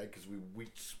top of my head because we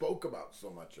spoke about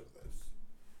so much of this.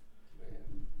 Man.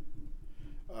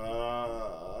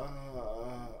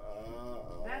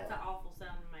 That's an awful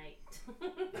sound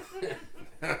to make.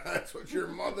 That's what your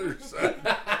mother said.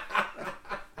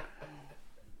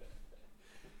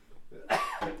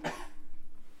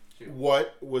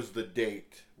 What was the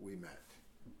date we met?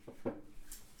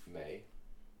 May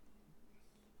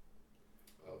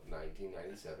of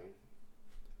 1997.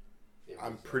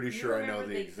 I'm pretty You sure I know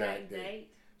remember the exact date.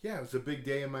 Yeah, it was a big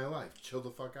day in my life. Chill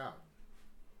the fuck out.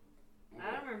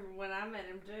 I remember when I met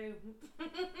him too.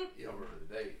 You don't remember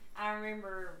the date. I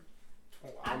remember.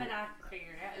 I bet I could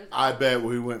figure it out. It was I bet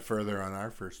we went further on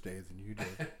our first day than you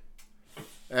did.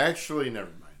 Actually, never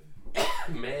mind.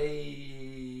 May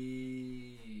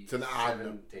It's an odd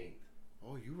 17th.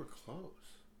 Oh, you were close.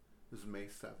 It was May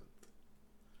 7th.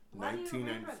 Why do you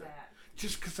remember 1997. that?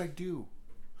 Just because I do.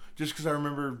 Just because I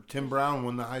remember Tim Brown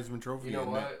won the Heisman Trophy. You know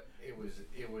and what?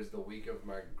 It was the week of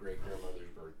my great grandmother's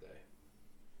birthday,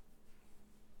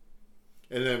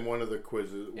 And then one of the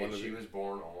quizzes. she was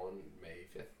born on May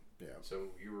 5th. Yeah. So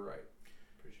you were right.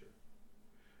 Pretty sure.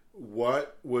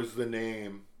 What was the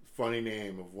funny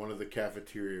name of one of the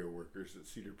cafeteria workers at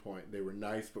Cedar Point? They were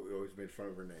nice, but we always made fun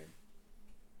of her name.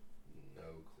 No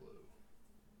clue.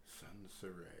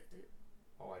 Sansaray.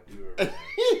 Oh, I do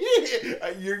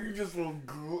remember.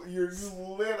 You're just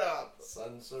lit up.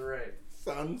 Sansaray.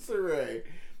 Sansaray.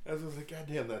 I was like, God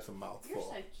damn, that's a You're mouthful.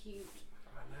 so cute.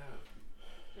 I know.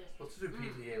 Let's do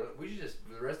PTA. We should just,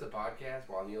 for the rest of the podcast,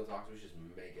 while Neil talks, we should just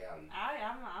make out and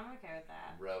I'm okay with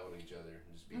that. revel in each other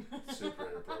and just be super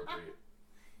inappropriate.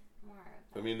 I'm alright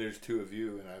I mean, there's two of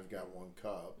you, and I've got one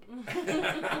cup.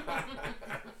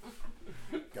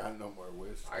 Got no more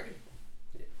whiskey. I could.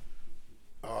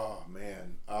 Oh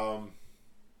man.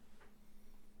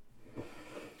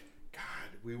 God,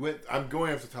 we went. I'm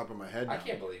going off the top of my head now. I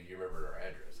can't believe you remembered our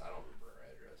address. I don't remember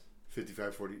our address.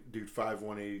 5540, dude.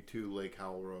 5182 Lake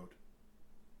Howell Road,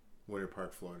 Winter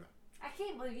Park, Florida. I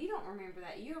can't believe you don't remember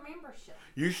that. You remember shit.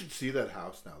 You should see that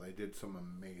house now. They did some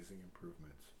amazing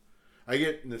improvements. I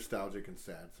get nostalgic and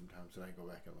sad sometimes, and I go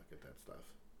back and look at that stuff.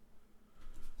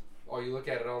 Oh, you look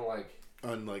at it on like.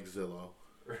 Unlike Zillow.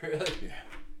 Really? Yeah.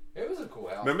 It was a cool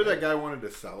house. Remember that guy wanted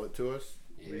to sell it to us?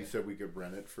 Yeah. He said we could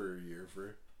rent it for a year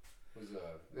for. Was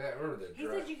yeah, I remember the He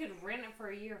said you could rent it for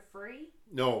a year free?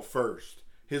 No, first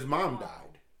his mom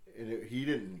died, and he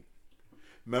didn't.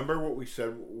 Remember what we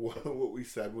said? What we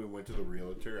said when we went to the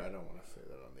realtor? I don't want to say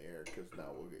that on the air because now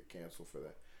we'll get canceled for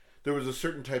that. There was a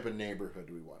certain type of neighborhood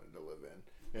we wanted to live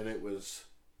in, and it was.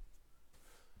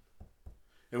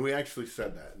 And we actually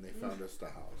said that, and they found us the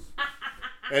house.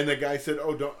 And the guy said,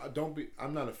 "Oh, don't be.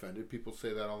 I'm not offended. People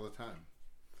say that all the time."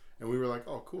 And we were like,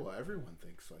 "Oh, cool. Everyone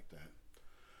thinks like that."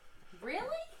 Really?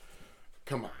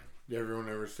 Come on. Did everyone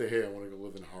ever say, "Hey, I want to go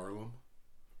live in Harlem"?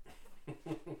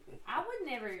 I would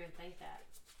never even think that.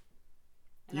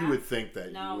 And You would think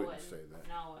that. No, You I wouldn't say that.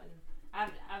 No, I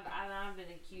wouldn't. I've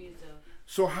been accused of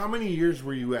So how many years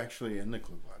were you actually in the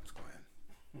Ku Klux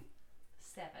Klan?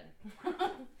 7.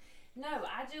 No,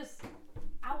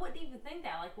 I wouldn't even think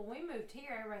that. Like when we moved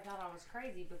here, everybody thought I was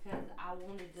crazy because I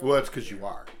wanted to. Well, that's live because here. you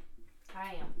are.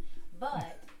 I am,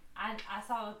 but I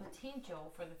saw the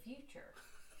potential for the future.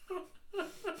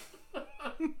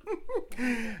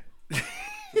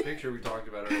 The picture we talked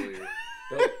about earlier.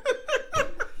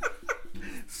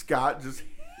 Scott just.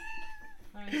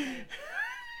 Let me see.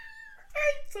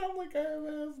 I sound like I have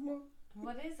asthma.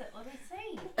 What is it? Let me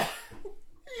see.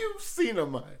 You've seen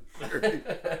him,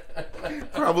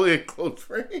 probably at close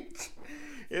range.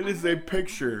 It is a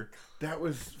picture. That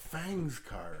was Fang's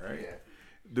car, right? Yeah.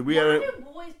 Did we Why had do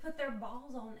boys put their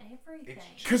balls on everything?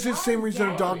 Because it's the same reason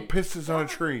a dog pisses on a Y'all are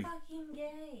tree. fucking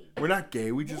gay. We're not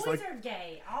gay. We just Boys like are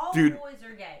gay. All Dude. boys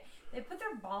are gay. They put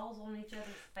their balls on each other's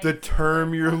faces. the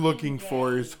term They're you're fucking looking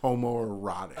for gay. is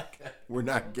homoerotic. We're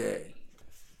not gay.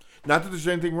 Not that there's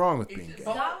anything wrong with being gay.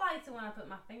 Scott likes it when I put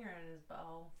my finger in his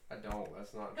ball. I don't.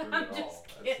 That's not true I'm at all. just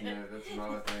That's, kidding. that's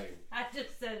not a thing. I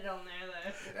just said it on there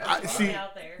though. That's I fine. see.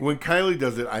 Out there. When Kylie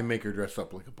does it, I make her dress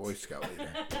up like a Boy Scout leader.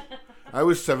 I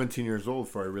was 17 years old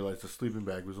before I realized the sleeping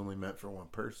bag was only meant for one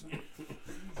person.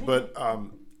 But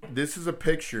this is a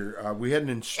picture. We had an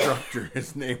instructor.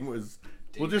 His name was.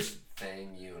 We'll just.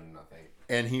 Thing you and nothing.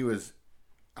 And he was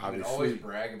He would always obviously.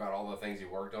 brag about all the things he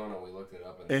worked on, and we looked it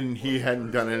up. And he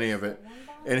hadn't done any of it.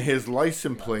 And his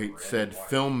license plate said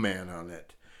Film Man on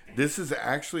it. This is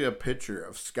actually a picture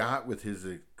of Scott with his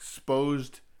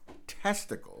exposed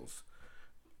testicles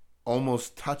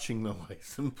almost touching the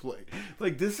license plate.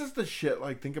 Like, this is the shit.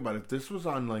 Like, think about it. If this was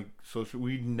on, like, social,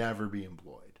 we'd never be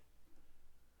employed.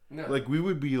 No, Like,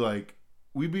 we'd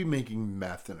be making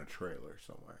meth in a trailer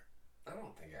somewhere. I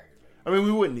don't think I could make. I mean,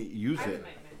 we wouldn't use I it. can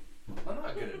make it. I'm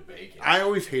not good at baking. I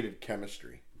always hated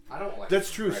chemistry. I don't like.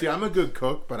 That's true. See, I'm a good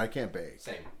cook, but I can't bake.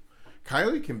 Same.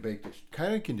 Kylie can bake.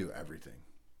 Kylie can do everything.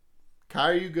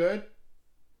 Kai, are you good?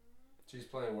 She's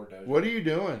playing War Dojo. What are you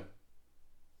doing?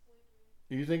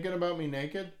 Are you thinking about me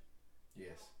naked?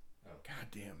 Yes. Oh. God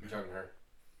damn. You're talking to her.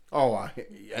 Oh,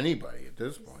 anybody at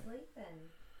this He's point. sleeping.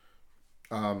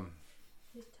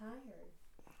 He's tired.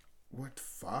 What the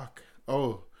fuck?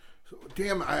 Oh, so,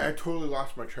 damn! I totally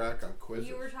lost my track on quizzes.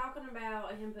 You were talking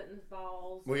about him putting his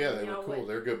balls. Well, yeah, they and were y'all cool. wouldn't-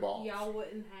 They're good balls. Y'all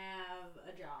wouldn't have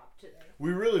a job today.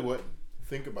 We really wouldn't.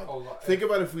 Think about Oh, it. Think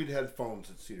about if we'd had phones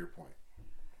at Cedar Point.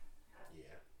 Yeah.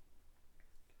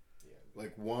 Yeah.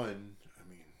 Like one. I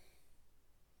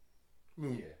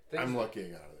mean, Yeah. I'm lucky I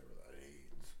got out of there without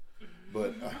AIDS.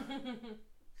 But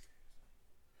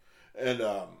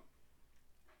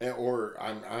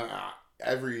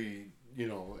Every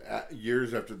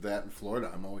years after that in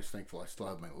Florida, I'm always thankful I still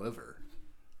have my liver.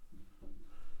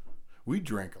 We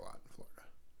drank a lot in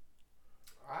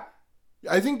Florida.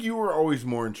 I think you were always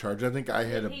more in charge. I think I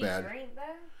had Did a he bad. drink though?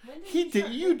 When He did.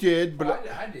 start You did, but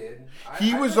I did.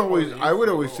 He was drank always- more than I you would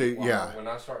for a always little say, while. yeah. When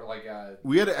I started,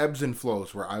 we had ebbs and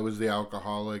flows where I was the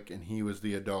alcoholic and he was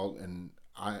the adult, and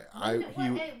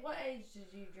what age did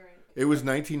you drink? It was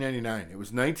 1999. It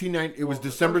was 1990. It was Well, the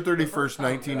December first 31st, time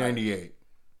that 1998.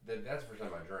 that's the first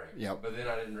time I drank. Yep. But then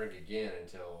I didn't drink again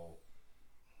until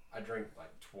I drank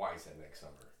like twice that next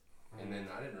summer. And then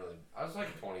I was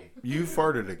like 20, You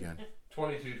farted again.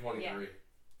 22, 23. Yeah.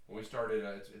 When we started,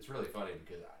 it's really funny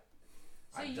because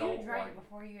So I you don't drank like.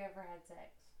 before you ever had sex?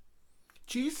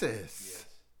 Jesus.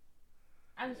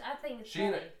 Yes. I think it's She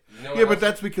and funny. you know Yeah, what but else?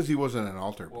 that's because he wasn't an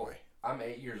altar Well, boy. I'm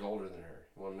 8 years older than her.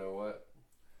 You want to know what?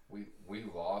 We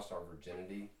lost our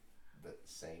virginity the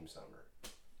same summer.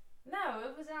 No,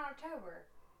 it was in October.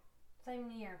 Same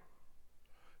year.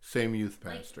 Same youth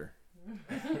pastor.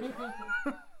 It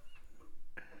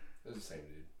was the same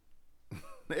dude.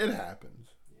 It happens.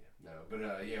 Yeah. No, but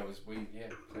it was same.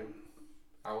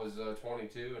 I was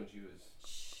 22 and she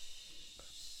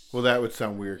was. Well, that would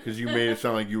sound weird because you made it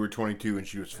sound like you were 22 and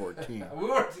she was 14. We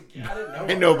weren't together. I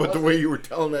didn't know. I know, her. but the way you were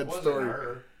telling that It wasn't story.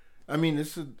 her. I mean,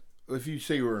 this is if you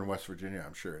say you were in West Virginia,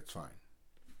 I'm sure it's fine.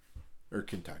 Or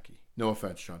Kentucky. No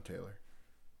offense, Sean Taylor.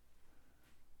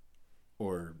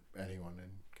 Or anyone in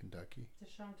Kentucky.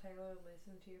 Does Sean Taylor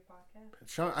listen to your podcast?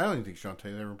 Sean, I don't even think Sean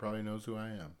Taylor probably knows who I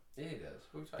am. Yeah, he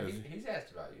does. Does He's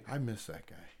asked about you. I miss that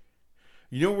guy.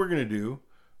 You know what we're gonna do?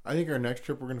 I think our next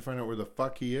trip we're gonna find out where the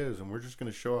fuck he is, and we're just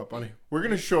gonna show up on. We're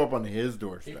gonna show up on his He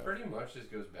doorstep. pretty much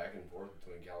just goes back and forth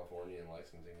between California and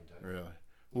Lexington, Kentucky. Really?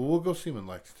 Well, we'll go see him in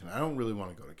Lexington. I don't really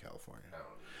want to go to California. I don't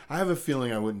know. I have a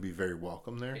feeling I wouldn't be very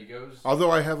welcome there. He goes.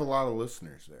 Although I have a lot of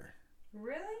listeners there.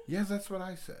 Really? Yes, that's what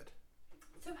I said.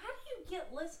 So how do you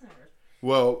get listeners?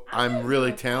 Well, I'm I'm gonna really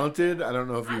do a podcast. talented. I don't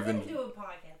know if I'm you've gonna been. do a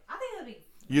podcast. I think that'd be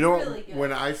You know, really good.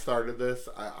 when I started this,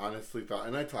 I honestly thought,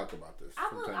 and I talk about this I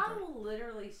from will, time to I time. will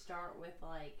literally start with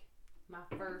like my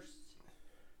first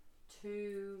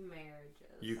 2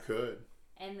 marriages. You could.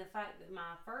 And the fact that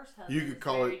my first husband You could is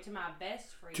call married it to my best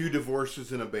friend. 2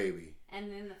 divorces and a baby.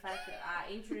 And then the fact that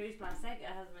I introduced my second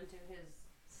husband to his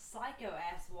psycho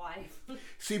ass wife.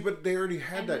 See, but they already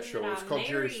had And that then show. I It's called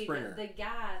Jerry married Springer. The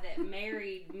guy that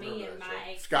married me Remember and that my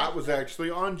show? ex. Scott was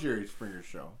actually on Jerry Springer's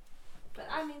show. But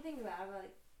I mean, think about it.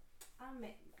 Like,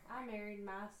 I married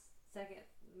my second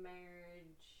marriage.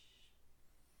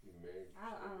 You married. I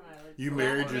don't know. It's You not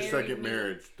married your married second me.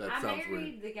 marriage. That I sounds married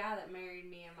weird. the guy that married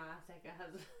me and my second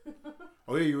husband.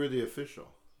 Oh yeah, you were the official.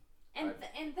 and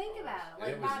think about it. Like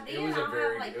It was- by it then was a I'll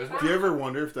very- have like it was 5. Do you ever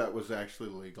wonder if that was actually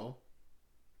legal?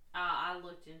 I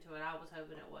looked into it. I was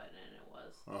hoping it wasn't, and it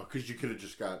was. Oh, because you could have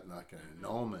just gotten like an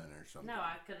annulment or something. No,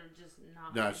 I could have just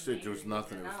not. No, been it was married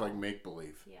nothing. It at was all. like make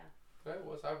believe. Yeah. That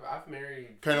was. I've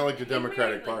married. Kind of like the He's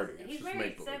Democratic married, like, Party. It's He's just married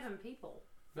make believe. 7 people.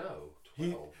 No,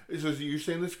 He 12. so you're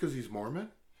saying this because he's Mormon?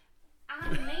 I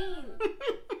mean,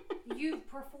 you've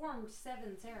performed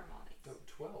 7 ceremonies. No,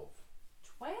 12.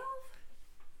 12?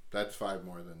 That's 5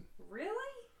 more than.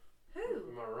 Really? Who?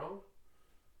 Am I wrong?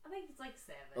 I think it's like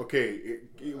 7. Okay,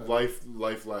 life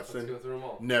Let's lesson. go through them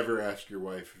all. Never ask your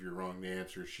wife if you're wrong. The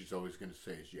answer she's always going to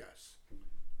say is yes.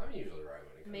 I'm usually right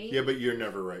when it comes. Me? Yeah, but you're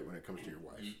never right when it comes to your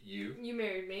wife. You? You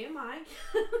married me and Mike.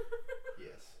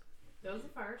 Yes. That was the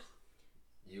first.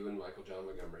 You and Michael John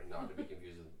Montgomery, not to be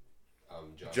confused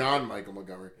with John Michael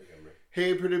Montgomery. Montgomery.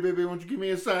 Hey, pretty baby, won't you give me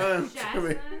a sign?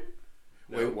 Jasmine.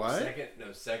 Wait, what? Second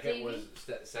Stevie?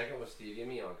 was Stevie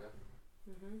and Bianca.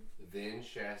 Mm-hmm. Then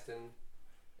Shaston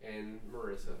and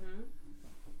Marissa.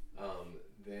 Mm-hmm.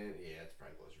 Then it's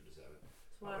probably closer to 7.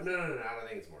 That's what I No, was- I don't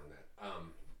think it's more than that.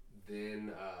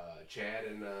 Then Chad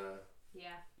and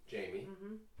Yeah. Jamie.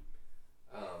 Mm-hmm.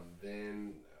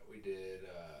 Then we did.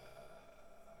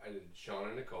 I did Sean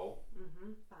and Nicole.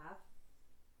 Mm-hmm.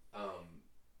 5.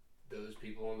 Those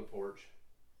people on the porch,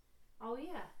 Oh,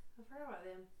 yeah. I forgot about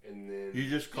them. and then You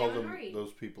just called Kim and them Reed.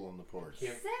 those people on the porch.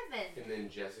 Kim. 7. and then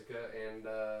Jessica and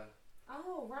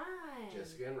Oh, Ryan.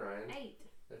 Jessica and Ryan. 8.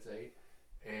 That's 8.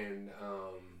 And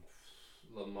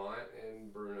Lamont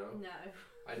and Bruno. No.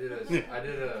 I did one I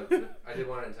didn't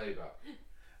tell you about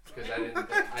because I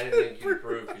didn't think you'd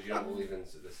approve because you don't believe in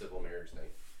the civil marriage thing.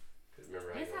 'Cause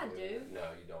remember how Yes, you don't I believe in do. it?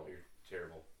 No, you don't. You're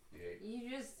terrible. You hate You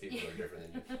just. people that are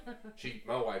different than you.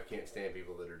 My wife can't stand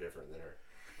people that are different than her.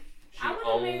 She I would've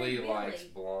only married Billy. likes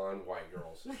blonde white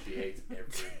girls. She hates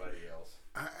everybody else.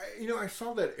 I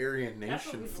saw that Aryan That's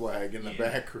what Nation people flag in the Yeah.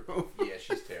 back room. Yeah,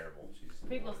 she's terrible.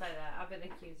 People say that. I've been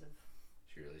accused of.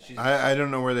 She really. She's, I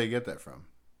don't know where they get that from.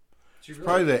 she It's really,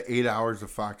 probably the 8 hours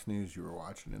of Fox News you were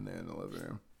watching in there in the living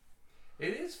room.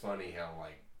 It is funny how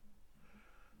like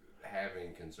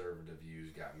having conservative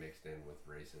views got mixed in with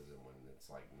racism when it's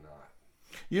like not.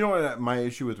 You know what my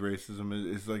issue with racism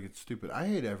is like it's stupid. I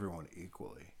hate everyone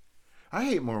equally. I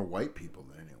hate more white people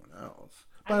than anyone else.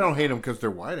 But I don't hate them because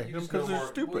they're white. I hate You them just because know they're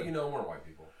more- stupid. Well, you know more white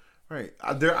people. Right.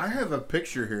 I have a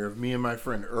picture here of me and my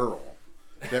friend Earl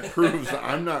that proves that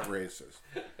I'm not racist.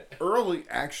 Earl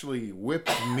actually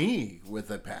whipped me with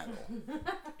a paddle.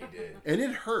 He did. And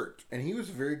it hurt. And he was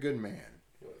a very good man.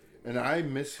 And I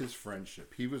miss his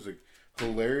friendship. He was a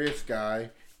hilarious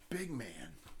guy. Big man.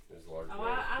 It was a large Oh,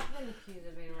 man. I've been accused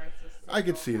of being racist. I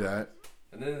could see that.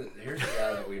 And then here's the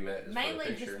guy that we met. Just Mainly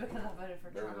for a just picture. because I voted for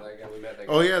Remember Trump. that guy we met? That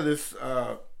guy? Oh, yeah, this,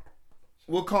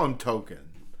 we'll call him Token.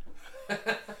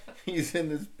 He's in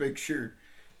this picture.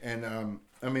 And,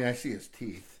 I see his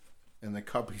teeth and the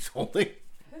cup he's holding.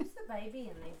 Who's the baby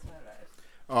in these photos?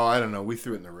 Oh, I don't know. We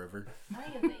threw it in the river. I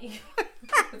think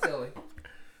it's It's Ellie.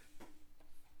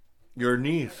 Your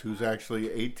niece, who's actually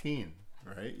 18,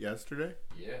 right? Yesterday?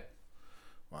 Yeah.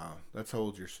 Wow. That's how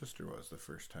old your sister was the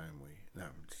first time we... No,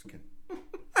 I'm just kidding. He's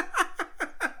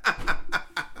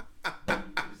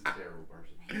a terrible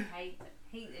person. he hates it.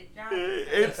 It drives me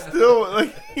It's still,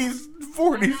 like, he's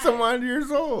 40 some odd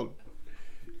years old.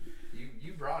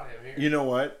 You brought him here. You know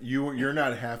what? You're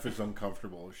not half as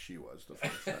uncomfortable as she was the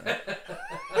first time.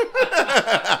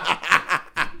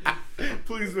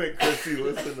 Please make Chrissy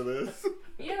listen to this.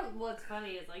 You know what's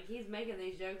funny is like he's making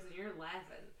these jokes and you're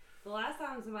laughing. The last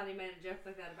time somebody made a joke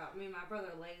like that about me, my brother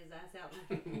laid his ass out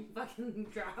in the fucking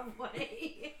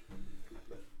driveway.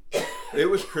 It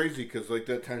was crazy because like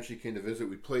that time she came to visit,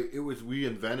 we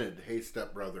invented "Hey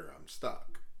Step Brother, I'm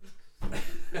Stuck."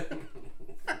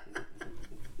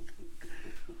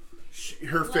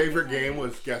 Her favorite game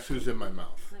was "Guess Who's in My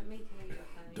Mouth." Let me tell you a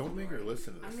funny Don't make her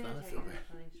listen to I'm this. going Now I to feel tell you bad.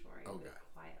 a funny story. Oh, but God.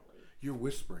 quietly. You're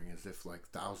whispering as if like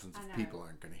thousands of I know. people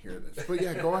aren't going to hear this. But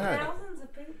yeah, go ahead. Thousands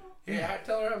of people? Yeah,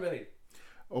 tell her how many.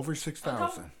 Over 6,000.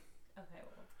 Okay,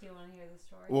 well, do you want to hear the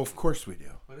story? Well, of course we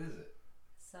do. What is it?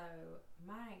 So,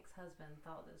 my ex-husband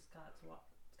thought that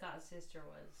Scott's sister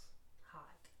was hot.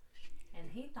 And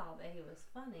he thought that he was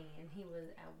funny, and he was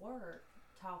at work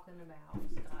talking about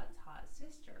Scott's hot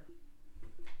sister.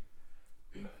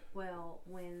 Well,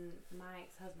 when my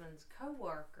ex-husband's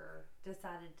coworker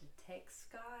decided to text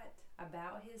Scott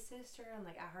about his sister, and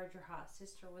like, I heard your hot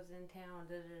sister was in town,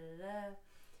 da-da-da-da.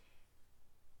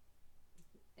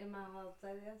 Am I allowed to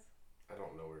say this? I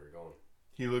don't know where you're going.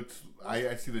 He looks.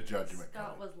 I see the judgment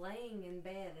Scott coming. was laying in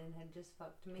bed and had just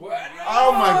fucked me. What?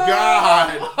 Oh my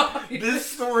God! This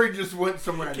story just went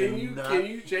somewhere. I Can did you not-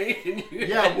 change? Can you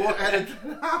Yeah, we'll edit.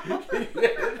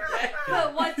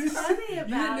 But what's funny You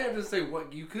didn't about have to say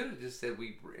what. You could have just said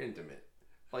we were intimate.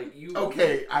 Like you.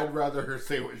 Okay, I'd rather her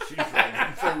say what she said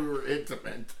than say we were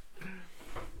intimate.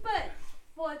 But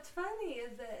what's funny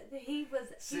is that he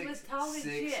was talking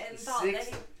shit and thought that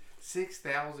he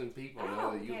 6,000 people I know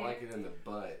don't that you care. like it in the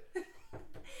butt.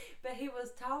 but he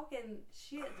was talking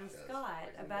shit to Scott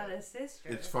about his sister.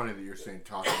 It's funny that you're saying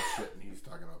talking shit and he's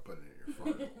talking about putting it in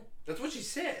your fart. That's what she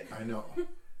said. I know.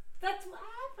 That's what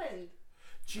happened.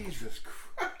 Jesus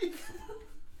Christ.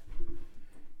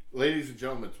 Ladies and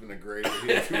gentlemen, it's been a great 2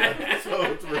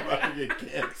 episodes. We're about to get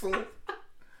canceled.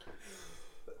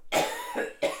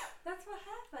 That's what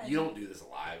happened. You don't do this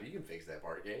live. You can fix that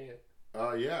part, can't you?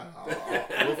 Yeah.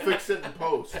 We'll fix it in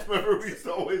post. Remember, we used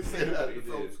to always say that We in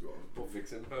film did. school. We'll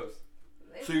fix it in post.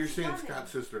 It So you're was saying funny.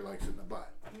 Scott's sister likes it in the butt?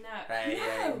 No. Hey,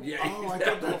 no. yeah. Oh, I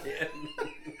thought that-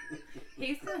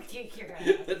 He's gonna kick your ass.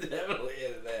 Definitely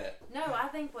edit that. No, I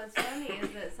think what's funny is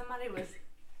that somebody was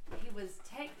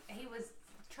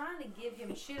trying to give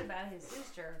him shit about his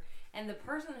sister, and the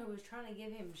person who was trying to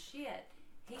give him shit,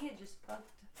 he had just fucked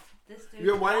this dude.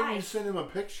 Yeah, why didn't you twice. send him a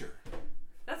picture?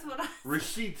 That's what I.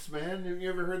 Receipts, man. Have you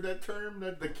ever heard that term?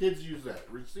 That the kids use that.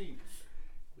 Receipts.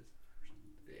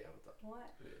 Yeah, I thought.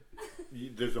 What?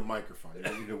 There's a microphone. You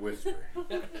don't need to whisper.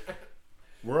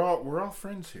 We're all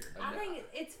friends here. I think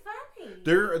it's funny.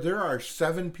 There are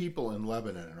 7 people in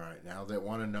Lebanon right now that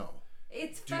want to know.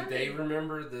 It's Do funny. they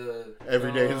remember the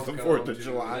Every day is the Come 4th of to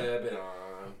July. Lebanon?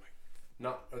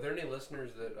 Not. Are there any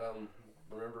listeners that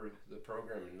remember the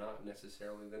program and not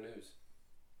necessarily the news?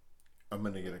 I'm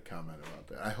going to get a comment about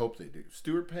that. I hope they do.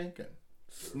 Stuart Pankin.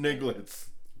 Sniglets.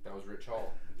 That was Rich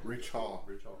Hall. Rich Hall.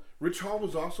 Rich Hall. Rich Hall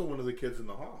was also one of the kids in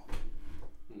the hall.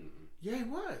 Hmm. Yeah, he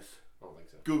was. I don't think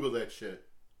so. Google that shit.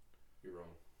 You're wrong.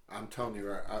 I'm telling you,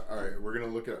 all right, we're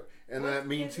gonna look it up, and that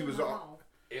means he was all.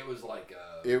 It was like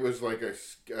It was like a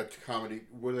comedy.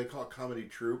 What do they call it? Comedy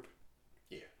troupe.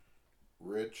 Yeah.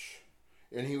 Rich,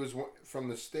 and he was from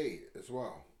the state as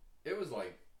well. It was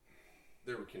like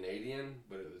they were Canadian,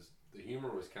 but the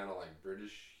humor was kind of like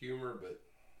British humor, but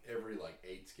every like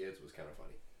 8 skits was kind of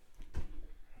funny.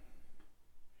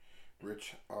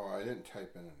 Rich. Oh, I didn't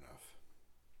type in enough.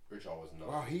 Rich Hall was not.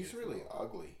 Wow, he's really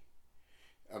ugly.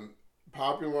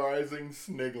 Popularizing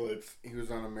Sniglets. He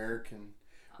was on American.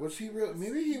 Was he real?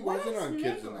 Maybe he wasn't on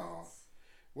Kids and All.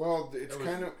 Well, it's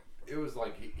kind of. It was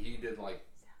like he did like.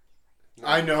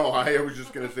 I know. I was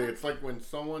just gonna say it's like when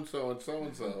so and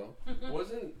so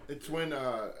wasn't. It's when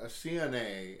a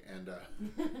CNA and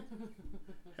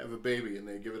have a baby and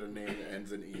they give it a name that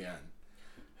ends in en.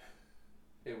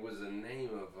 It was a name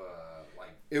of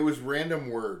like. It was random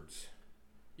words.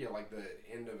 Yeah, like the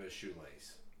end of a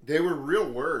shoelace. They were real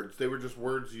words. They were just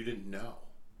words you didn't know,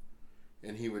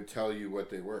 and he would tell you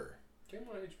what they were. Came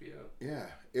on HBO. Yeah,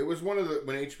 it was one of the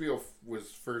when HBO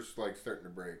was first like starting to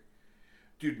break.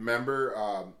 Dude,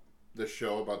 remember the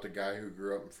show about the guy who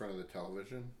grew up in front of the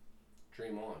television?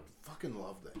 Dream On. Fucking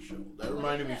love that show. That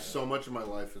reminded me so much of my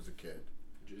life as a kid.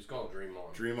 It's called Dream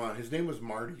On. Dream On. His name was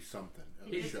Marty something.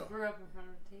 He show. grew up in front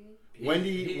of the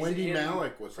TV. Wendy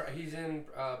Malick was. He's in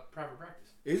Private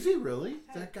Practice. Is he really?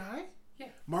 That guy? Yeah.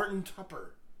 Martin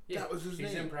Tupper. Yeah. That was his name.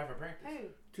 He's in Private Practice. Who?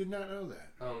 Did not know that.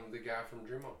 The guy from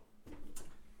Dream On.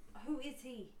 Who is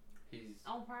he? He's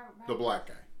On Private Practice? The black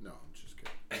guy. No, I'm just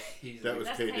kidding. That was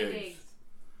That's Tay Tay Diggs. Diggs.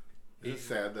 Is it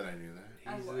sad that I knew that?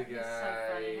 He's Oh, the he's guy.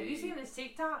 so funny. Have you seen his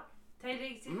TikTok? Tay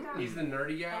Diggs TikTok? He's the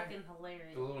nerdy guy. Fucking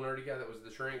hilarious. The little nerdy guy that was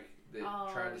the shrink that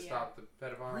tried to stop the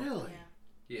pedophile. Really?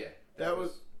 Yeah. Yeah. That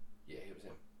was. Yeah, it was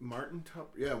him. Martin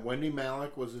Tupper. Yeah, Wendy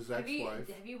Malick was his ex-wife.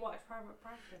 Have you watched Private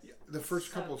Practice? Yeah, the first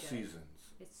So couple good. seasons.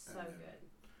 It's so good.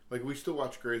 Like we still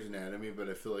watch Grey's Anatomy, but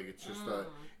I feel like it's just a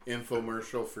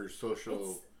infomercial for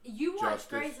social. You watch justice.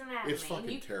 Grey's Anatomy. It's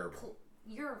fucking terrible.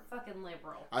 You're a fucking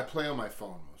liberal. I play on my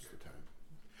phone most of the time.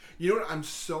 You know what? I'm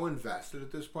so invested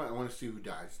at this point. I want to see who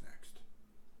dies next.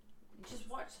 Just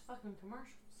watch the fucking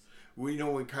commercials. Well, you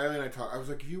know, when Kylie and I talked, I was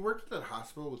like, if you worked at that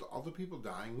hospital with all the people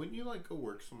dying, wouldn't you like go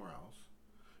work somewhere else?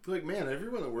 Be like, man,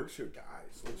 everyone that works here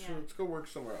dies. Let's go work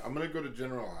somewhere. I'm gonna go to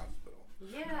General Hospital.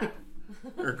 Yeah.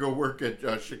 Or go work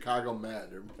at Chicago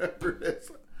Med or whatever it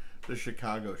is. The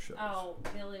Chicago shows. Oh,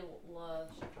 Billy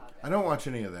loves Chicago. I don't watch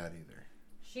any of that either.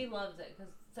 She loves it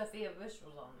because Sophia Bush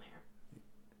was on there.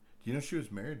 Do you know she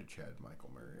was married to Chad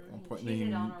Michael Murray at one point? He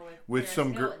cheated on her with Paris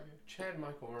some girl, Hilton. Chad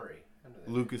Michael Murray. I know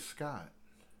that. Lucas Scott.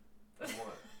 From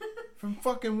what? From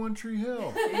fucking One Tree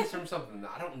Hill. He's from something.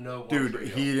 I don't know. Dude,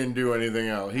 he didn't do anything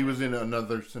else. He was in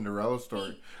another Cinderella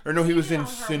story. He was in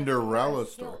Cinderella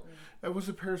story. That was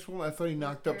a Paris Hilton. I thought he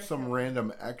knocked up some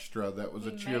random extra that was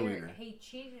a cheerleader. He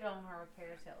cheated on her with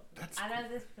Paris Hilton. I know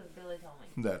this because Billy told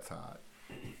me. That's hot.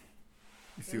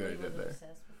 You see what I did there?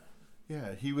 Obsessed with him.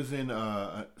 Yeah, he was in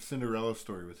a Cinderella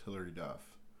story with Hilary Duff,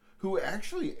 who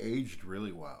actually aged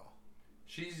really well.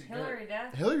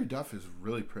 Hilary Duff is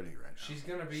really pretty right now. She's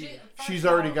gonna be. She's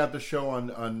already got the show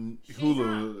on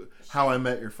Hulu. How I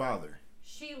Met Your Father.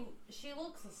 She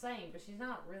looks the same, but she's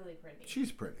not really pretty.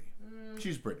 She's pretty.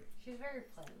 She's pretty. She's very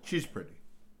plain. She's pretty.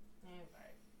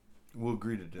 Okay. We'll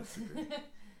agree to disagree.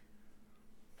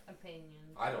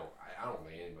 Opinions. I don't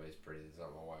think anybody's pretty that's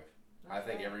not my wife. I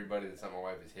think everybody that's not my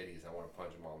wife is hideous. I want to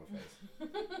punch them all in the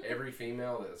face. Every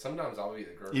female that sometimes I'll be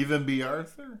the girl. Even B.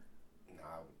 Arthur. No,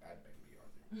 I'd bang B.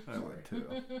 Arthur. I would too.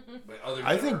 But other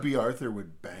I think B. Arthur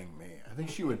would bang me. I think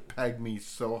she would peg me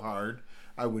so hard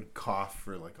I would cough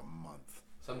for like a month.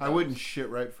 Sometimes I wouldn't shit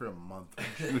right for a month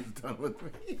when she was done with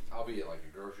me. I'll be at like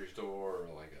a grocery store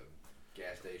or like a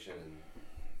gas station and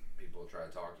people try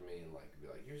to talk to me and like be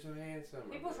like, "You're so handsome."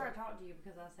 People try to talk to you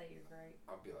because I say you're great.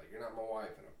 I'll be like, "You're not my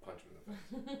wife," and I'll punch them in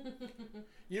the face.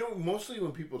 You know, mostly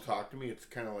when people talk to me, it's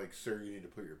kind of like, "Sir, you need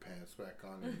to put your pants back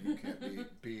on, and you can't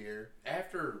be here."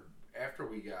 After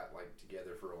we got like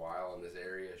together for a while in this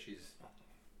area, she's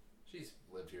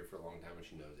lived here for a long time and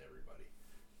she knows everybody.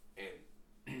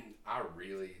 And I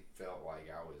really felt like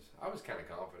I was kind of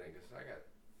confident because I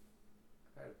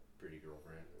had a pretty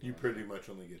girlfriend. You pretty much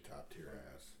only get top tier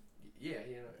ass. Yeah,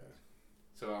 you know. Yeah.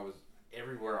 So I was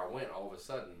everywhere I went. All of a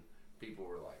sudden, people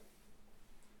were like,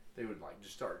 they would like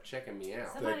just start checking me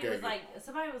out. Somebody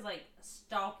was like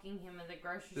stalking him in the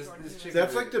grocery store.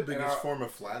 That's like the biggest form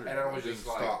of flattery. And I was just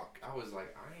like, stalk. I was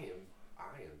like, I am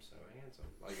so handsome.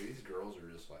 Like these girls are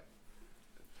just like.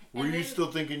 Were you still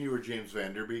thinking you were James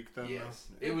Vanderbeek then? Yes,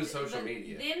 it was social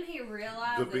media. Then he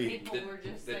realized that people were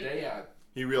just the day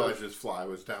he realized his fly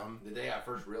was down. The day I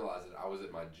first realized it, I was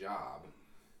at my job,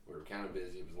 We were kind of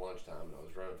busy. It was lunchtime, and I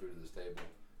was running food to this table,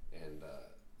 and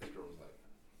this girl was like,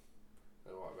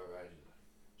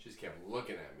 she just kept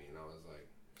looking at me, and I was like,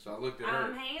 so I looked at her.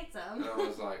 I'm handsome. And I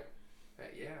was like,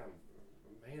 hey, yeah,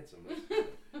 I'm handsome.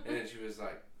 And then she was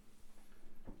like,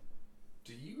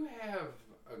 do you have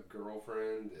a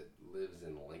girlfriend that lives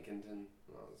in Lincolnton?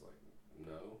 And I was like,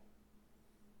 no.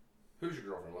 Who's your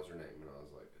girlfriend? What's her name? And I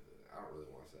was like, I don't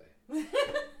really want to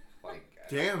say. Like,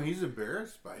 Damn, he's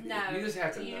embarrassed by you. No, you just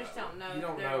have to you know. just don't know You if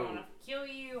don't they know. want to kill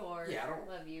you or Yeah, I don't-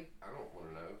 love you. I don't want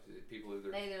to know. People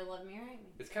either. They either love me or hate me.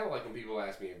 It's kind of like when people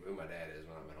ask me who my dad is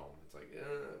when I'm at home. It's like,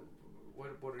 what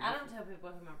are you? I don't tell people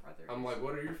who my brother is. I'm like,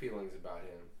 what are your feelings about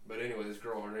him? But anyway, this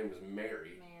girl, her name was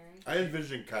Mary. Mary. I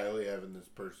envision Kylie having this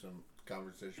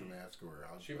conversation with ask her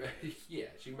out.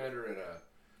 She met her at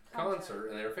a concert,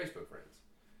 and they were Facebook friends.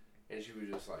 And she was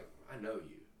just like, I know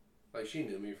you. Like, she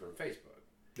knew me from Facebook.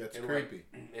 That's And creepy.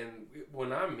 And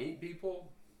when I meet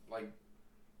people, like,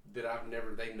 that I've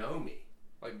never, they know me.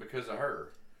 Like, because of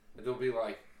her. And they'll be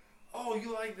like, oh,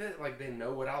 you like that? Like, they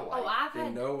know what I like. Oh, I've they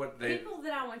had know what they... people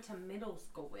that I went to middle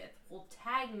school with will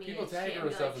tag me People and tag shit her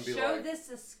and stuff like, and be show like- this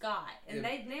to Scott. And Yeah.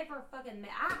 they've never fucking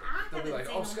met. I They'll be haven't like,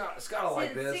 seen oh, them. Scott will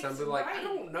like since this. And I'll be sixth like, I grade.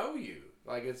 don't know you.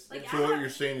 Like, it's... Like, it's So I what don't- you're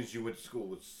saying is you went to school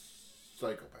with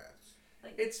psychopaths.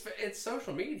 Like, It's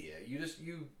social media.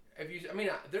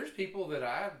 There's people that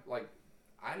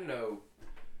I know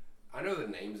the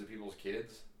names of people's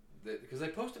kids because they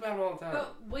post about them all the time.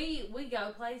 but we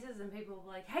go places and people will be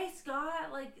like, hey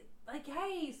Scott, like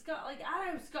hey Scott, like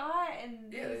I know Scott,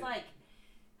 and Yeah, he's like,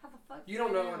 how the fuck? You do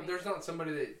don't they know. me? There's not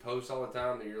somebody that posts all the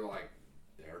time that you're like,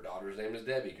 her daughter's name is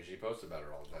Debbie because she posts about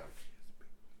her all the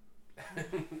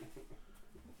time.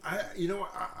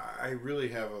 I really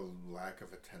have a lack of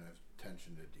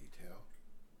attention to detail.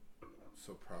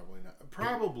 So probably not.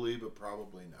 Probably, but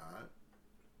probably not.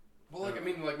 Well,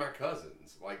 like my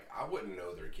cousins, like I wouldn't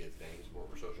know their kids' names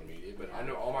over social media, but I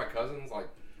know all my cousins. Like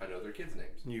I know their kids'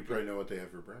 names You probably know what they have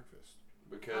for breakfast.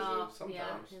 because Oh, of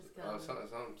sometimes yeah, his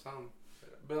cousins. some.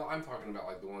 But I'm talking about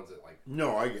like the ones that like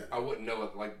No, I get it. I wouldn't know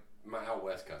it, like my out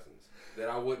west cousins that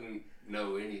I wouldn't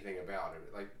know anything about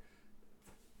it. Like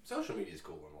social media is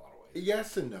cool in a lot of ways.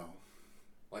 Yes and no.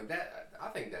 Like that, I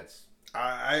think that's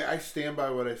I stand by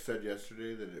what I said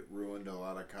yesterday, that it ruined a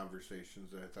lot of conversations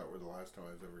that I thought were the last time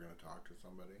I was ever going to talk to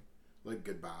somebody. Like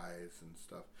goodbyes and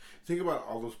stuff. Think about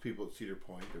all those people at Cedar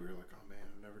Point that we were like, oh man,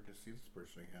 I'm never going to see this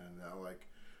person again. And now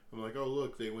I'm like, oh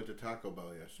look, they went to Taco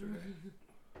Bell yesterday.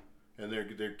 And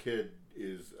their kid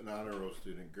is an honor roll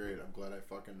student. Great, I'm glad I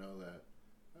fucking know that.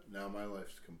 Now my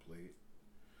life's complete.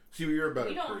 See, you're a better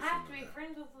You person don't have to than be that.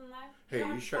 friends with them though. Hey, don't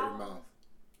you have to shut your follow them. mouth.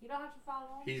 You don't have to follow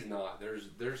them. he's not.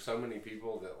 There's so many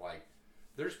people that like.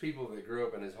 There's people that grew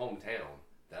up in his hometown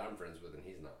that I'm friends with, and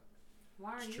he's not.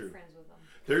 Why are It's you true. friends with them?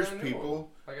 There's I know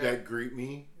people him. that greet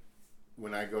me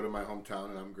when I go to my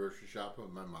hometown and I'm grocery shopping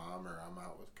with my mom or I'm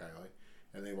out with Kylie,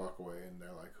 and they walk away and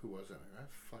they're like, "Who was it?" I have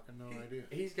fucking no idea.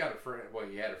 He's got a friend. Well,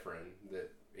 he had a friend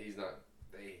that he's not.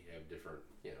 They have different,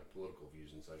 political views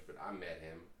and such. But I met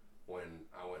him when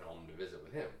I went home to visit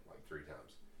with him like 3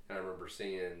 times, and I remember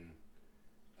seeing.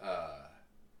 Who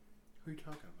are you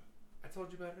talking about? I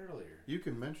told you about it earlier. You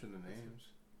can mention the names.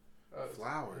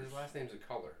 Flowers. His last name's a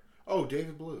color. Oh,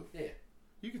 David Blue. Yeah.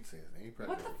 You can say his name. You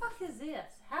probably What the know. fuck is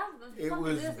this? How the It fuck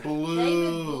was is this? blue.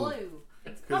 David Blue.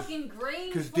 It's 'Cause- fucking green.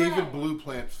 Because flower. David Blue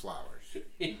plants flowers.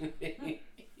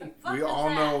 The fuck We is all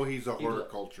that? know he's a He lo-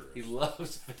 horticulturist. He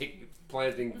loves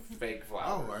planting fake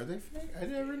flowers. Oh, are they fake? I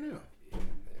never knew. Yeah,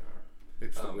 they are.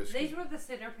 It's the whiskey. These were the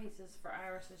centerpieces for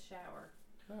Iris's shower.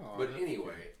 Oh, But that's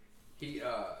anyway, he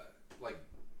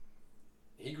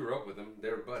he grew up with them. They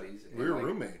were buddies. We were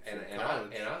roommates And in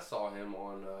college. I saw him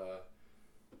on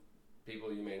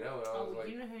People You May Know, and I was Oh, like,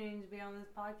 you know who needs to be on this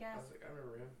I podcast? was like, I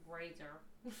remember him. Razor.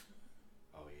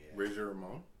 Oh yeah, Razor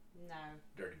Ramon. No.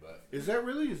 Dirty Butt. Is that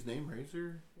really his name,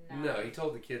 Razor? No, he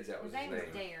told the kids that was His his name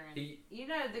name. was Darren. He You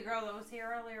know the girl that was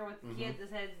here earlier with the kid that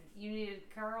said you needed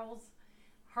curls?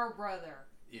 Her brother.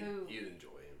 Who you'd enjoy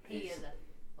him. he is a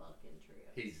fucking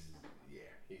trip. He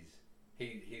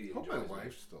I hope enjoys my it.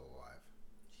 wife's still alive.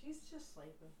 She's just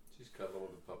sleeping. She's cuddling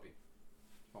with a puppy.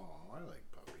 Oh, I like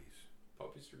puppies.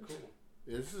 Puppies are cool.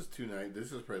 This is 2 nights.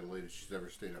 This is probably the latest she's ever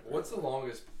stayed up. What's the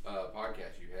longest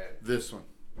podcast you had? This one.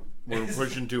 We're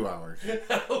pushing 2 hours.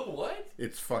 What?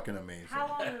 It's fucking amazing. How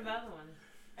long is the other one?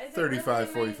 Is it 35,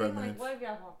 really 45 amazing? minutes. Like, what have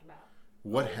y'all talked about?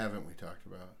 What haven't we talked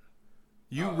about?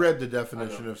 You Uh, read the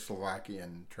definition I know. of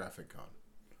Slovakian traffic cone.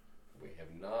 We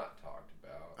have not talked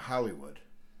about Hollywood.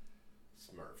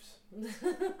 Smurfs.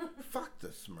 Fuck the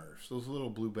Smurfs. Those little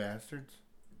blue bastards.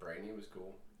 Brainy was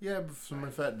cool. Yeah, but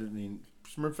Smurfette didn't even...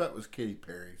 Smurfette was Katy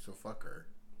Perry, so fuck her.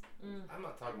 I'm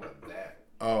not talking about that.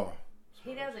 Oh.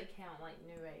 He doesn't count like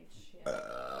new age shit. I'm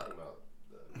talking about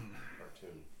the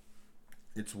cartoon.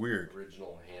 It's weird.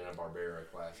 Original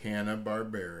Hanna-Barbera classic.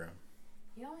 Hanna-Barbera.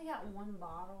 You only got one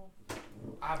bottle.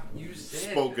 You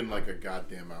said Spoken like a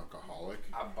goddamn alcoholic.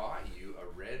 I bought you a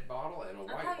red bottle and a I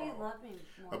white thought bottle. you loved me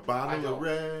more. A than bottle of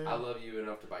red. I love you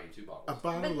enough to buy you 2 bottles. A But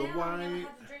bottle now of I'm gonna white.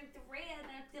 have to drink the red,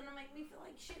 and it's gonna make me feel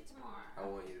like shit tomorrow. I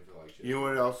want you to feel like shit. You know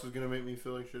what else is gonna make me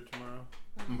feel like shit tomorrow?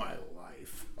 My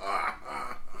life.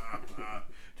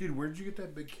 Dude, where'd you get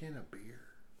that big can of beer?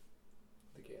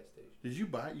 The gas station. Did you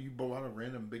bought a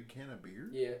random big can of beer?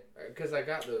 Yeah, because I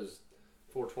got those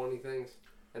 420 things,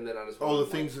 and then I just. Oh, the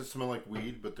things that smell like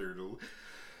weed, but they're. You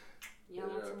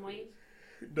want some weed?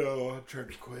 No, I'm trying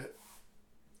to quit.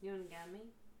 You want gummy?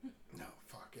 No,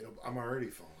 fuck it. I'm already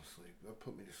falling asleep. They'll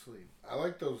put me to sleep. I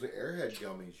like those Airhead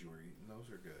gummies you were eating. Those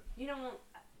are good. You don't want.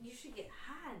 You should get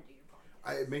high and do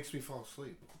your podcast. It makes me fall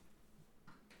asleep.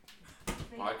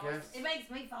 Podcast? It makes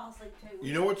me fall asleep too.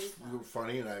 You know what's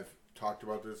funny, and I've talked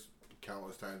about this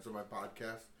countless times on my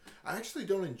podcast? I actually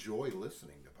don't enjoy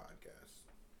listening to podcasts.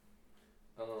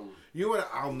 You know what?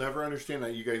 I'll never understand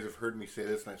that. You guys have heard me say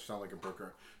this, and I sound like a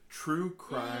broker. True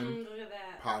crime Look at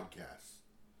that. podcasts.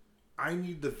 I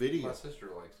need the video. My sister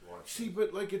likes to watch. See,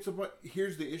 but like it's about.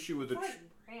 Here's the issue with the. It's like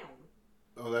brown.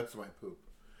 Oh, that's my poop.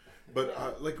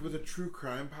 But like with a true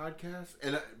crime podcast,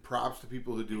 and props to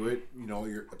people who do it. You know,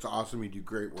 it's awesome. You do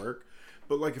great work.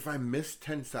 But like if I miss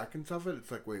 10 seconds of it, it's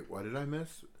like, wait, what did I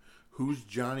miss? Who's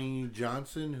Johnny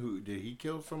Johnson? Who did he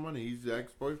kill someone? He's the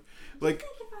ex-boyfriend. Like, I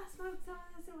think if I smoked some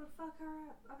of this, it would fuck her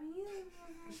up. I mean, you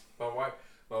don't know.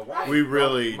 My wife. we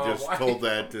really my just wife- told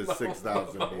that to my-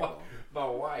 6,000 my- people. My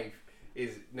wife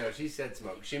is she said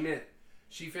smoke. She meant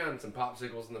she found some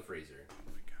popsicles in the freezer,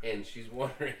 and she's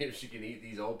wondering if she can eat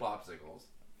these old popsicles.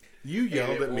 You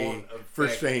yelled it at me won't for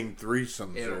affect- saying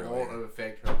threesomes It earlier. won't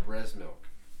affect her breast milk.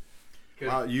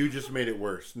 'Cause- You just made it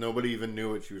worse. Nobody even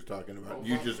knew what she was talking about. Oh,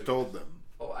 You just popsicles. told them.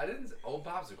 Oh, I didn't. Old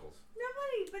popsicles.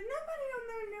 Nobody on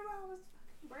there knew I was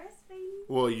breastfeeding.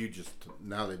 Well,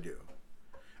 now they do.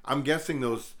 I'm guessing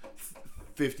those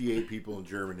 58 people in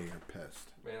Germany are pissed.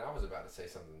 Man, I was about to say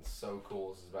something so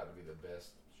cool. This is about to be the best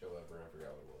show ever. I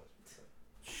forgot what it was.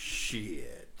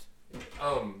 Shit.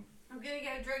 I'm gonna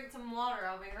go drink some water.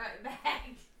 I'll be right back.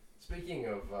 Speaking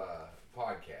of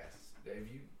podcasts, have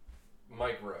you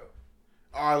Mike Rowe?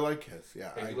 Oh, I like his.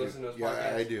 Yeah, Have I you do. listened to his Yeah,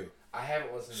 podcast? I do. I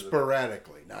haven't listened to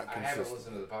Sporadically, not I haven't consistently.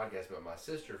 listened to the podcast, but my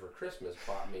sister for Christmas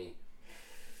bought me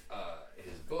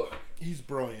his book. He's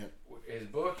brilliant. His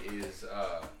book is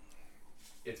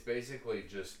it's basically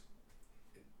just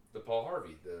the Paul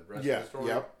Harvey, the rest of the story.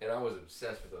 Yep. And I was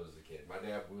obsessed with those as a kid. My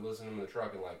dad, we listened to them in the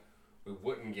truck and like we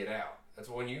wouldn't get out. That's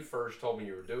when you first told me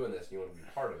you were doing this and you wanted to be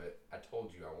part of it. I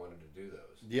told you I wanted to do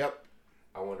those. Yep.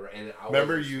 I wanted, and I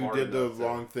Remember wasn't you smart did the enough to-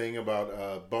 long thing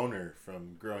about Boner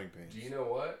from Growing Pains. Do you know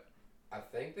what? I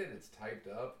think that it's typed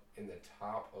up in the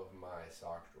top of my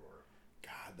sock drawer.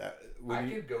 God, that I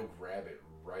could go grab it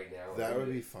right now. that and would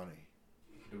read be it. funny.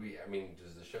 Do we? I mean,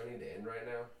 does the show need to end right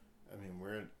now? I mean,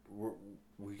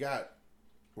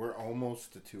 we're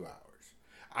almost to 2 hours.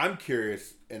 I'm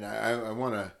curious, and I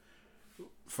want to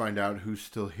find out who's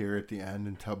still here at the end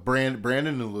and tell Brandon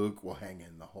and Luke will hang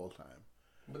in the whole time.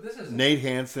 But this is Nate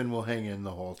Hansen will hang in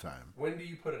the whole time. When do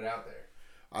you put it out there?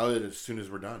 I'll do it as soon as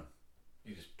we're done.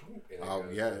 You just and it Oh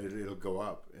goes yeah, through. it'll go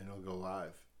up and it'll go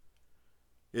live.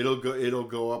 It'll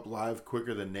go up live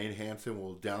quicker than Nate Hansen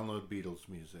will download Beatles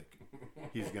music.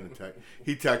 He's gonna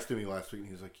He texted me last week and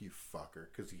he was like, "You fucker,"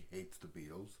 because he hates the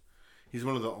Beatles. He's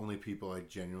one of the only people I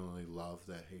genuinely love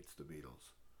that hates the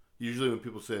Beatles. Usually when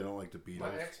people say I don't like the My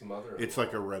Beatles, ex-mother. it's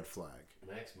like a red flag.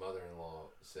 My ex-mother-in-law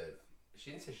said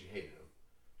she didn't say she hated them.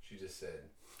 She just said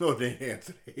Oh, Nate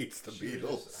Hansen hates the she was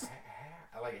Beatles. just,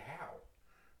 like how?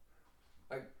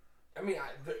 Like, I mean,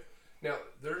 now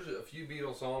there's a few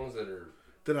Beatles songs that are.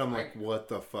 Then I'm like, what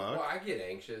the fuck? Well, I get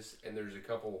anxious, and there's a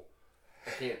couple. I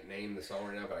can't name the song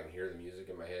right now, but I can hear the music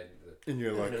in my head. And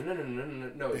you're like,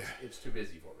 no, it's too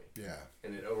busy for me. yeah.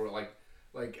 And it over like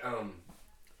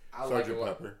I Sergeant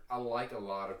like Pepper. I like a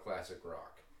lot of classic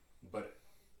rock, but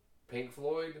Pink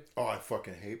Floyd. Oh, I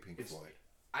fucking hate Pink It's- Floyd.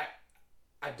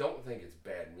 I don't think it's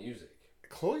bad music.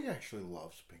 Chloe actually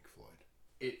loves Pink Floyd.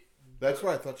 It That's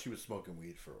why I thought she was smoking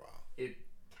weed for a while.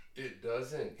 it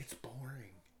doesn't. It's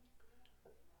boring.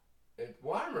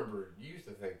 Well, I remember you used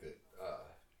to think that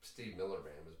Steve Miller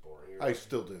Band was boring. I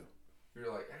still do.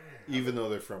 You're like, Even though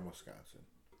they're from Wisconsin.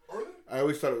 are they? I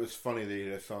always thought it was funny that he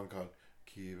had a song called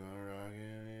Keep on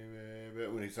Rocking Me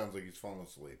Baby when he sounds like he's falling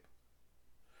asleep.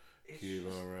 It's Keep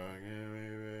just- on rocking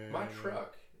me baby. my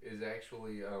truck is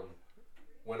actually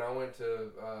when I went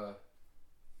to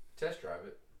test drive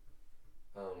it,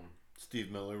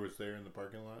 Steve Miller was there in the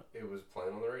parking lot. it was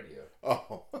playing on the radio,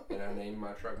 Oh, and I named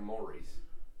my truck Maurice.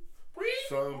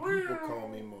 some people call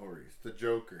me Maurice, the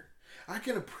Joker. I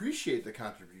can appreciate the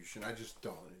contribution. I just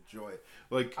don't enjoy it.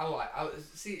 Like, I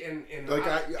see, and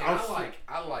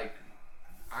Like,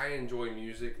 I enjoy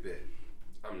music that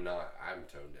I'm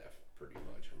tone deaf pretty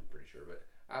much. I'm pretty sure, but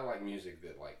I like music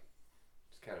that like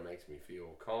just kind of makes me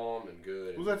feel calm and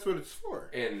good. well, that's what it's for.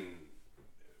 And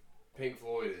Pink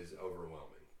Floyd is overwhelming.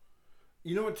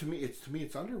 You know what? To me, it's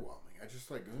underwhelming. I just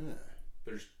like. Ugh.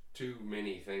 There's too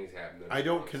many things happening. I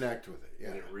don't once, connect with it. Yeah.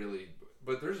 and it really.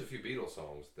 But there's a few Beatles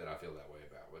songs that I feel that way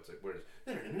about. It's like where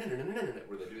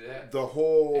they do that. The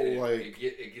whole And like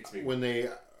it gets me when they,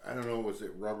 I don't know, was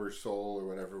it Rubber Soul or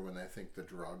whatever? When I think the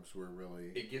drugs were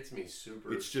really. It gets me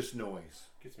super. It's just noise.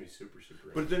 Gets me super.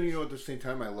 But then at the same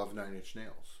time, I love Nine Inch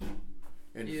Nails,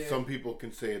 and Yeah. some people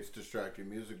can say it's distracting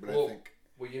music, but Well, I think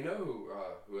Well, you know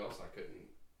who else I couldn't,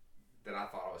 that I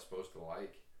thought I was supposed to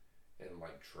like, and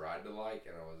like tried to like,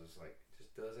 and I was just like,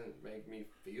 just doesn't make me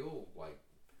feel like,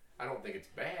 I don't think it's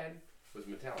bad, was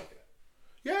Metallica.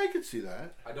 yeah, I could see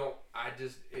that.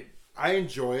 I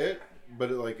enjoy it, but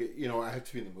I have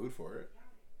to be in the mood for it.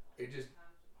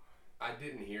 I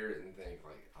didn't hear it and think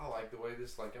like, I like the way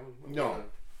this, like I'm No. gonna,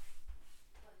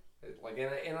 like,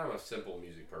 and I'm a simple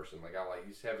music person. Like I like,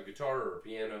 you just have a guitar or a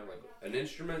piano, like an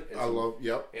instrument, and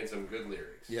and some good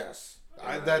lyrics. Yes.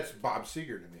 And That's Bob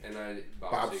Seger to me. And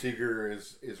Bob Seger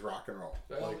is rock and roll.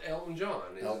 Elton John.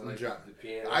 Is John. The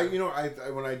piano. I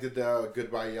when I did the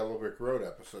Goodbye Yellow Brick Road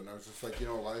episode, and I was just like, I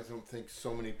don't think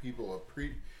so many people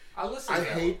I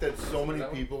hate that so many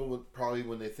people would probably,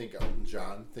 when they think Elton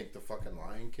John, think the fucking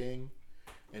Lion King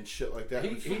and shit like that.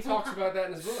 He talks about that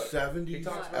in his book.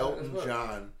 70s Elton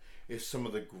John is some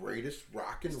of the greatest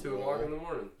rock and It's 2 roll in the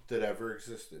morning that ever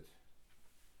existed.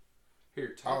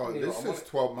 Here, talk to me. This is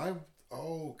 12.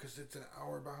 Because it's an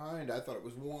hour behind. I thought it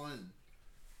was 1.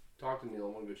 Talk to Neil. I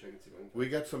want to go check and see if I can. We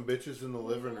got some bitches in the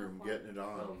living room getting it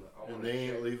on, I and they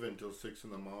ain't leaving until 6 in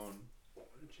the morning. I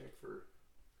want to check for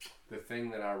the thing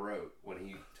that I wrote when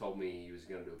he told me he was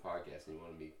going to do a podcast and he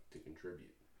wanted me to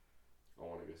contribute. I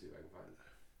want to go see if I can find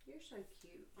that. You're so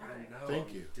cute. I know.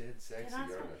 Thank you. Dead sexy, Can I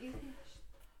aren't smoke I? you?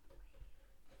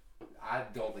 I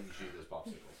don't think you should eat those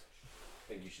popsicles.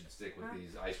 I think you should stick with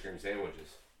these ice cream sandwiches.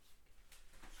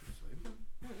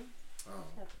 Oh.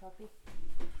 Have puppy.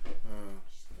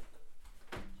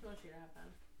 She wants you to have fun.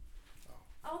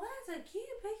 Oh, that's a cute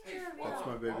picture of That's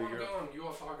y'all. my baby girl. Gone, you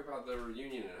all talk about the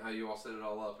reunion and how you all set it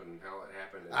all up and how it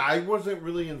happened. I wasn't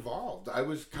really involved.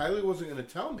 Kylie wasn't going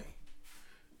to tell me.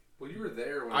 Well, you were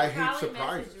there when I hate Kylie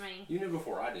surprises. messaged me. you knew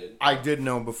before I did. I did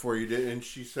know before you did, and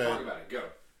she said, Talk about it. Go.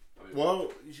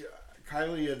 well,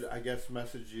 Kylie had, I guess,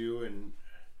 messaged you, and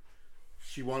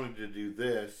she wanted to do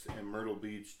this, and Myrtle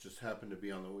Beach just happened to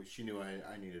be on the way. She knew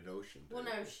I needed Ocean. Well,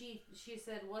 no, she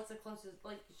said, "What's the closest?"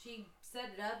 Like she set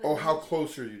it up. Oh, how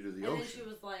close are you to the and ocean? then she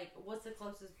was like, "What's the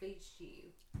closest beach to you?"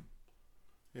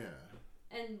 Yeah.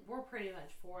 And we're pretty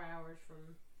much 4 hours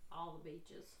from all the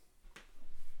beaches.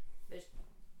 But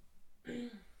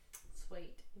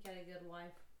sweet, you got a good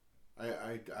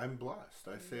life. I'm blessed.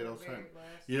 I say it all the Very time.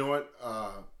 blessed. You know what?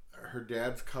 Her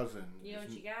dad's cousin. You know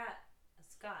what you got? A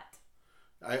Scott.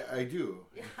 I do.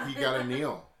 He got a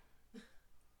Neil.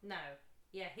 No.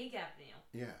 Yeah, he got a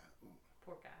Neil. Yeah.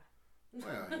 Poor guy.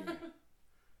 Well,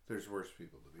 there's worse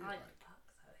people to be I like. like to talk,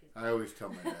 so he's I always tell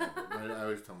my dad. I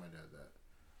always tell my dad that.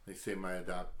 They say my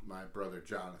brother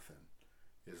Jonathan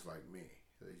is like me.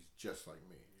 He's just like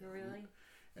me. really?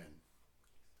 And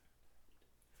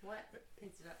What?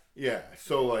 Piece it up. yeah,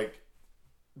 so like,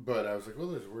 but I was like, well,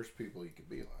 there's worse people you could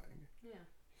be like.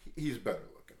 Yeah. He's better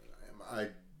looking than I am.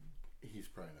 He's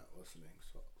probably not listening,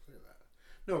 so I'll say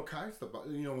that. No, Kai's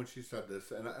when she said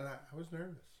this, and I was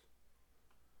nervous.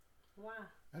 Why?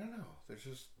 I don't know. There's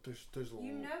a little.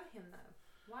 You know him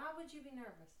though. Why would you be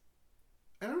nervous?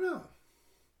 I don't know.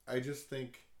 I just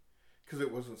think because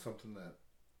it wasn't something that.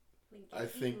 Like, I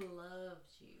think he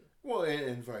loves you. Well,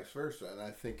 and vice versa, and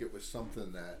I think it was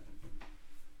something that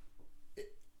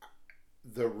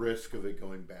the risk of it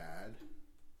going bad.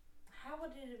 How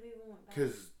would it have even went bad?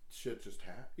 Because shit just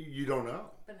happened. You don't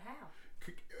know. But how?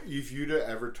 If you'd have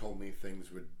ever told me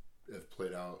things would have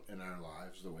played out in our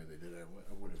lives the way they did,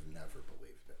 I would have never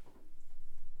believed it.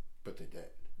 But they did.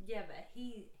 Yeah, but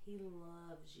he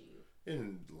loves you.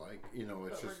 And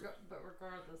it's just. But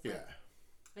regardless. Yeah.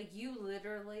 Like you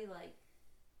literally like.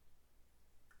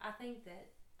 I think that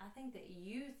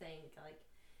you think like,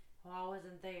 well, I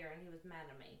wasn't there and he was mad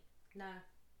at me. No,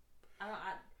 I don't.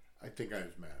 I think I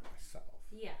was mad at myself.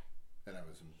 Yeah. and I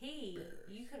was embarrassed.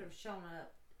 You could have shown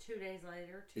up 2 days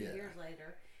later, 2 Yeah. years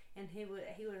later, and he would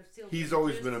have still. He's been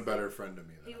always just been a as- better friend to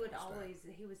me than He I would was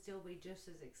then. he would still be just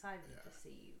as excited Yeah. to see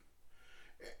you.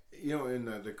 You know, and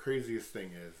the craziest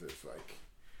thing is like,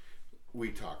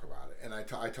 we talk about it, and I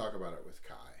talk about it with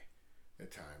Kai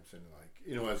at times, and like,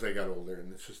 you know, as I got older,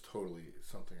 and this is totally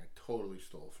something I totally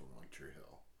stole from One Tree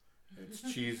Hill. It's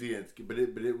cheesy, but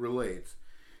it relates,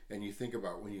 and you think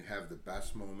about when you have the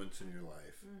best moments in your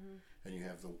life, and you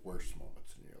have the worst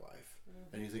moments in your life,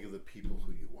 and you think of the people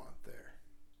who you want there.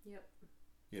 Yep.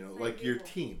 You know, Same like your people.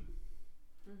 team.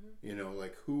 You know,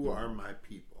 like, who are my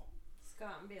people?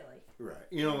 Scott and Billy. Right.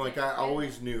 You know, like, I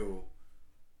always knew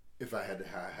if I had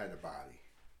a body,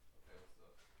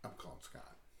 I'm calling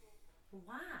Scott.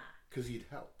 Why? Because he'd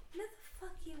help. No, the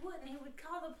fuck he wouldn't. He would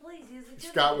call the police. He was a good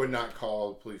Scott man. would not call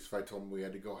the police if I told him we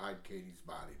had to go hide Katie's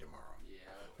body tomorrow. Yeah.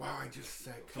 Wow, I just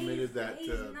committed that. He's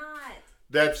not.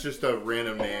 That's just a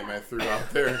random name I threw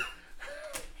out there.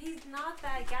 He's not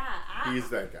that guy. He's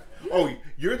that guy. Oh,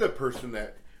 you're the person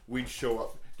that we'd show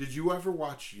up. Did you ever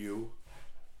watch You?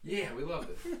 Yeah, we loved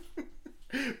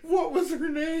it. What was her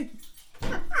name?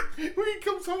 When he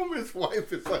comes home, his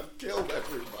wife is like, killed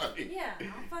everybody. Yeah,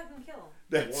 I'll fucking kill him.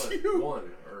 That's you. One.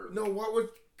 Or No, what was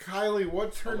Kylie?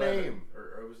 What's her 11, name?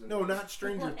 Or it was a, No, not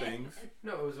Stranger Things.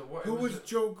 No, it was a what? Who it was a,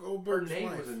 Joe Her Goldberg's name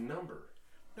wife? was a number.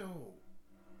 No.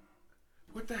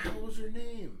 What the hell was her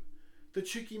name? The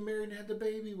chick he married and had the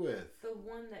baby with. The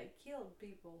one that killed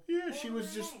people. Yeah, What she was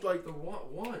her just name? like, The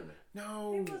one.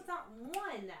 no. It was not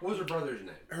one. What was her brother's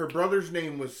name? Her brother's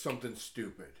name was something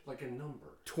stupid. Like a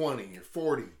number. 20 or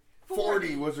 40.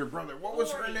 40 was her brother. What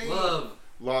was her 40. name? Love.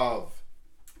 Love.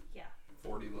 Yeah.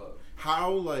 40 Love.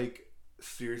 How, like,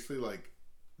 seriously, like,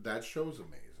 that show's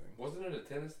amazing. Wasn't it a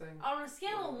tennis thing? On a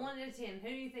scale of 1 to 10, who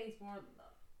do you think's more?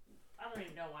 I don't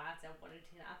even know why I said 1 to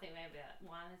 10. I think maybe that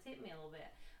line has hit me a little bit.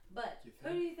 But You who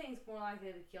think? do you think's more likely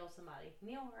to kill somebody,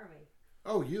 Neil or me?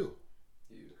 Oh, you.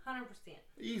 You. 100%.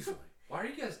 Easily. Why are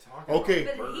you guys talking Okay.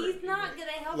 about But murdering he's not people?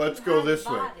 gonna help. Let's him go hide this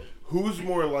the way. body. Who's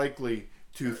more likely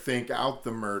to think out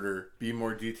the murder, be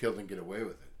more detailed, and get away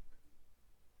with it?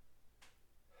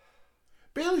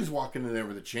 Bailey's walking in there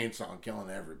with a chainsaw and killing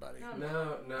everybody.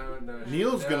 No. No.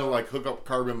 Neil's no. gonna like hook up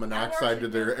carbon monoxide to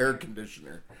their air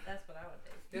conditioner. That's what I would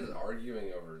do. You guys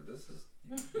arguing over this is.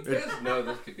 You guys know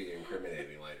this could be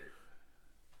incriminating later.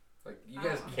 Like you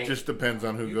guys can't. Just depends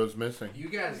on who goes missing. You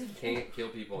guys can't kill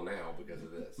people now because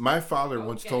of this. My father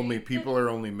once Okay. told me people are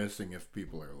only missing if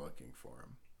people are looking for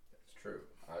them. It's true.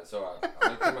 So I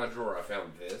looked in my drawer. I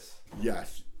found this.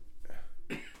 Yes.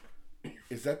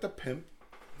 Is that the pimp?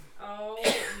 Oh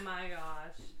my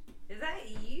gosh. Is that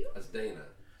you? That's Dana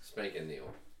spanking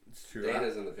Neil. It's true.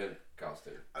 Dana's in the pimp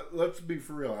costume. Let's be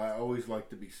for real. I always like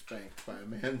to be spanked by a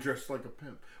man dressed like a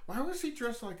pimp. Why was he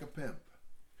dressed like a pimp?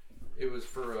 It was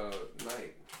for a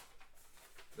night.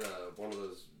 One of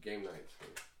those game nights.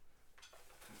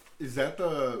 Is that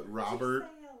the Robert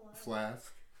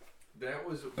flask? That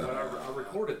was when I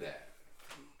recorded that.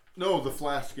 No, the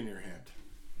flask in your hand.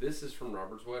 This is from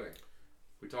Robert's wedding.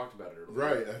 We talked about it earlier.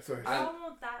 Right, that's what I I don't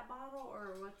want that bottle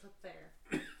or what's up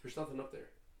there. There's nothing up there.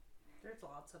 There's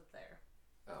lots up there.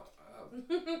 Oh,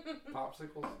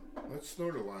 popsicles. Let's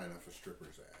snort a line off a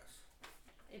stripper's ass.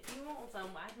 If you want some,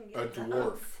 I can A get some.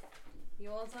 dwarf. You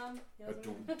want some? You A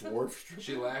want some? dwarf stripper?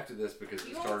 She laughed at this because it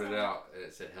You want started some? out and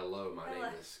it said, "Hello, my name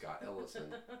is Scott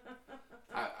Ellison."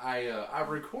 I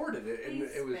recorded it and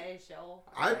He's it was special.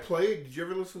 I played. Did you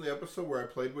ever listen to the episode where I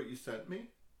played what you sent me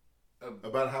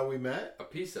about how we met? a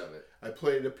piece of it. I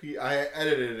played a piece. I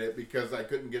edited it because I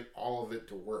couldn't get all of it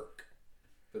to work.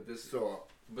 But this, So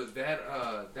but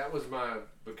that was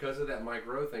because of that Mike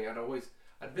Rowe thing.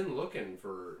 I'd been looking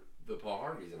for the Paul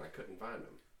Harveys and I couldn't find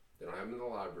them. They don't have them in the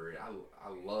library. I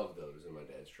love those in my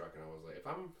dad's truck, and I was like,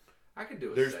 I could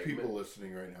do a there's segment. people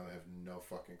listening right now that have no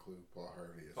fucking clue who Paul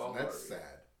Harvey is. Paul And that's Harvey.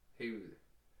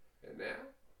 sad. And now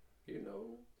you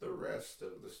know the rest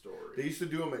of the story. They used to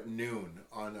do them at noon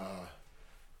on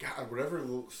God,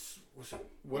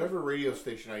 whatever radio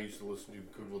station I used to listen to in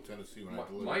Cookville, Tennessee when I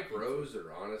delivered Mike pizza. Rose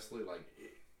are honestly like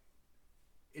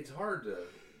it's hard to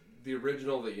the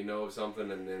original that you know of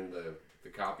something and then the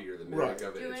copy or the mimic Right.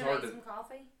 of Do it. you It's want hard to to make some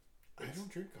coffee? I don't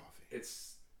drink coffee.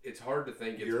 it's hard to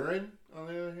think it's Urine, on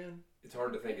the other hand. it's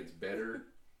hard to think it's better,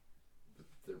 but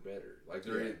they're better. Like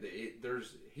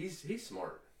there's he's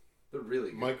smart. They're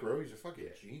really good. Mike Rowe, he's a fucking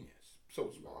genius.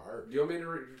 So smart. Do you want me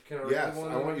to can I read Yes,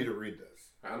 one? I want you to read this.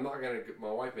 I'm not gonna.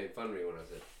 My wife made fun of me when I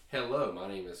said, "Hello, my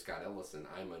name is Scott Ellison.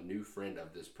 I'm a new friend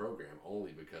of this program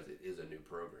only because it is a new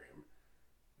program."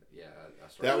 Yeah, I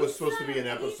started. That was supposed to be in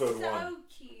He's episode so 1.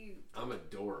 cute. I'm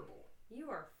adorable. You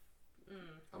are.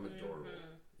 I'm adorable.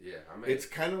 Yeah, It's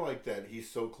kind of like that. He's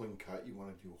so clean cut. You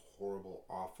want to do horrible,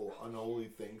 awful, unholy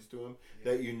things to him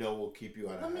that you know will keep you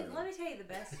out of heaven. Let me tell you the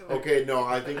best story. Okay, no,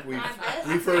 I think we've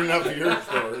heard enough of your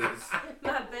stories.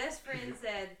 My best friend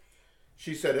said.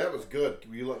 She said that was good.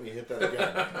 Will you let me hit that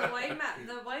again?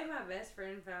 The way my best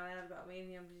friend found out about me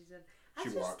and him, she said, I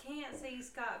just can't see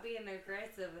Scott being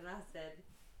aggressive, and I said,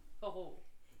 oh,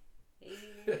 he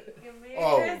can be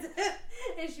aggressive.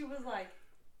 And she was like,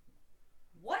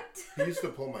 what? He used to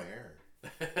pull my hair.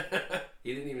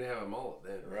 He didn't even have a mullet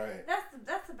then. Right.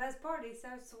 That's the best part. He's so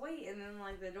sweet, and then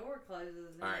like the door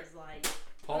closes, and it's like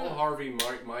Paul Harvey,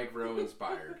 Mike Rowe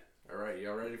inspired. All right,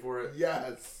 y'all ready for it?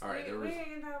 Yes. All right, we ain't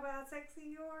gonna talk about how sexy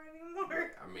you are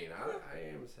anymore. I mean, I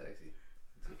am sexy.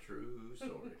 It's a true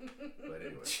story. But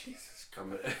anyway, Jesus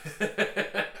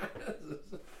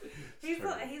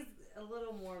he's a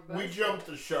little more. We jumped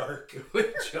the shark. We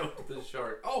jumped the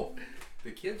shark. Oh,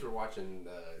 the kids were watching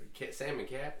Sam and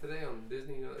Cap today on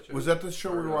Disney. You know that show? Was that the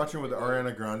show we were watching with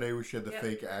Ariana Grande where she had the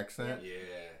fake accent? Yeah.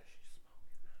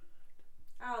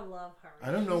 I love her.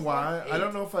 I don't know why. I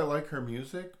don't know if I like her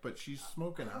music, but she's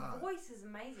smoking hot. Her voice is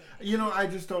amazing. You know, I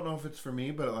just don't know if it's for me,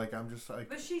 but like I'm just like.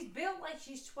 But she's built like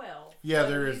she's 12. Yeah,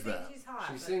 there is that. She's hot.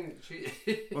 She sings.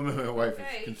 Well, my wife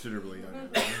is considerably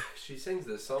younger. She sings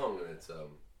this song, and it's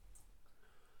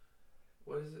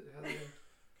what is it? How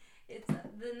It's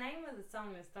the name of the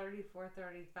song is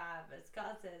 3435, but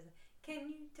Scott says, "Can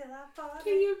you tell I farted?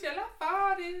 Can you tell I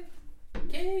farted?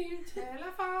 Can you tell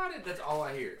I farted?" That's all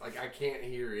I hear. Like I can't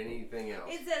hear anything else.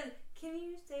 It says, "Can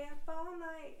you stay up all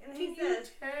night?" And he Can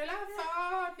says, you tell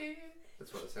I farted?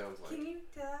 That's what it sounds like. "Can you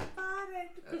tell I farted?"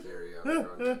 That's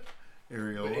Ariana Grande.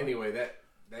 Ariel. But anyway,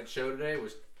 that show today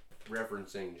was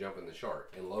referencing Jumping the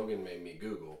Shark, and Logan made me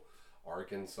Google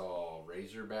Arkansas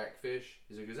razorback fish.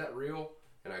 He's like, "Is that real?"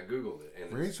 And I Googled it.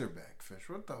 And Razorback fish?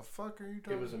 What the fuck are you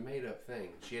talking about? It was a made up thing.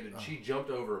 She jumped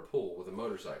over a pool with a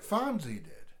motorcycle. Fonzie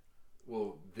did.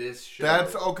 Well, this show.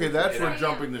 That's okay. That's where I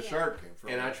Jumping the Shark came from.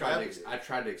 And I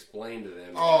tried to explain to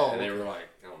them. Oh, and they were like,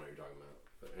 "I don't know what you're talking about."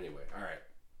 But anyway, all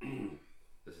right.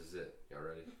 This is it. Y'all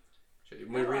ready?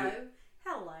 Should we read it?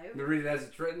 Hello. Let me read it as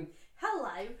it's written.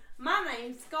 Hello. My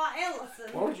name's Scott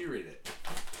Ellison. Why don't you read it?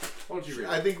 Why don't you read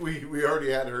it? I think we already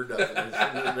had her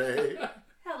definition today.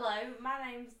 Hello. My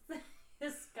name's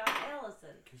Scott Ellison.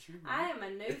 I am a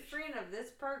new friend of this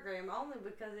program only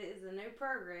because it is a new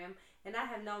program, and I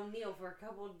have known Neil for a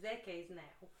couple of decades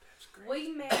now.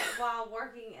 We met while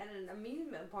working at an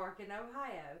amusement park in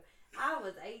Ohio. I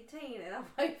was 18 and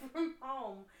away from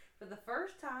home for the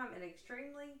first time and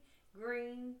extremely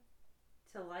green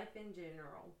to life in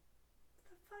general. What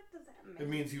the fuck does that mean? It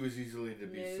means he was easily to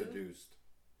be seduced.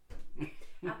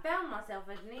 I found myself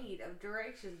in need of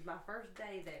directions my first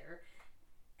day there,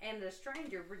 and a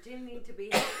stranger pretending to be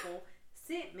helpful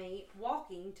sent me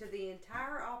walking to the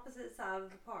entire opposite side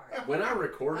of the park. When I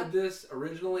recorded this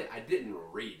originally, I didn't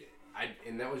read it.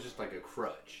 And that was just like a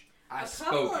crutch. I spoke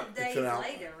it. A couple of days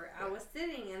later, I was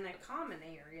sitting in a common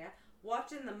area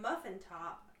watching the Muffin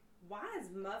Top. Why is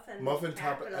Muffin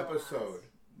Top capitalized? episode?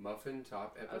 Muffin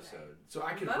Top episode. Okay. So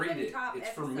I could Muffin read it. Top It's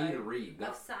for me to read.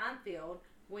 Of Seinfeld,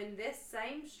 when this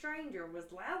same stranger was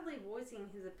loudly voicing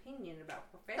his opinion about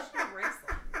professional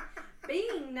wrestling.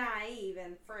 Being naive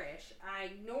and fresh, I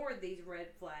ignored these red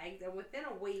flags, and within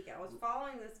a week, I was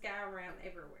following this guy around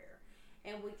everywhere.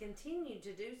 And we continued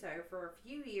to do so for a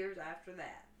few years after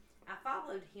that. I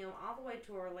followed him all the way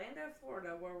to Orlando,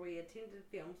 Florida, where we attended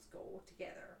film school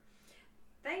together.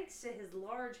 Thanks to his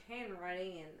large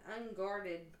handwriting and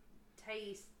unguarded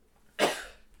taste.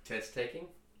 Test taking?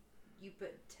 You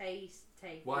put taste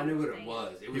taking. Well, I knew what it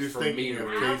was. It was was for me to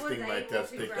read. I was tasting my able to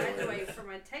testicles. graduate from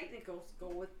a technical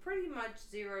school with pretty much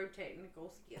zero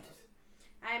technical skills.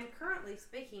 I am currently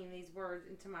speaking these words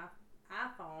into my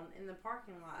iPhone in the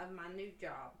parking lot of my new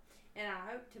job, and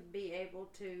I hope to be able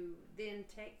to then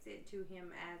text it to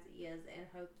him as is and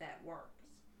hope that works.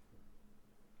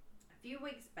 A few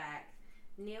weeks back,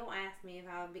 Neil asked me if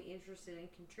I would be interested in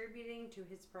contributing to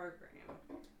his program.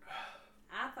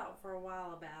 I thought for a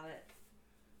while about it.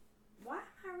 Why am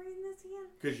I reading this again?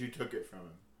 Because you took it from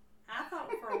him. I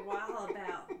thought for a while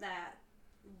about that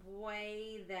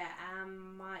way that I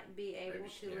might be able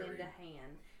to lend a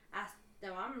hand.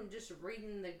 I'm just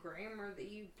reading the grammar that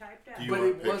you typed out. But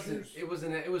it wasn't.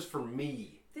 It was for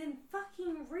me. Then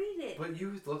fucking read it. But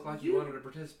you looked like you wanted to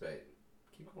participate.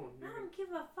 Keep going. I don't give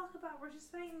a fuck about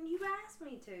participating. You asked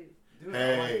me to. Dude,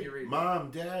 Hey, I like you reading. Mom,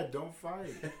 Dad, don't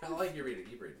fight. I like you reading.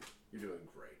 Keep reading. You're doing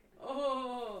great.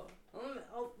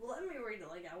 Let me read it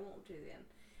like I want to then.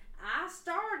 I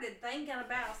started thinking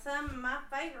about some of my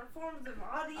favorite forms of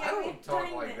audio I don't talk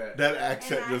like entertainment. that. That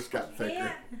accent And I just got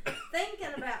thicker. kept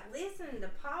thinking about listening to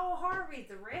Paul Harvey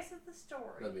the rest of the story.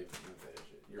 Let me finish it.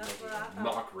 You're That's making what I a thought.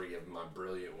 mockery of my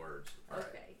brilliant words. All right.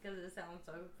 Okay, because it sounds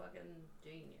so fucking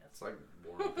genius. It's like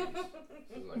War and Peace.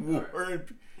 It's like, all right. War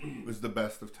it was the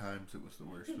best of times. It was the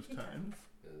worst of times.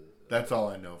 Uh, That's all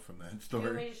I know from that Do you want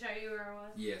story. me to show you where I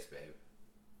was? Yes, babe.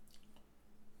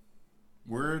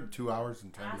 We're at 2 hours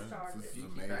and 10 I minutes. started. This If is you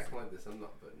keep amazing. acting like this, I'm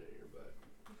not putting it in your butt.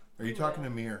 Are you talking to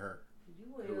me or her?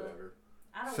 You will. Whoever.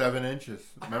 I don't 7 inches.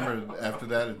 Remember, after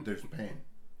that, there's pain.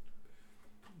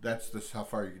 That's how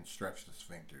far you can stretch the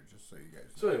sphincter, just so you guys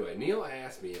know. So anyway, Neil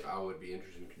asked me if I would be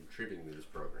interested in contributing to this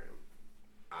program.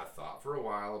 I thought for a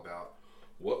while about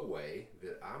what way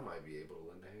that I might be able to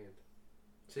lend a hand.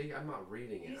 See, I'm not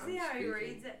reading it. You I'm see how he speaking.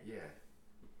 reads it? Yeah.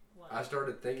 What? I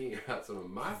started thinking about some of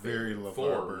my Very favorite LeVar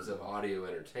forms Burton. of audio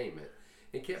entertainment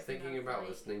and kept thinking about Snowflake,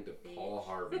 listening to bitch. Paul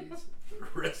Harvey's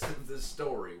The Rest of the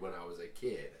Story when I was a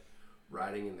kid,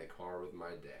 riding in the car with my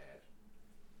dad.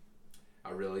 I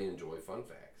really enjoy fun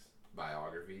facts,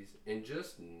 biographies, and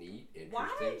just neat, interesting Why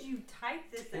did you type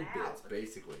this tidbits, out?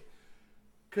 basically.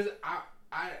 Because I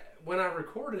when I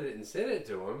recorded it and sent it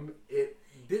to him, it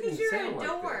didn't 'Cause you're sound a like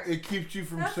dork. this. It keeps you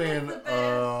from That's saying, what's the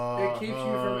best. It keeps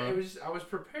you from. I was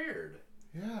prepared.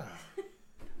 Yeah.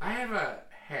 I have a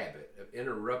habit of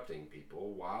interrupting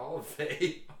people while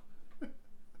they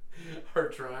are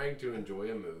trying to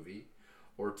enjoy a movie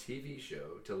or TV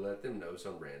show to let them know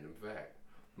some random fact.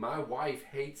 My wife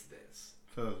hates this.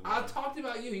 So, I talked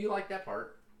about you. You like that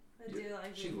part. I do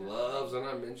like She this. loves when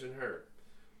I mention her.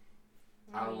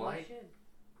 I mean, you like- should.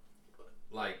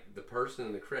 Like, the person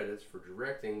in the credits for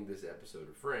directing this episode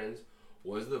of Friends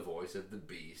was the voice of the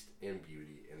Beast in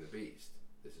Beauty and the Beast.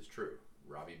 This is true.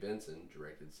 Robbie Benson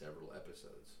directed several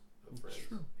episodes of Friends.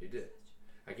 true. He did.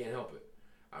 I can't help it.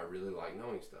 I really like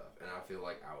knowing stuff, and I feel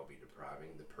like I would be depriving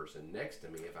the person next to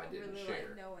me if I didn't really share.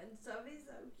 like knowing stuff. He's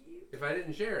so cute. If I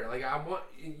didn't share it, like I want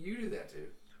you to do that too.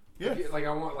 yeah. Like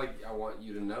I want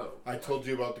you to know. I told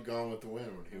you about the Gone with the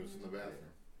Wind when he was in the bathroom.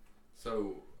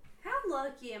 So How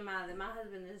lucky am I that my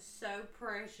husband is so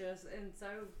precious and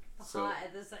so hot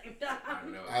at the same time? I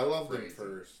don't know. I loved him crazy.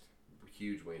 first.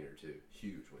 Huge wiener too.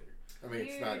 Huge wiener. I mean,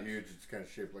 it's not Huge. huge. It's kind of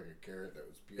shaped like a carrot that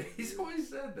was peeled. He's always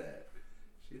said that.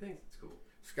 She thinks it's cool.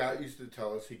 Scott used to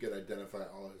tell us he could identify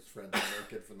all his friends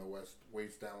naked from the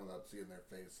waist down without seeing their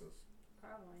faces.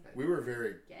 Probably. We were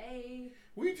very, Gay.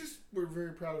 we just were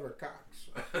very proud of our cocks.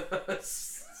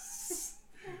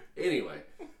 Anyway,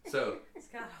 so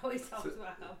Scott always talks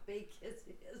about how big his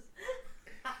is.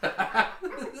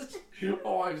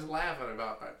 oh, I was laughing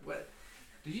about that. What?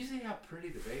 Did you see how pretty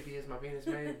the baby is my penis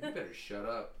made? You better shut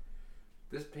up.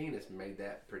 This penis made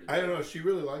that pretty. I don't know. She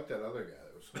really liked that other guy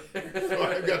that was with her. So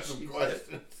I got some She did.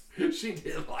 questions. She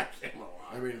did like him a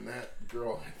lot. I mean, that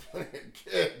girl had plenty of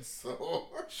kids, so.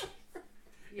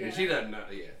 Yeah. And she doesn't know.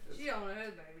 Yeah. She don't know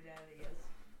who baby daddy is.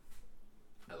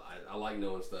 I like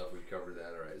knowing stuff. We covered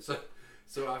that. All right.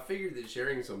 So I figured that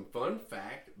sharing some fun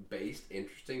fact-based,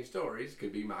 interesting stories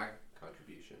could be my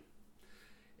contribution.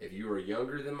 If you are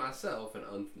younger than myself and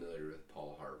unfamiliar with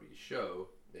Paul Harvey's show,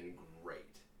 then great.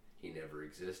 He never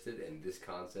existed, and this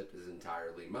concept is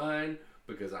entirely mine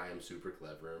because I am super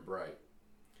clever and bright.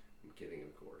 I'm kidding,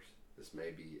 of course. This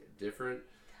may be different.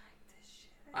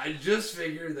 I just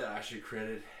figured that I should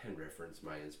credit and reference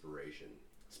my inspiration.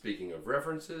 Speaking of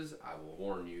references, I will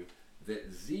warn you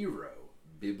that zero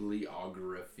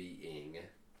bibliographying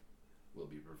will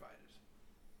be provided.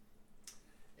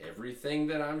 Everything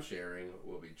that I'm sharing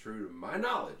will be true to my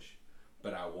knowledge,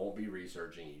 but I won't be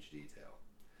researching each detail.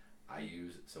 I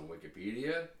use some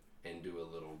Wikipedia and do a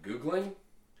little Googling.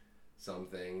 Some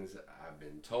things I've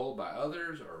been told by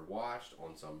others or watched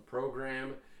on some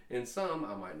program, and some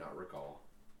I might not recall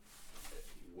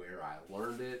where I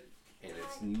learned it, and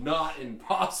it's not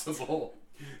impossible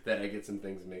that I get some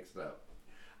things mixed up.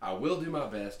 I will do my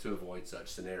best to avoid such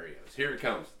scenarios. Here it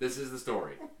comes. This is the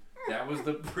story. That was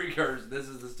the precursor. This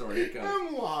is the story. Here it comes.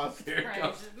 I'm lost. Here it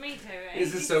comes. Precious. Me too. This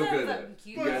is He's so good, fucking though.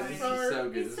 Cute. You guys, this is so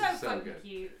good. He's This so is so fucking good.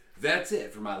 cute. That's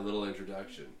it for my little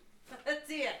introduction. That's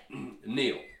it.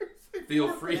 Neil,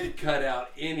 feel free to cut out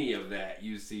any of that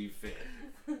you see fit.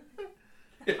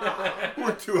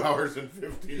 We're 2 hours and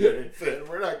 15 minutes in.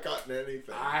 We're not cutting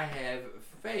anything. I have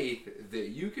faith that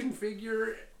you can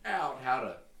figure out how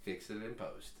to fix it in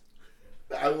post.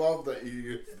 I love that you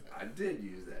use that. I did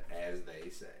use that, as they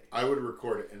say. I would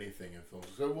record anything in film.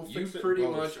 So we'll You fix it. pretty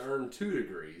in much post. earned 2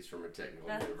 degrees from a technical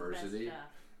That's university, the best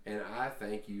and I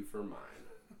thank you for mine.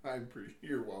 I'm pretty.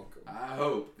 You're welcome. I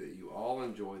hope that you all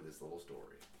enjoy this little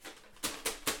story.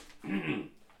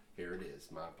 Here it is,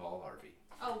 my Paul Harvey.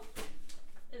 Oh,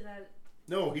 is that?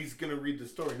 No, he's gonna read the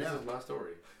story This now. is my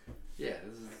story. Yeah,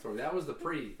 this is the story. That was the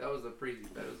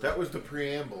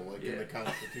preamble, like in the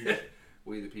Constitution.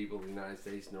 We, the people of the United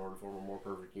States, in order to form a more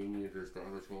perfect union to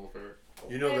establish welfare.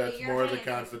 You know Baby, that's your more of the hand.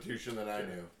 Constitution than I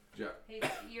knew. Hey,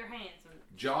 you're handsome.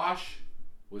 Josh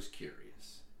was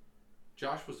curious.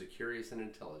 Josh was a curious and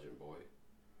intelligent boy.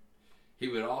 He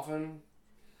would often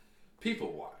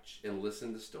people watch and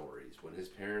listen to stories when his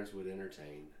parents would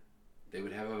entertain. They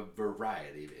would have a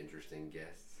variety of interesting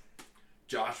guests.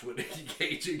 Josh would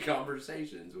engage in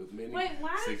conversations with many Wait,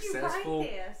 why did you write successful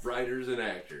this? writers and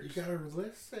actors. You gotta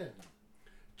listen.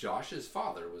 Josh's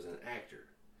father was an actor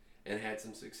and had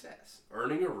some success,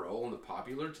 earning a role in the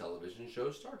popular television show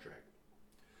Star Trek.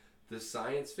 The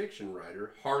science fiction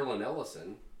writer Harlan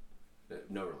Ellison,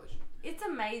 no relation. It's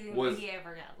amazing Was- when he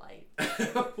ever got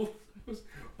laid.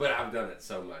 But I've done it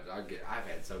so much. I've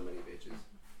had so many bitches.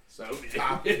 So many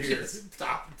Top tier. bitches.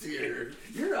 Top tier.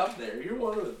 You're up there. You're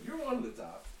one of the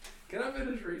top. Can I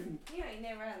finish reading? You ain't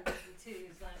never had a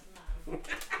 52s last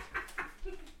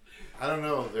night. I don't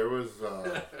know. There was.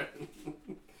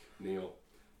 Neil.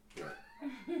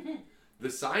 Right. The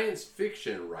science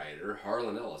fiction writer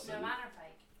Harlan Ellison No, mine are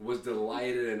fake. was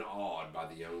delighted and awed by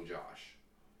the young Josh.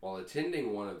 While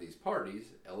attending one of these parties,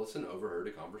 Ellison overheard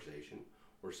a conversation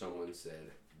where someone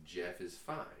said, "Jeff is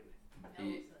fine.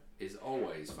 He is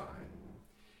always fine."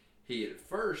 He at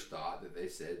first thought that they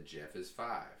said Jeff is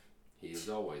 5. He is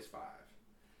always 5.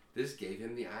 This gave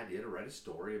him the idea to write a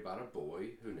story about a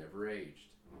boy who never aged.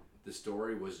 The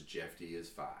story was Jeffy is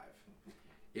 5.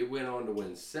 It went on to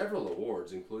win several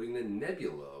awards, including the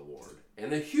Nebula Award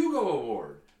and the Hugo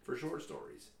Award for short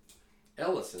stories.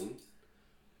 Ellison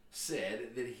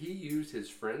said that he used his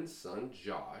friend's son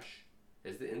Josh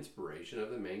as the inspiration of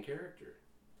the main character.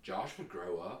 Josh would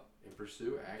grow up and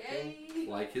pursue acting Yay.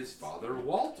 like his father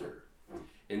Walter.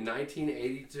 In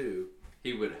 1982,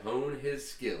 he would hone his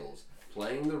skills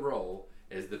playing the role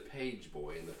as the page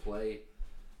boy in the play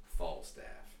Falstaff.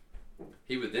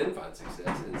 He would then find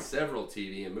success in several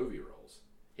TV and movie roles.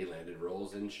 He landed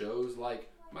roles in shows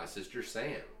like My Sister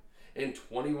Sam and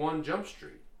 21 Jump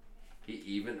Street. He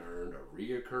even earned a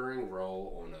reoccurring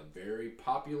role on a very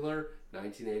popular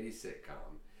 1980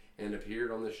 sitcom and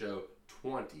appeared on the show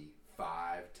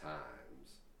 25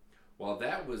 times. While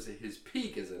that was his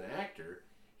peak as an actor,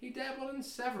 he dabbled in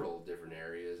several different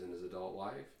areas in his adult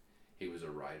life. He was a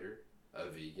writer, a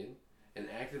vegan, an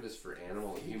activist for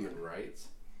animal and human rights.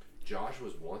 Josh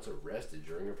was once arrested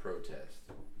during a protest.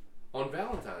 On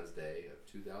Valentine's Day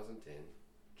of 2010,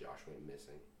 Josh went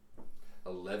missing.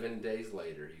 11 days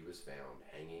later, he was found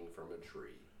hanging from a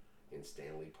tree in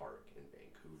Stanley Park in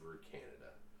Vancouver,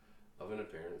 Canada, of an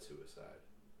apparent suicide.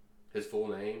 His full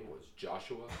name was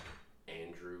Joshua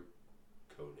Andrew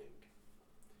Koenig.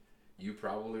 You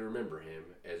probably remember him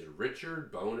as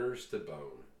Richard Boners to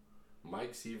Bone,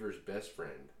 Mike Seaver's best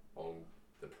friend on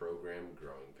the program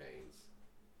Growing Pains.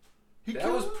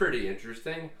 That was pretty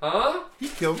interesting, huh? He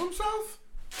killed himself?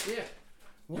 Yeah,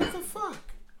 What the fuck?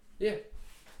 yeah.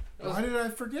 Why did I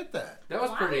forget that? That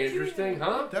was Why pretty did you interesting, even-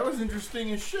 huh? That was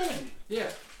interesting as shit. Yeah,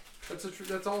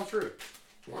 that's all true.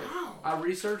 Wow. I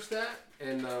researched that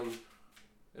and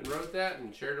wrote that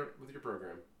and shared it with your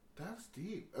program. That's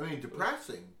deep. I mean,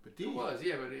 depressing, but deep. It was,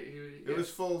 yeah, but It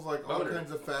was full of like all Boner. kinds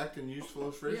of fact and useful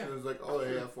information. Yeah. It was like, oh,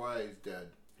 AFY is dead.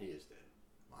 He is dead.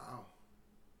 Wow.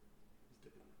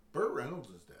 He's dead. Burt Reynolds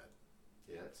is dead.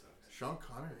 Yeah, that sucks. Sean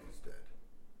Connery is dead.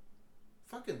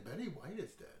 Fucking Betty White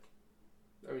is dead.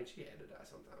 I mean, she had to die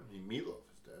sometime. I mean, Meatloaf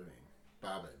is dead. I mean,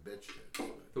 Baba bitch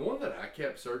dead. The one that I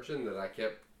kept searching, that I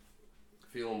kept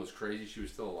feeling was crazy, she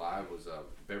was still alive, was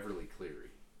Beverly Cleary.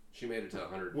 She made it to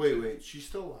 100. Wait, she's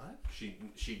still alive?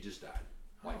 She just died.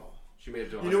 Like, Oh. she made it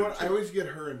to 100. You know what? I always get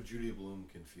her and Judy Blume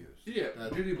confused. Yeah,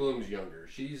 That- Judy Blume's younger.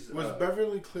 She's Was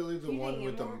Beverly clearly the You one think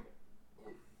with the? Immortal-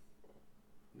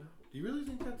 No. Do you really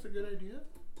think that's a good idea?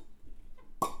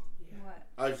 What?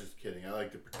 I was just kidding. I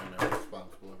like to pretend I'm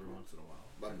responsible every once in a while,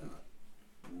 but I'm not.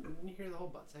 Didn't you hear the whole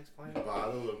butt sex plan?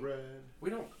 Bottle of red. We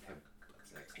don't have butt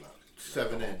sex now.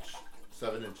 7 inch.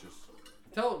 7 inches.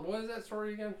 Tell what is that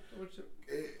story again? What's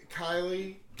it?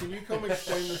 Kylie, can you come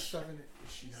explain the 7 inch?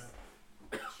 Is she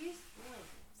not? She's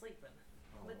sleeping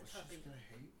Oh, with the she's puppy. gonna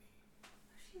hate me.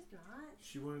 She's not.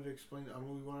 She wanted to explain.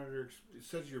 We wanted her. It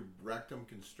says your rectum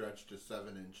can stretch to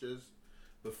 7 inches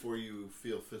before you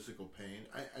feel physical pain.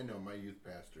 I know my youth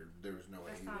pastor. There was no way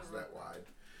That's he not was right. that wide.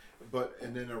 But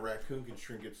and then a raccoon can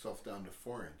shrink itself down to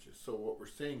 4 inches. So what we're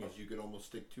saying is you could almost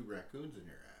stick 2 raccoons in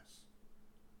your ass.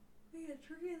 We can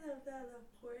trigger them down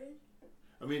the point.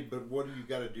 I mean, but what do you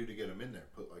got to do to get them in there?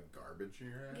 Put like garbage in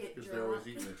your ass Get because they're always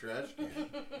drunk. eating the trash can.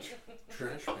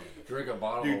 Trash can. Drink a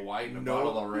bottle Dude, of white and a no-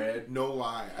 bottle of red. No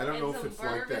lie. I don't And know if some it's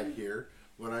like that bourbon. here.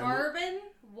 When I'm Bourbon,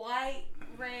 white,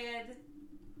 red.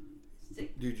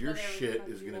 Stick, dude, your whatever the shit fuck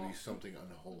is you gonna be want. something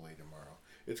unholy tomorrow.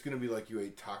 It's gonna be like you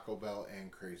ate Taco Bell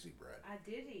and Crazy Bread, I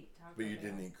did eat Taco but you Bell.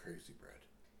 didn't eat Crazy Bread.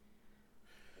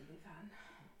 It'd be fine.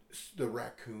 The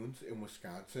raccoons in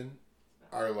Wisconsin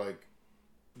are like,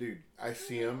 dude, I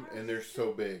see them and they're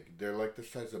so big. They're like the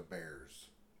size of bears.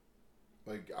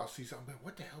 Like, I'll see something,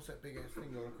 what the hell's that big ass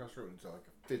thing going across the road? It's like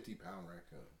a 50-pound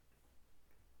raccoon.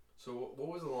 So what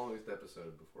was the longest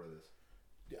episode before this?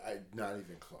 Not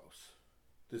even close.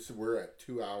 We're at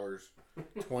 2 hours,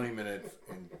 20 minutes,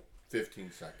 and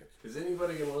 15 seconds. Is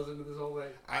anybody gonna listen to this whole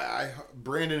thing?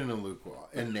 Brandon and Luke will,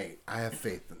 and Nate, I have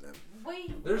faith in them.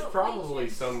 There's But probably we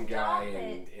should some guy stop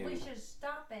in- it. We should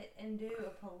stop it and do a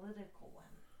political one.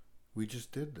 We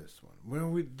just did this one.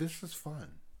 Well, this is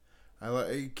fun.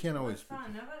 You can't always. It's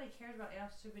fine. Nobody cares about y'all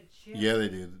stupid shit. Yeah, they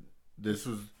do. This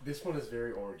This one is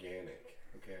very organic.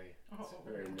 Okay, it's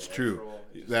very It's natural. true.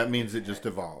 It just- That means it just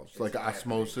evolves, it's like happening.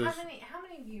 osmosis. How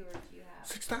many viewers do you have?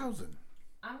 6,000.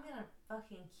 I'm gonna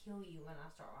fucking kill you when I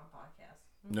start my podcast.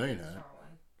 I'm No, you're gonna not. start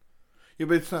one. Yeah,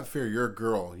 but it's not fair. You're a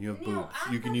girl. You have No, boobs.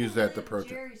 I You can fucking use that to live protest.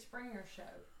 Jerry Springer show.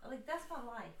 Like that's my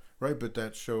life. Right, but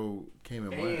that show came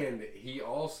and went. And he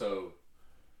also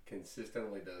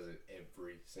consistently does it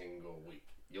every single week.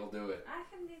 You'll do it, I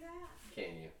can do that.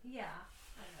 can you? Yeah,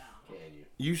 I know. Can you?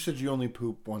 You said you only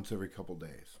poop once every couple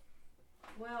days.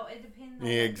 Well, it depends on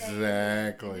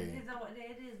Exactly. What day it is. It depends on what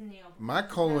day it is, Neil. My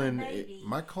Because colon, I'm a baby,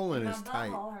 my colon my is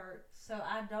tight. butthole hurts, so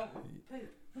I don't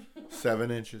poop. 7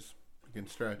 inches. You can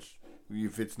stretch.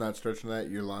 If it's not stretching that,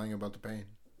 you're lying about the pain.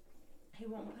 He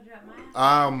won't put it up my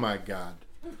ass. Oh my God.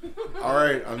 All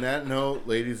right. On that note,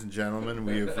 ladies and gentlemen,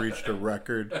 we have reached a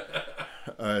record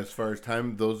as far as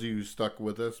time. Those of you who stuck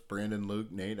with us, Brandon,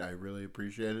 Luke, Nate, I really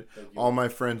appreciate it. Thank you. All my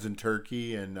friends in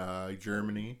Turkey and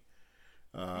Germany,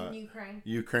 In Ukraine.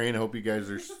 Ukraine. Hope you guys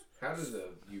are. How do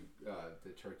the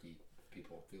Turkey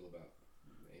people feel about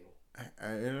anal?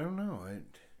 I don't know.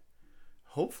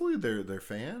 Hopefully they're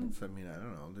fans. I mean, I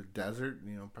don't know. The desert,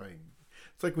 probably.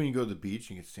 It's like when you go to the beach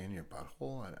and you can stand in your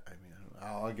butthole. I mean, I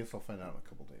don't know. I guess I'll find out in a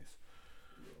couple days.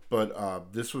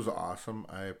 But this was awesome.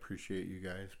 I appreciate you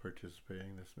guys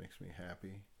participating. This makes me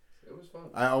happy. It was fun.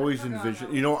 I always I forgot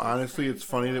envision. I was Honestly, it's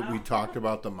funny participating, that so we I- talked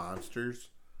about the monsters.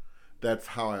 That's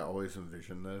how I always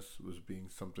envisioned this, was being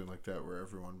something like that where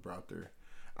everyone brought their.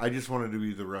 I just wanted to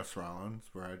be the Russ Rollins,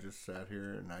 where I just sat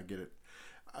here and I get it.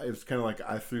 It's kind of like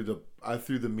I threw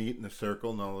the meat in the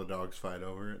circle and all the dogs fight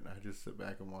over it, and I just sit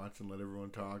back and watch and let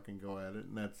everyone talk and go at it,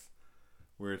 and that's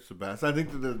where it's the best. I think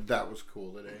that was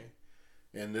cool today,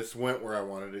 and this went where I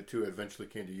wanted it to. It eventually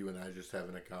came to you and I just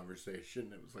having a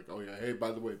conversation. It was like, oh yeah, hey,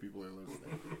 by the way, people are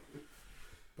listening.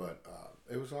 But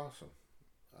it was awesome.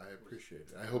 I appreciate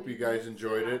it. I hope you guys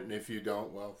enjoyed it, and if you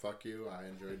don't, well, fuck you. I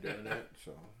enjoyed doing it,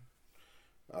 so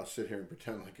I'll sit here and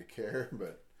pretend like I care,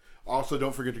 but. Also,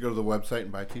 don't forget to go to the website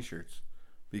and buy T-shirts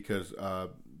because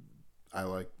I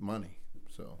like money.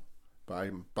 So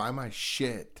buy my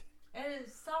shit. It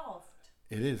is soft.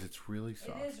 It is. It's really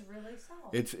soft. It is really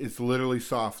soft. It's literally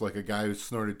soft, like a guy who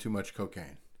snorted too much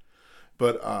cocaine.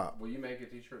 But Will you make a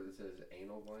T-shirt that says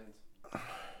 "anal glands"?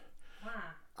 Why?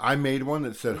 I made one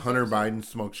that said Hunter Biden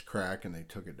smokes crack, and they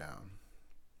took it down.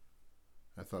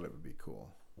 I thought it would be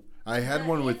cool. I had The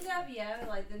one with. NWO,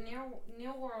 like the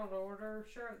New World Order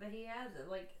shirt that he has, is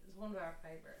one of our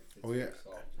favorites. It's Oh, yeah. very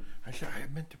soft. I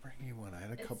meant to bring you one. I had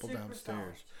a It's couple super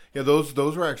downstairs. soft. Yeah,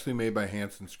 those were actually made by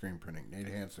Hanson Screen Printing. Nate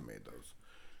Hanson made those.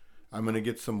 I'm gonna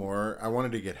get some more. I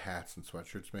wanted to get hats and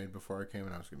sweatshirts made before I came,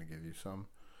 and I was gonna give you some,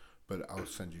 but I'll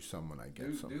send you some when I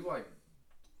get some. Do like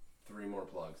 3 more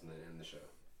plugs and then end the show.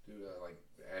 Do like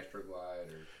Astroglide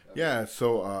or Yeah.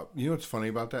 So you know what's funny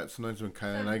about that? Sometimes when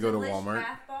Kylie and I go to Delish Walmart,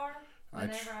 Bath Bar, I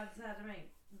whenever tr- I decide to make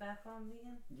bath bombs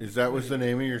again. is that was the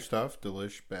name of your stuff?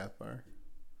 Delish Bath Bar.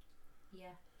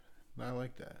 Yeah, I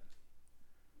like that.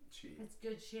 Gee. it's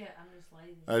good shit. I'm just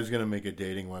lazy. I was gonna make a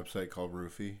dating website called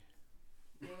Roofie.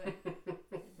 Do it.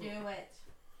 Do it.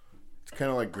 It's kind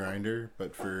of like Grindr,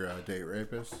 but for date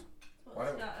rapists. Why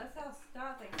don't- That's how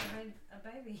Scott thinks I made a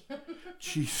baby.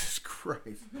 Jesus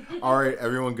Christ. All right,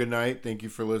 everyone, good night. Thank you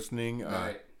for listening.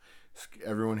 Night.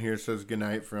 Everyone here says good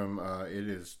night from, it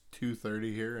is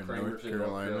 2:30 here in North Kramerton,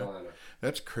 Carolina.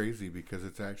 That's crazy because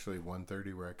it's actually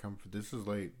 1:30 where I come from. This is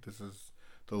late. This is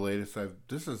the latest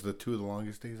this is the 2 of the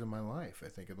longest days of my life, I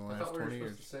think, in the I last thought we were 20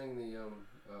 supposed years. to sing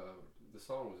the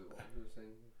song. Was it what we were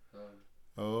singing?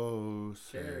 Oh,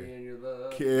 say. Carrying your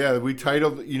love. Yeah, we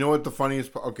titled. You know what the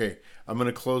funniest? Okay, I'm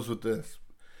gonna close with this.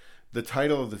 The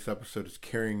title of this episode is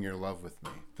 "Carrying Your Love with Me."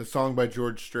 The song by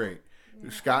George Strait.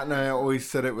 Scott and I always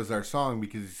said it was our song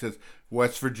because he says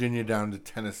West Virginia down to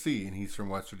Tennessee, and he's from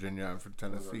West Virginia down from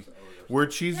Tennessee. We're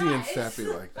cheesy and sappy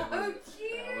like that. So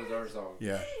cute. That was our song.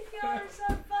 Yeah. Y'all are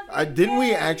so fucking Didn't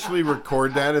we actually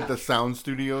record that at the sound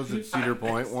studios at Cedar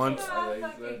Point once?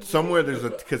 Somewhere there's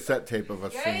a cassette tape of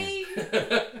us singing.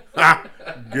 Gay. Ha!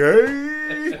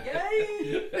 Gay!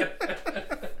 Gay.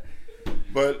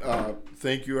 But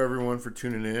thank you everyone for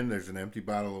tuning in. There's an empty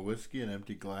bottle of whiskey, an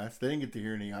empty glass. They didn't get to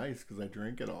hear any ice because I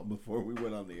drank it all before we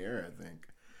went on the air, I think.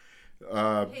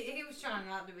 He was trying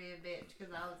not to be a bitch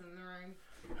because I was in the room.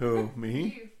 Who,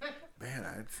 me? You.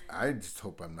 Man, I just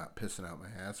hope I'm not pissing out my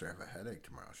ass or have a headache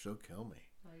tomorrow. She'll kill me.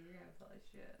 Oh, you're gonna feel like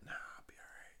shit. Nah, I'll be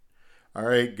all right. All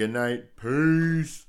right, good night. Peace.